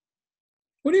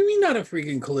 What do you mean not a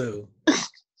freaking clue?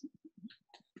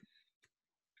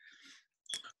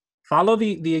 Follow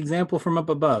the example from up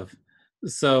above.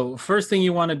 So first thing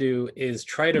you want to do is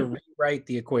try to rewrite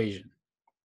the equation.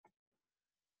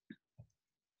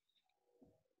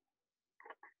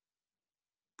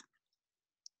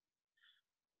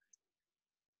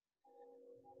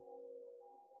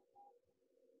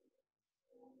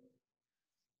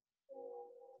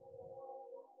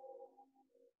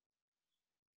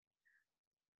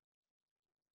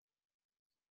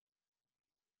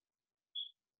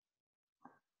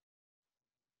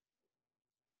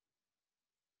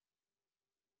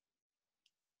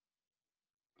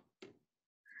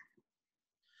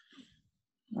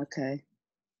 Okay.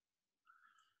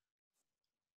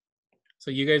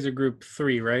 So you guys are group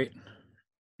 3, right?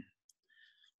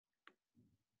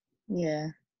 Yeah.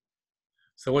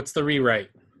 So what's the rewrite?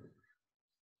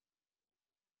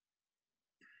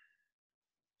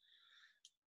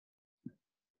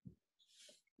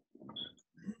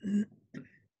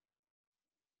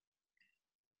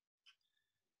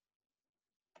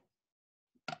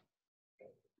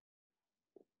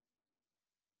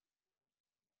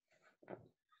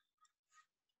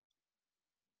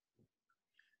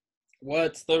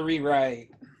 What's the rewrite?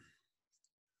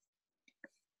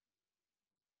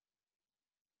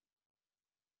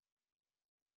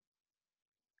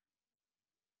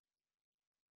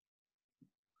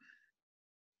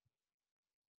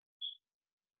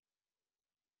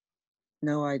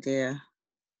 No idea.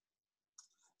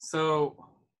 So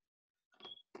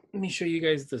let me show you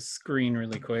guys the screen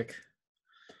really quick.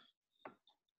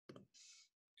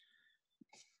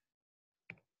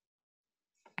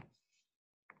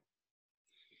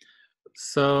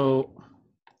 So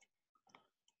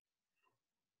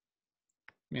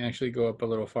let me actually go up a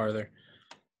little farther.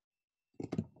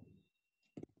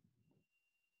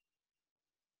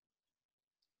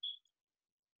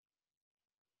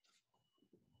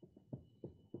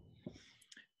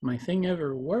 My thing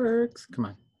ever works. Come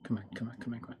on, come on, come on,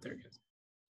 come on, come on. There it goes.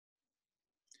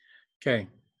 Okay,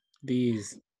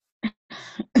 these.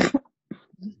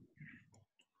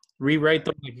 Rewrite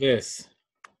them like this.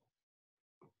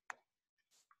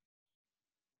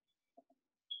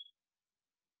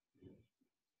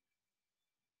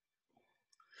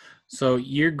 So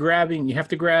you have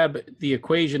to grab the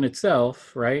equation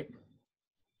itself, right?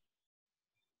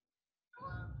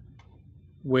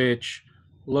 Which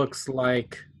looks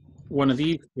like one of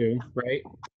these two, right?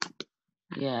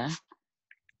 Yeah.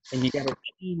 And you got to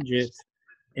change it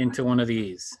into one of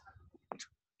these.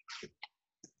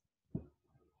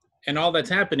 And all that's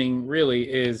happening really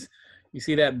is, you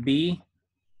see that B,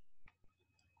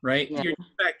 right? Yeah. You're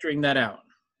factoring that out.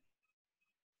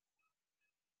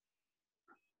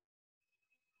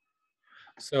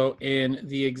 So in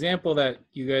the example that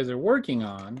you guys are working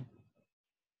on,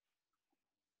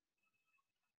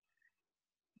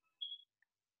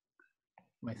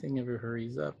 my thing never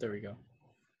hurries up. There we go.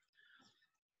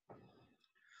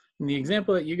 In the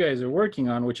example that you guys are working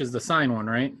on, which is the sine one,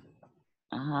 right?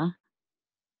 Uh-huh.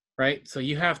 Right? So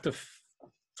you have to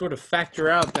sort of factor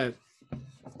out that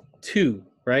 2,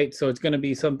 right? So it's going to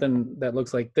be something that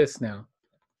looks like this now.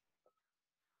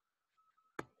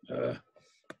 It's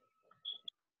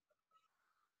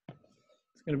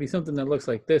going to be something that looks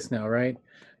like this now, right?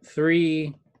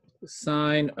 3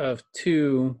 sine of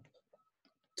 2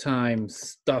 times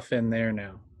stuff in there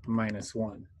now, minus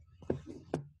 1.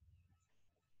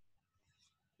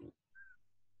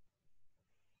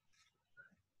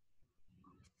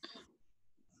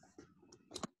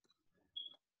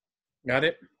 Got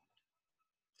it?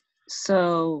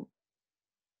 So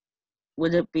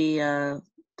would it be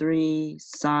 3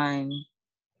 sine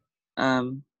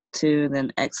 2,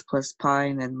 then x plus pi,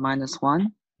 and then minus 1?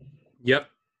 Yep.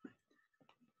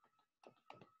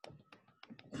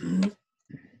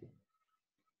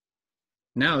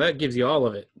 Now that gives you all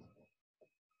of it.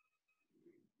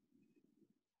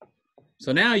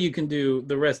 So now you can do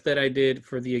the rest that I did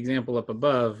for the example up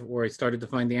above, where I started to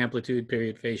find the amplitude,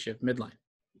 period, phase shift, midline.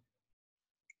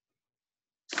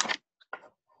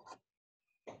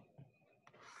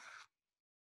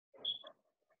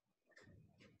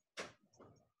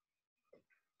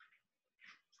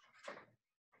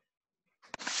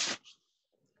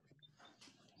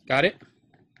 Got it?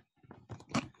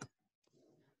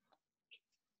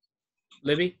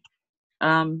 Libby?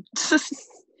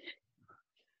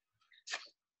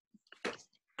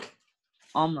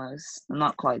 Almost. I'm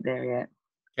not quite there yet.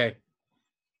 Okay.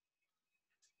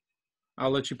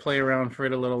 I'll let you play around for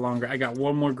it a little longer. I got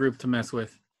one more group to mess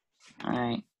with. All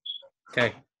right.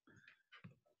 Okay.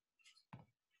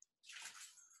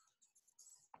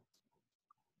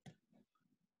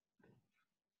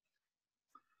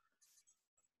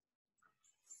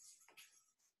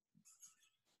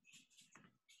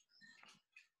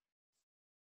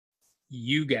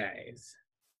 You guys.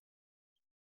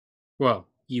 Well,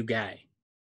 you guy.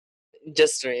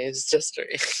 Just three. It's just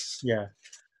three. Yeah.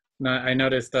 No, I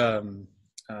noticed I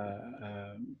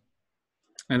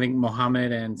think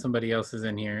Mohammed and somebody else is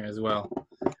in here as well.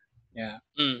 Yeah.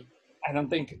 Mm.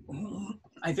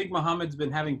 I think Mohammed's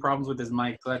been having problems with his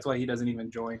mic, so that's why he doesn't even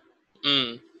join.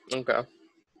 Okay.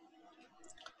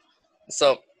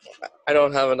 So I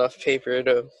don't have enough paper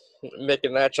to make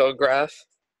an actual graph.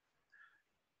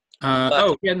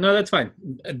 Oh, yeah, no, that's fine.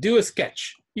 Do a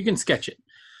sketch. You can sketch it.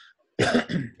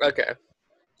 Okay.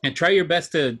 And try your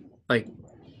best to like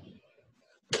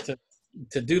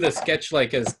to do the sketch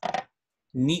like as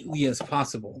neatly as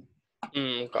possible.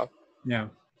 Okay. Yeah.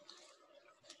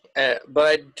 But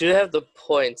I do have the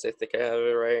points. I think I have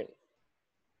it right.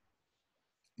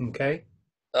 Okay.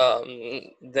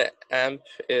 The amp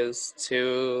is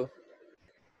 2.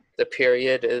 The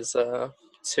period is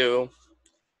 2.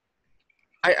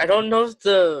 I don't know if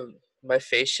my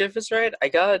phase shift is right. I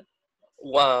got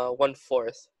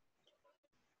 1/4.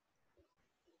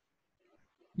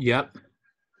 Yep.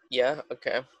 Yeah.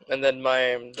 Okay. And then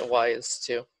my Y is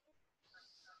 2.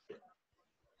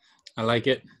 I like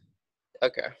it.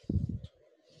 Okay.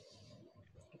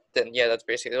 Then yeah, that's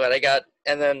basically what I got.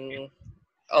 And then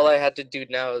all I had to do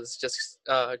now is just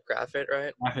graph it,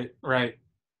 right? Right.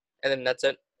 And then that's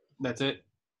it. That's it.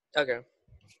 Okay.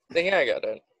 Then yeah, I got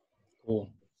it. Cool.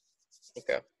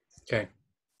 Okay. Okay.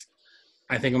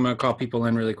 I think I'm gonna call people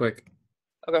in really quick.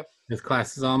 Okay. This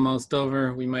class is almost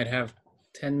over. We might have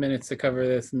 10 minutes to cover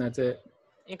this, and that's it.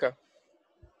 Okay.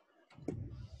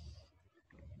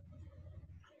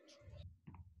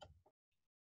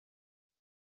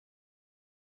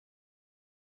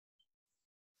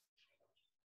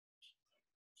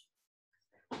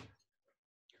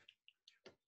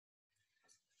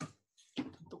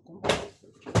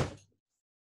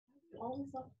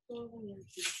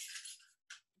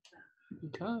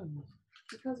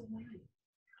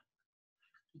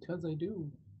 Because I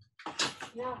do.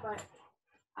 Yeah, but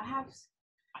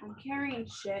I'm carrying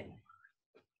shit.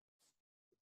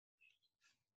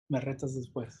 Me retas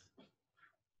después.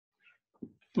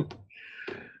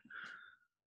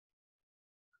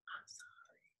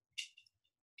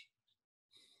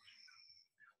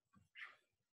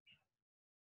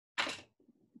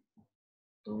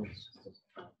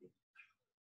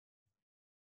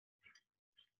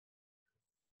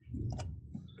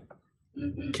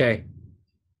 Okay.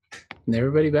 Is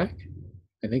everybody back?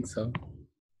 I think so.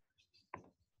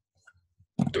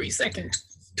 3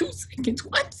 seconds. 2 seconds.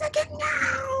 1 second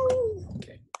now.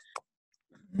 Okay.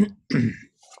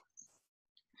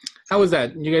 How was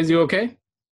that? You guys do okay?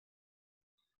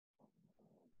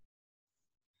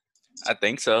 I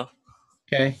think so.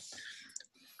 Okay.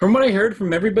 From what I heard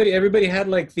from everybody had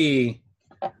like the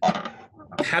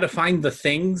how to find the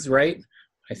things, right?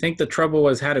 I think the trouble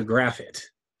was how to graph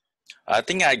it. I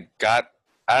think I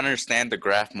understand the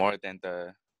graph more than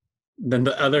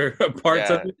the other parts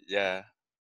of it. Yeah.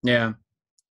 Yeah.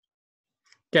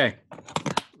 Okay.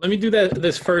 Let me do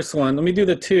this first one. Let me do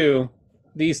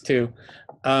these two.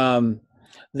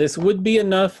 This would be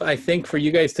enough, I think, for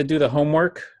you guys to do the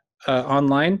homework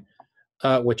online,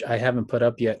 which I haven't put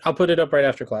up yet. I'll put it up right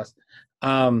after class.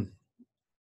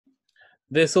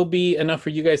 This will be enough for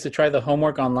you guys to try the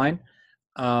homework online.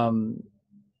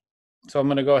 So I'm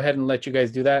going to go ahead and let you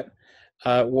guys do that.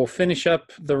 We'll finish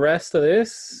up the rest of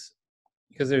this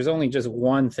because there's only just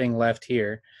one thing left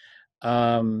here.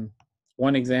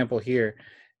 One example here.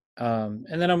 And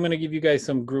then I'm going to give you guys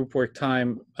some group work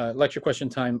time, lecture question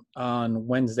time on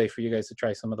Wednesday for you guys to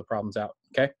try some of the problems out.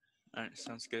 Okay? All right,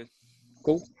 sounds good.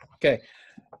 Cool. Okay.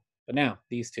 But now,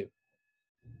 these two.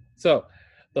 So,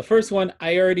 the first one,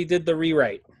 I already did the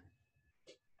rewrite.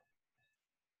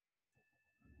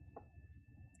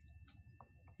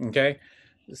 Okay?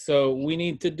 So, we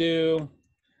need to do,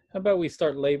 how about we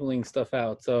start labeling stuff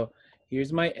out? So,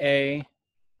 here's my A,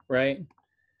 right?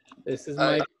 This is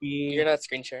my B. You're not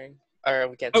screen sharing. Or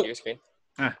we can't see your screen.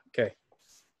 Ah, okay.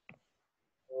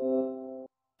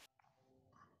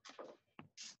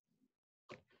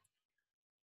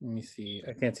 Let me see.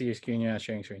 I can't see your screen. You're not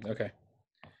sharing screen. Okay.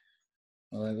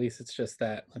 Well, at least it's just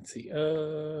that. Let's see.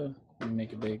 Let me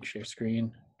make it big. Share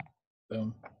screen.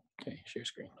 Boom. Okay. Share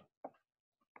screen.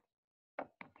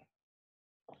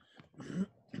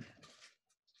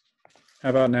 How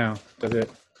about now? Does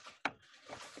it?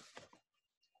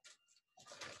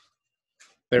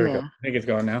 There we go. I think it's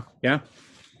going now. Yeah.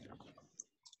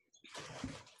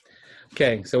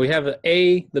 Okay. So we have the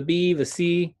A, the B, the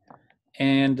C,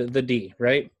 and the D,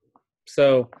 right?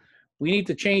 So we need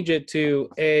to change it to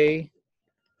A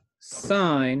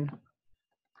sine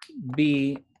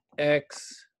B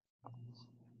X.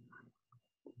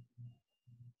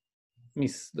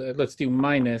 Let's do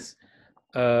minus.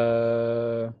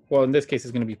 Well, in this case,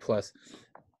 it's going to be plus.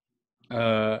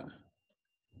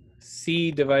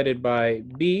 C divided by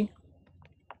B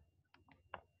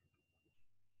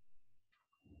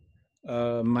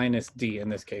minus D in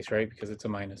this case, right? Because it's a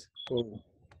minus. Ooh.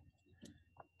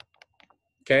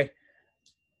 Okay.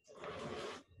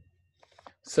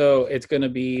 So it's going to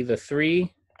be the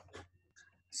 3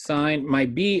 sine. My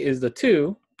B is the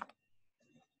 2.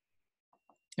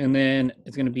 And then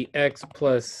it's going to be x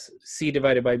plus c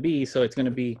divided by b. So it's going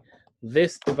to be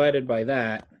this divided by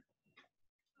that,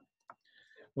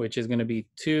 which is going to be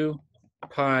 2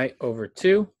 pi over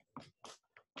 2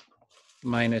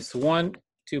 minus 1.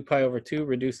 2 pi over 2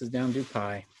 reduces down to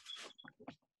pi.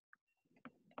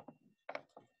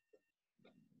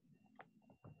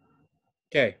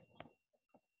 Okay.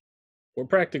 We're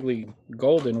practically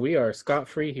golden. We are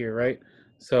scot-free here, right?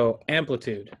 So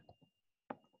amplitude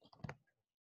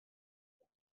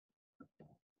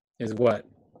is what?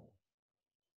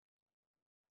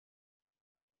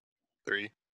 3.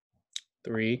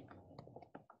 3.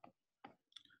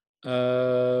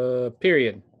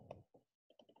 Period.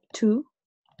 2.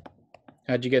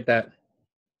 How'd you get that?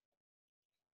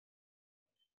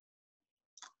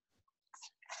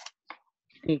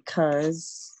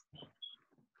 Because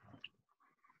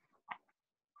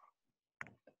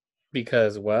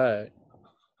what?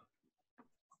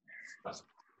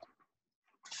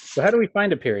 So how do we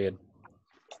find a period?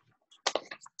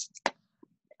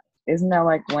 Isn't that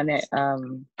like when it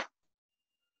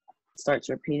starts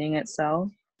repeating itself?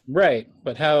 Right,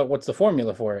 but how? What's the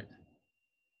formula for it?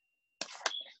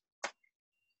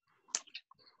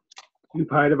 2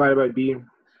 pi divided by b.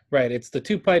 Right, it's the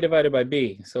 2 pi divided by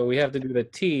b. So we have to do the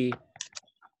t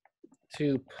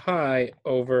 2 pi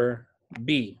over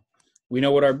b. We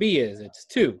know what our b is. It's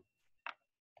 2.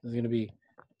 It's going to be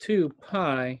 2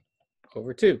 pi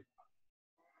over 2.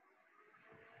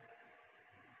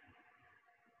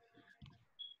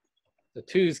 The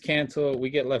 2's cancel. We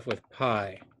get left with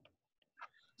pi.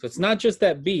 So it's not just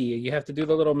that b. You have to do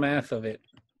the little math of it.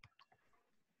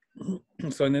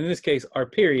 So in this case, our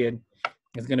period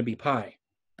is going to be pi.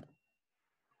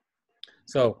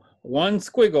 So one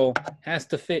squiggle has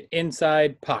to fit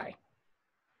inside pi.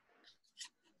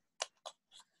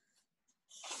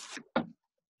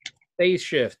 Phase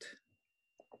shift.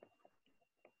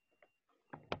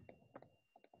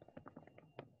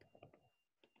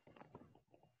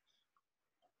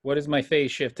 What is my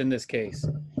phase shift in this case?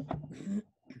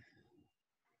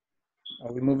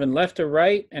 Are we moving left or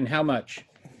right, and how much?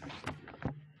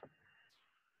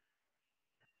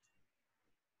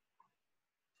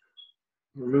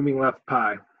 We're moving left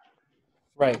pi.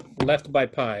 Right, left by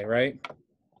pi, right?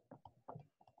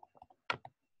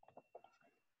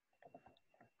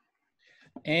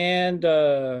 And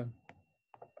the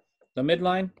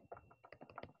midline?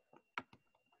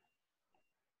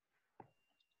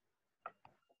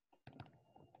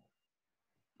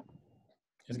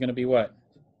 Is going to be what?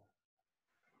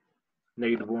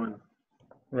 -1.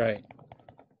 Right.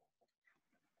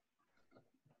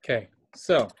 Okay,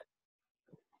 so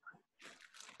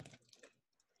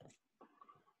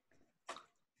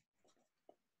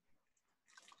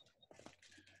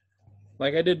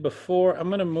like I did before, I'm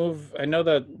going to move. I know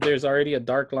that there's already a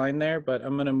dark line there, but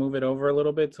I'm going to move it over a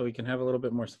little bit so we can have a little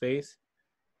bit more space.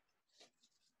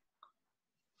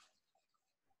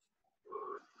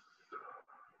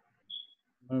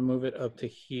 I'm going to move it up to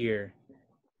here.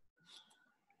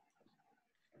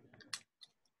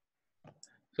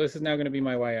 So this is now going to be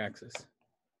my y-axis.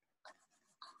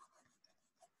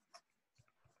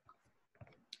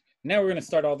 Now we're going to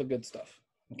start all the good stuff,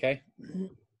 okay?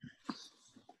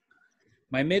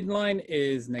 My midline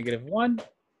is -1.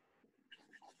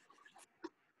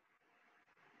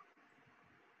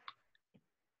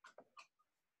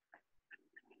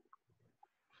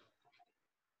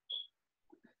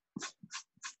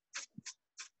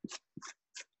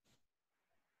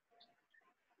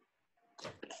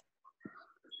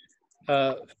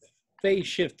 Phase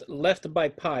shift left by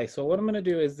pi. So what I'm going to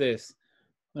do is this.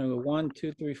 I'm going to go 1,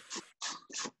 2, 3, 4.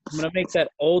 I'm going to make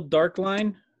that old dark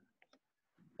line.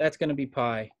 That's going to be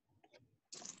pi.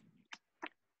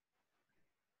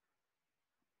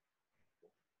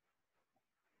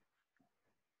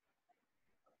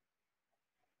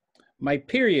 My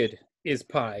period is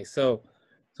pi. So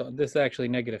this is actually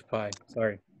 -pi.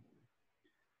 Sorry.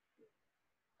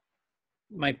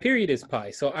 My period is pi.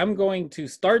 So I'm going to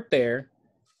start there,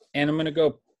 and I'm going to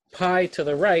go pi to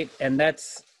the right, and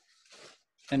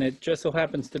it just so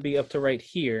happens to be up to right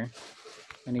here.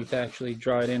 I need to actually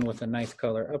draw it in with a nice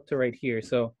color up to right here.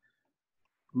 So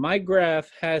my graph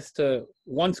has to,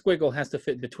 one squiggle has to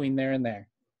fit between there and there.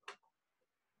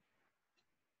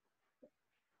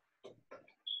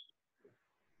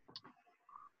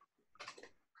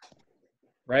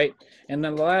 Right? And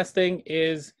then the last thing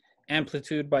is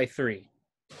amplitude by 3,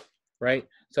 right?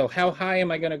 So how high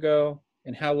am I going to go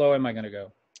and how low am I going to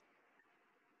go?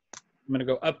 I'm going to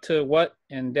go up to what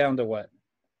and down to what?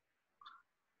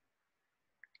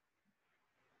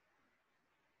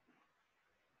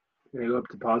 You're going to go up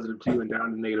to +2 and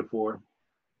down to -4.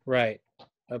 Right.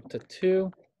 Up to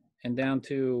 2 and down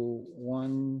to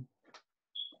 1,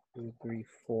 2, 3,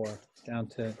 4. Down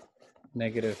to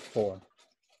 -4.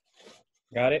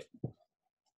 Got it?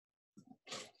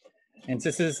 And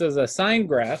since this is a sine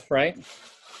graph, right? It's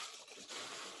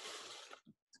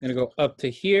going to go up to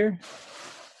here,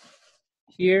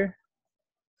 here,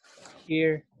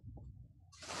 here,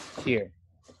 here.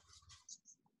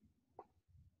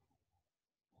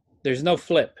 There's no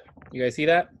flip. You guys see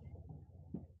that?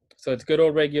 So it's good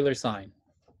old regular sine.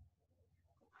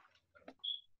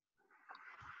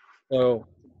 So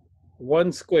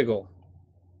one squiggle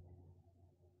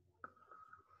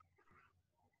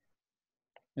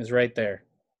is right there.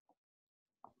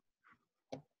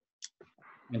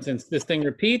 And since this thing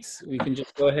repeats, we can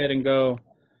just go ahead and go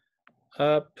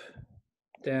up,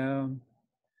 down,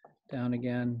 down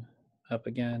again, up,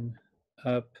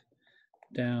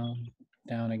 down,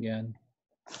 down again,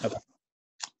 up.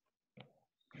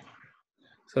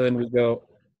 So then we go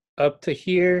up to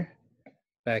here,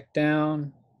 back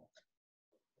down,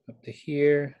 up to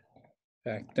here,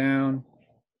 back down,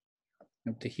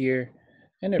 up to here,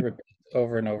 and it repeats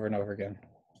over and over and over again.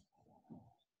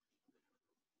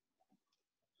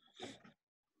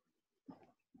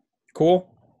 Cool?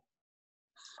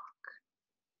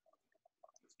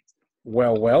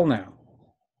 Well, well now.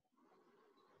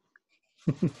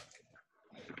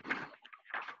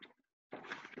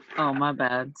 Oh, my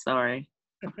bad. Sorry.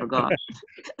 I forgot.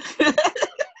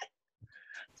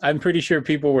 I'm pretty sure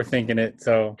people were thinking it,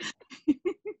 so.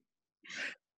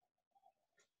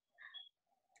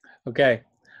 Okay.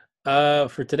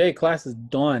 For today, class is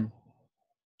done.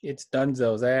 It's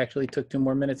donezo. I actually took 2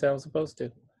 more minutes than I was supposed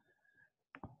to.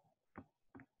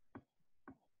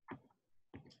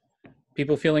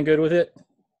 People feeling good with it?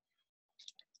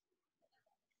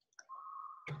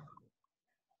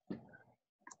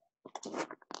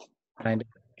 Kind of.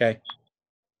 Okay.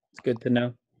 It's good to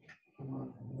know.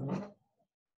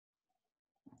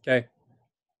 Okay.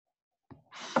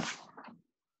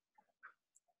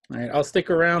 All right, I'll stick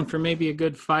around for maybe a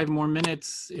good 5 more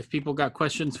minutes if people got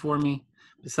questions for me.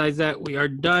 Besides that, we are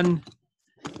done.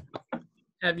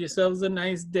 Have yourselves a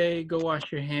nice day. Go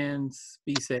wash your hands.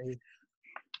 Be safe.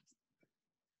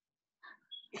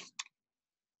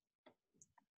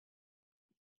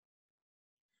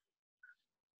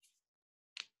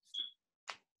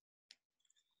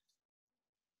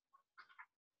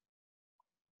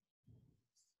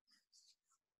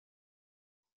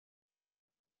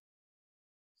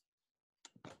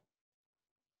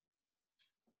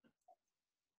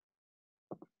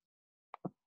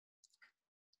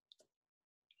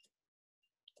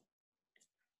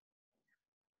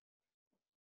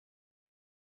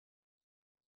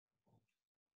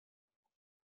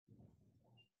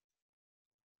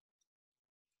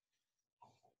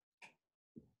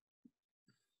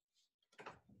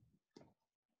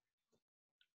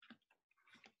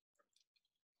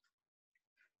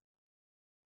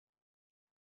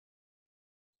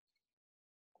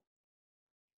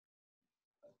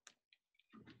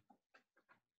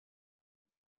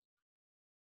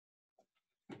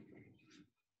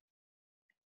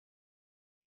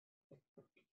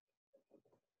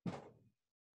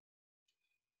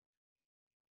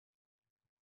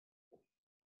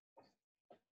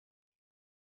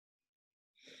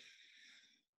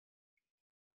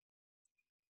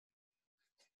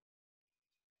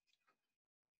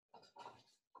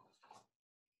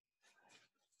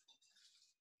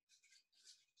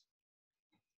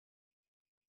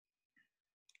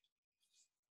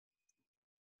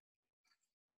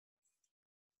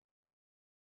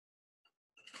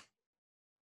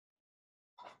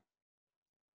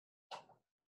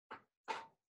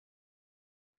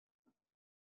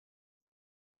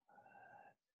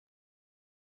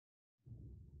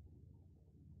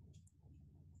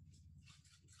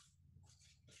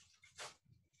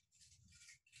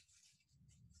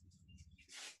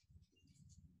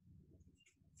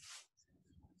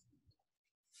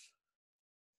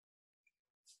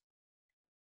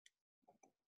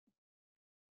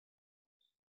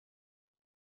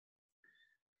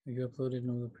 You uploaded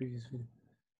one of the previous videos.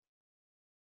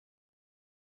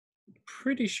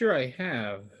 Pretty sure I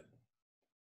have.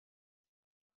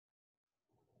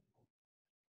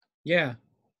 Yeah,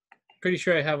 pretty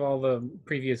sure I have all the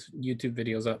previous YouTube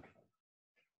videos up.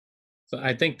 So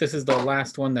I think this is the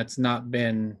last one that's not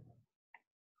been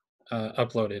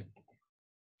uploaded.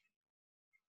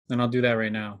 And I'll do that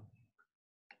right now.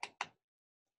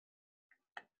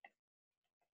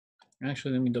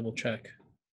 Actually, let me double check.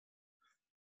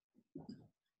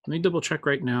 Let me double check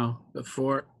right now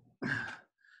before,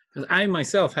 because I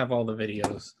myself have all the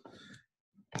videos.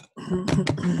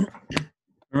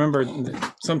 Remember,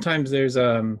 sometimes there's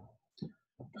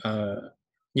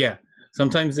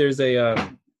sometimes there's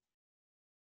a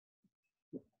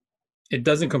it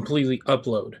doesn't completely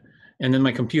upload, and then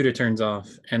my computer turns off,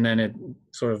 and then it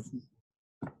sort of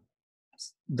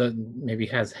maybe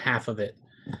has half of it.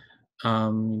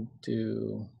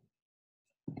 Go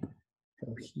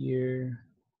here,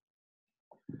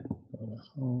 go to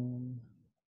home.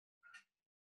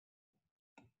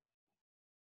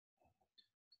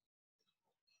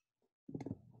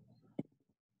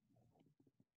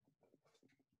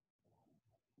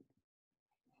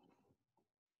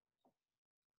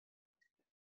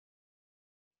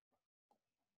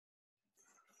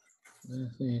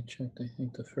 I checked, I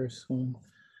think the first one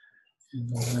and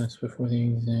the last before the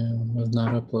exam was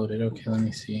not uploaded. Okay, let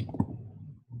me see.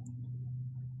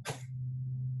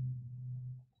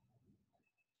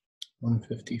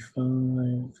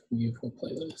 $155, view full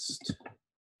playlist.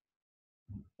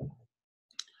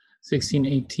 16,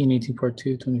 18, 18 part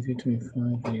 2, 23,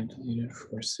 25, video deleted,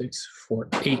 46,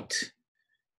 48.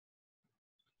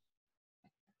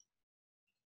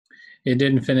 It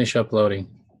didn't finish uploading.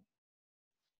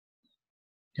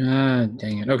 Ah,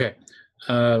 dang it. Okay.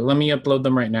 Let me upload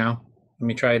them right now. Let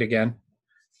me try it again.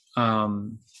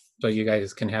 So you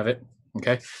guys can have it.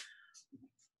 Okay.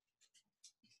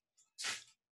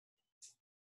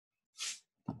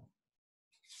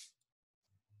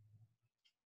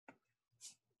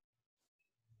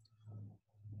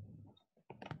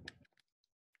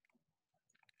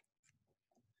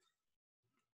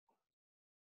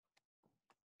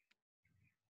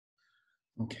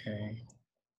 Okay.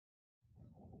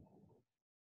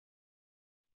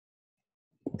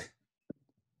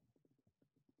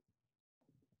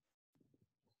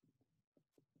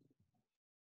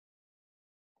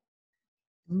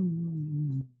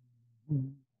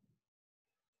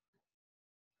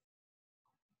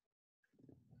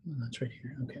 That's right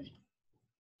here. Okay.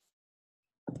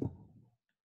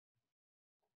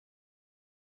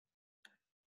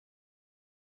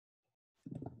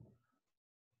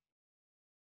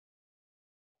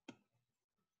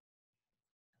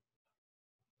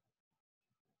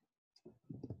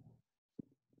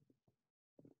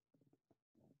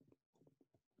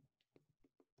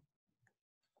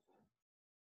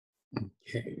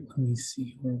 Okay, let me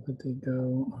see. Where would they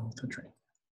go? Oh, that's right.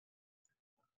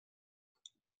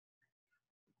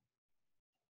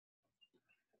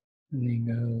 Let me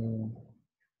go.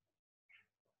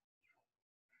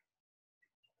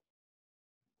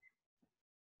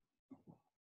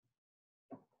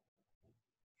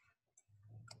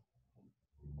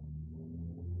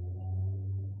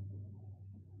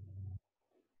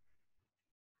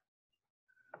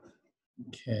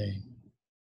 Okay.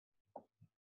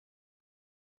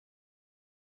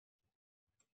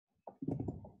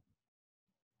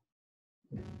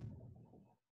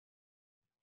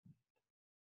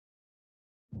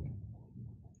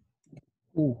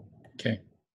 Ooh, okay.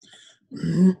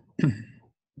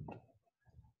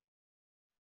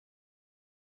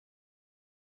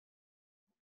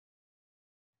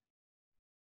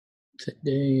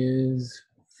 Today is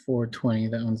 4/20.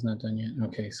 That one's not done yet.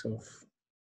 Okay, so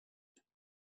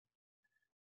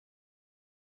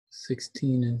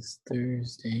 16 is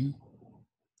Thursday.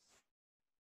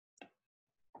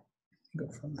 Go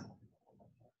from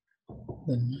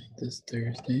the 9th is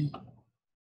Thursday.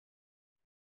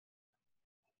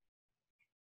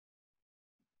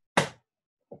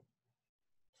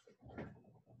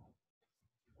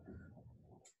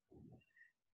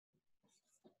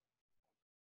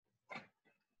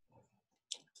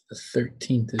 The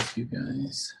 13th is you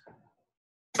guys.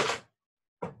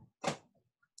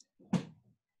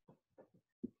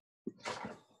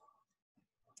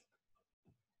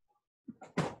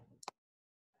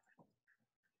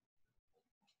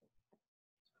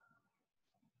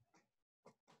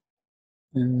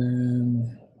 And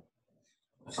then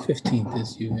 15th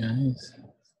is you guys.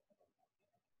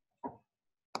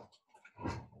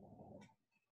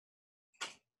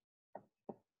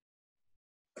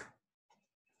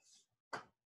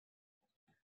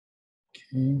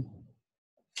 Okay.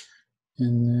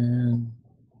 And then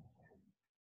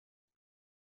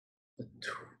the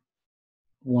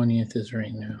 20th is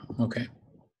right now. Okay.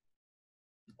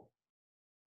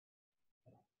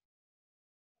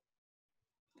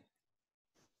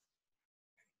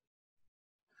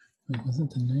 Wait,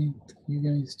 wasn't the 9th you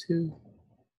guys too?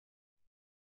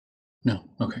 No,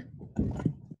 okay.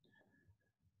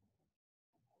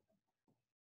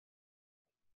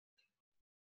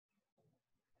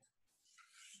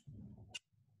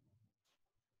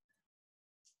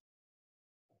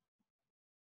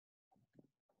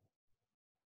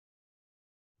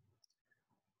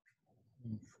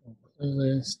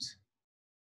 Playlist.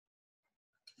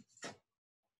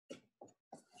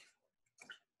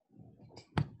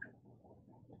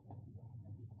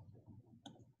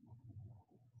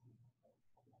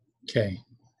 Okay,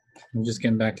 I'm just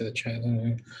getting back to the chat.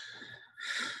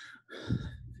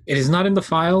 It is not in the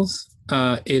files.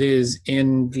 It is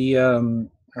in the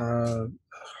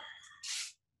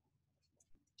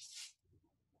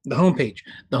homepage.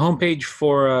 The homepage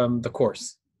for the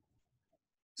course.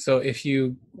 So if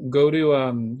you go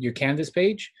to your Canvas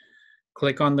page,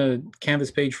 click on the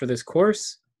Canvas page for this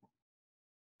course.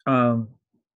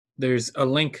 There's a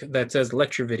link that says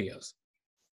lecture videos.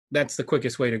 That's the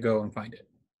quickest way to go and find it.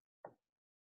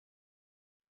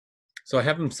 So I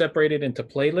have them separated into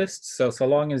playlists. So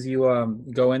long as you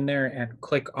go in there and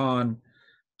click on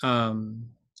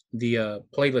the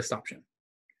playlist option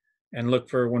and look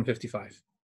for 155.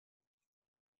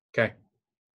 Okay.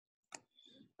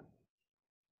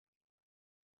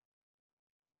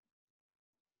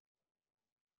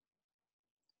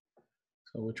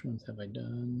 So which ones have I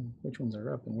done? Which ones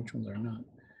are up and which ones are not?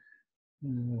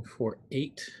 For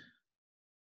 8.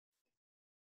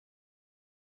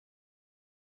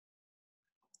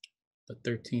 The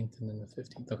 13th and then the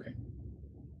 15th. Okay.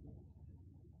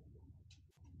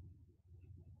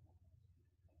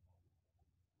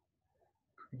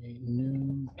 Create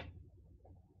new.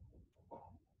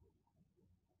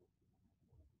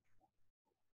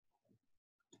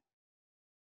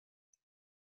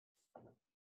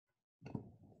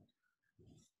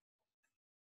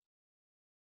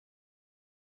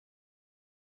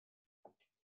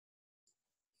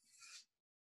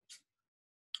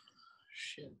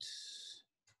 Shit.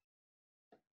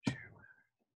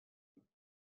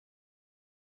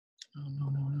 Oh, no,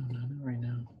 not right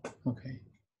now. Okay.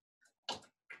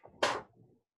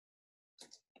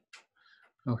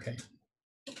 Okay.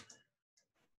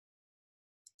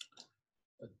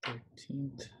 The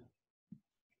 13th.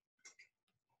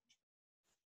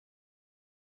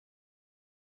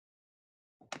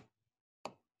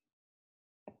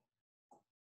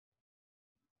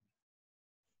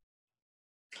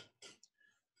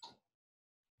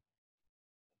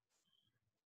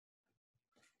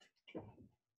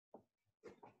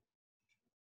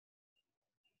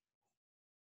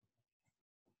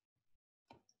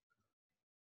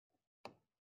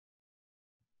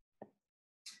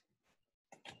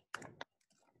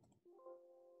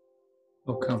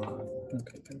 Oh, come on.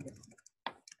 Okay, there we go.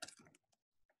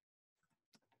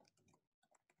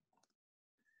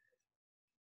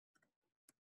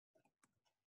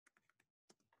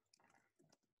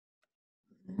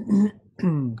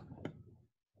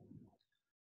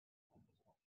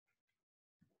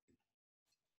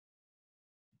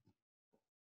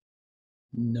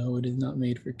 No, it is not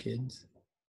made for kids.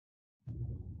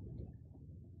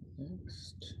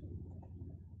 Next.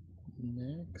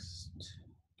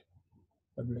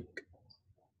 Public.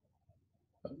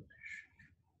 Publish.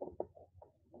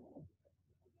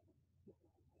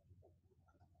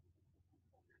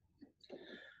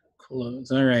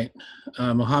 Close. All right.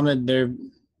 Mohammed,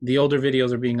 the older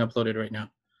videos are being uploaded right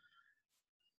now.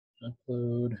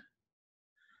 Upload.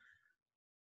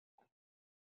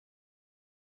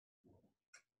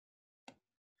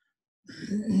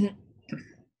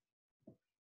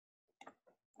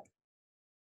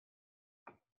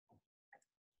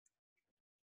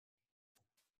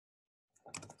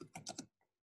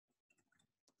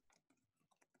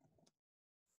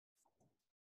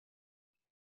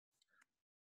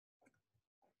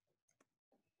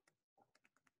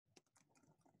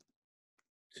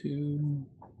 Two.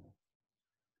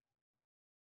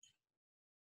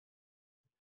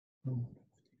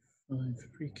 5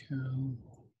 free cal.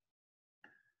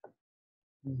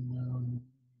 For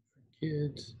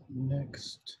kids.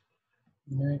 Next.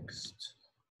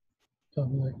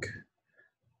 Public.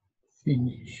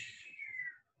 Finish.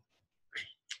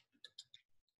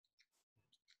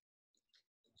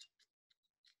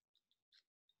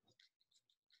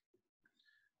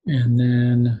 And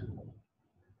then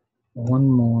one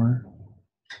more.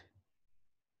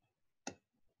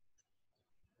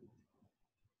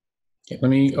 Okay, let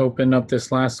me open up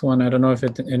this last one. I don't know if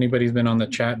anybody's been on the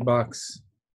chat box.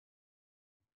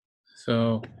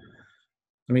 So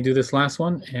let me do this last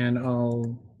one and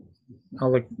I'll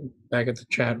look back at the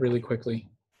chat really quickly.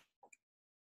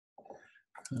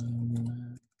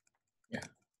 Yeah.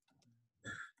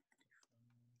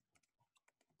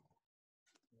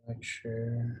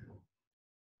 Lecture.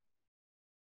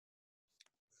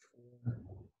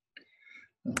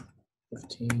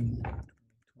 15,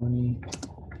 20.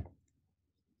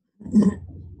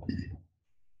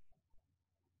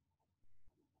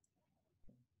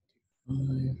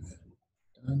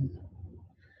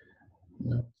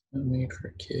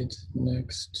 kids,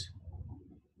 next,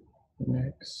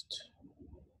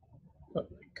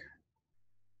 public.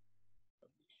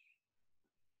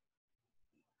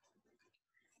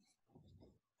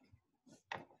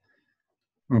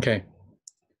 Okay.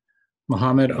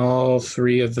 Mohammed, all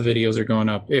 3 of the videos are going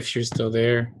up. If you're still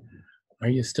there, are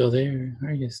you still there?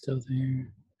 Are you still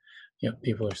there? Yep,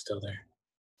 people are still there.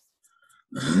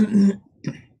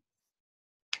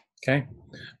 Okay.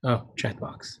 Oh, chat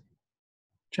box.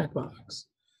 Chat box.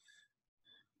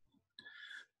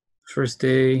 First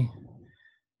day,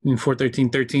 413.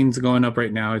 13 is going up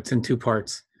right now. It's in 2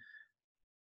 parts.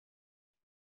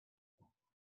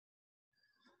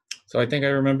 So I think I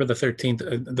remember the 13th.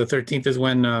 The 13th is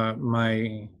when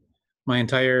my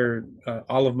entire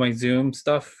all of my Zoom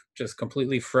stuff just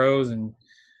completely froze and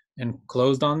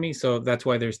closed on me. So that's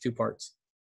why there's 2 parts.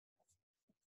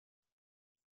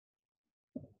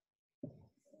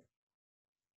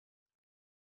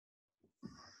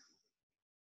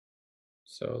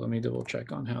 So let me double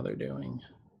check on how they're doing.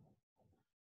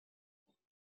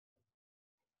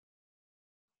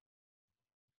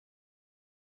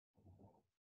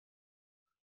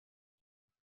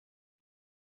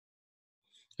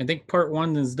 I think part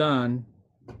 1 is done.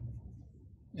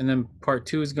 And then part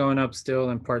 2 is going up still,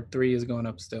 and part 3 is going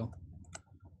up still.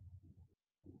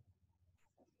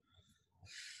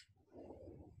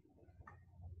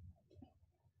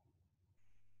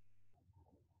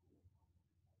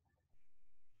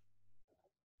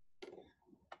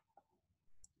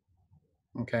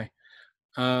 Okay.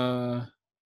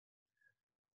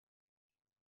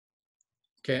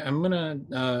 Okay, I'm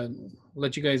gonna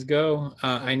let you guys go.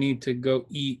 I need to go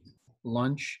eat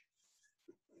lunch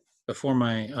before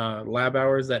my lab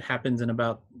hours. That happens in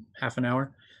about half an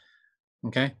hour.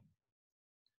 Okay.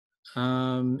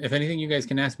 If anything, you guys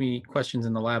can ask me questions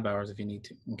in the lab hours if you need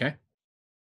to. Okay.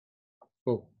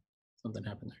 Oh, something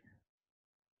happened there.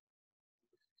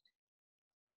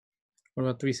 What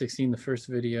about 316, the first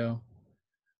video?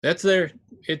 That's there.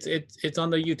 It's on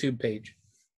the YouTube page.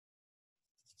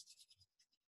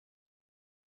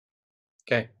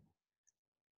 Okay.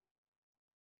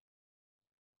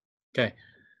 Okay.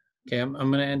 Okay, I'm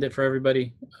gonna end it for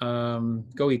everybody.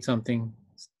 Go eat something.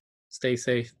 Stay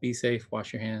safe, be safe,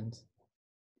 wash your hands.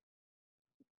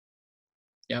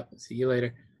 Yep, see you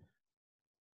later.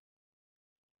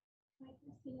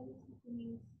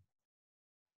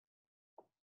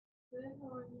 Good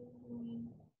morning.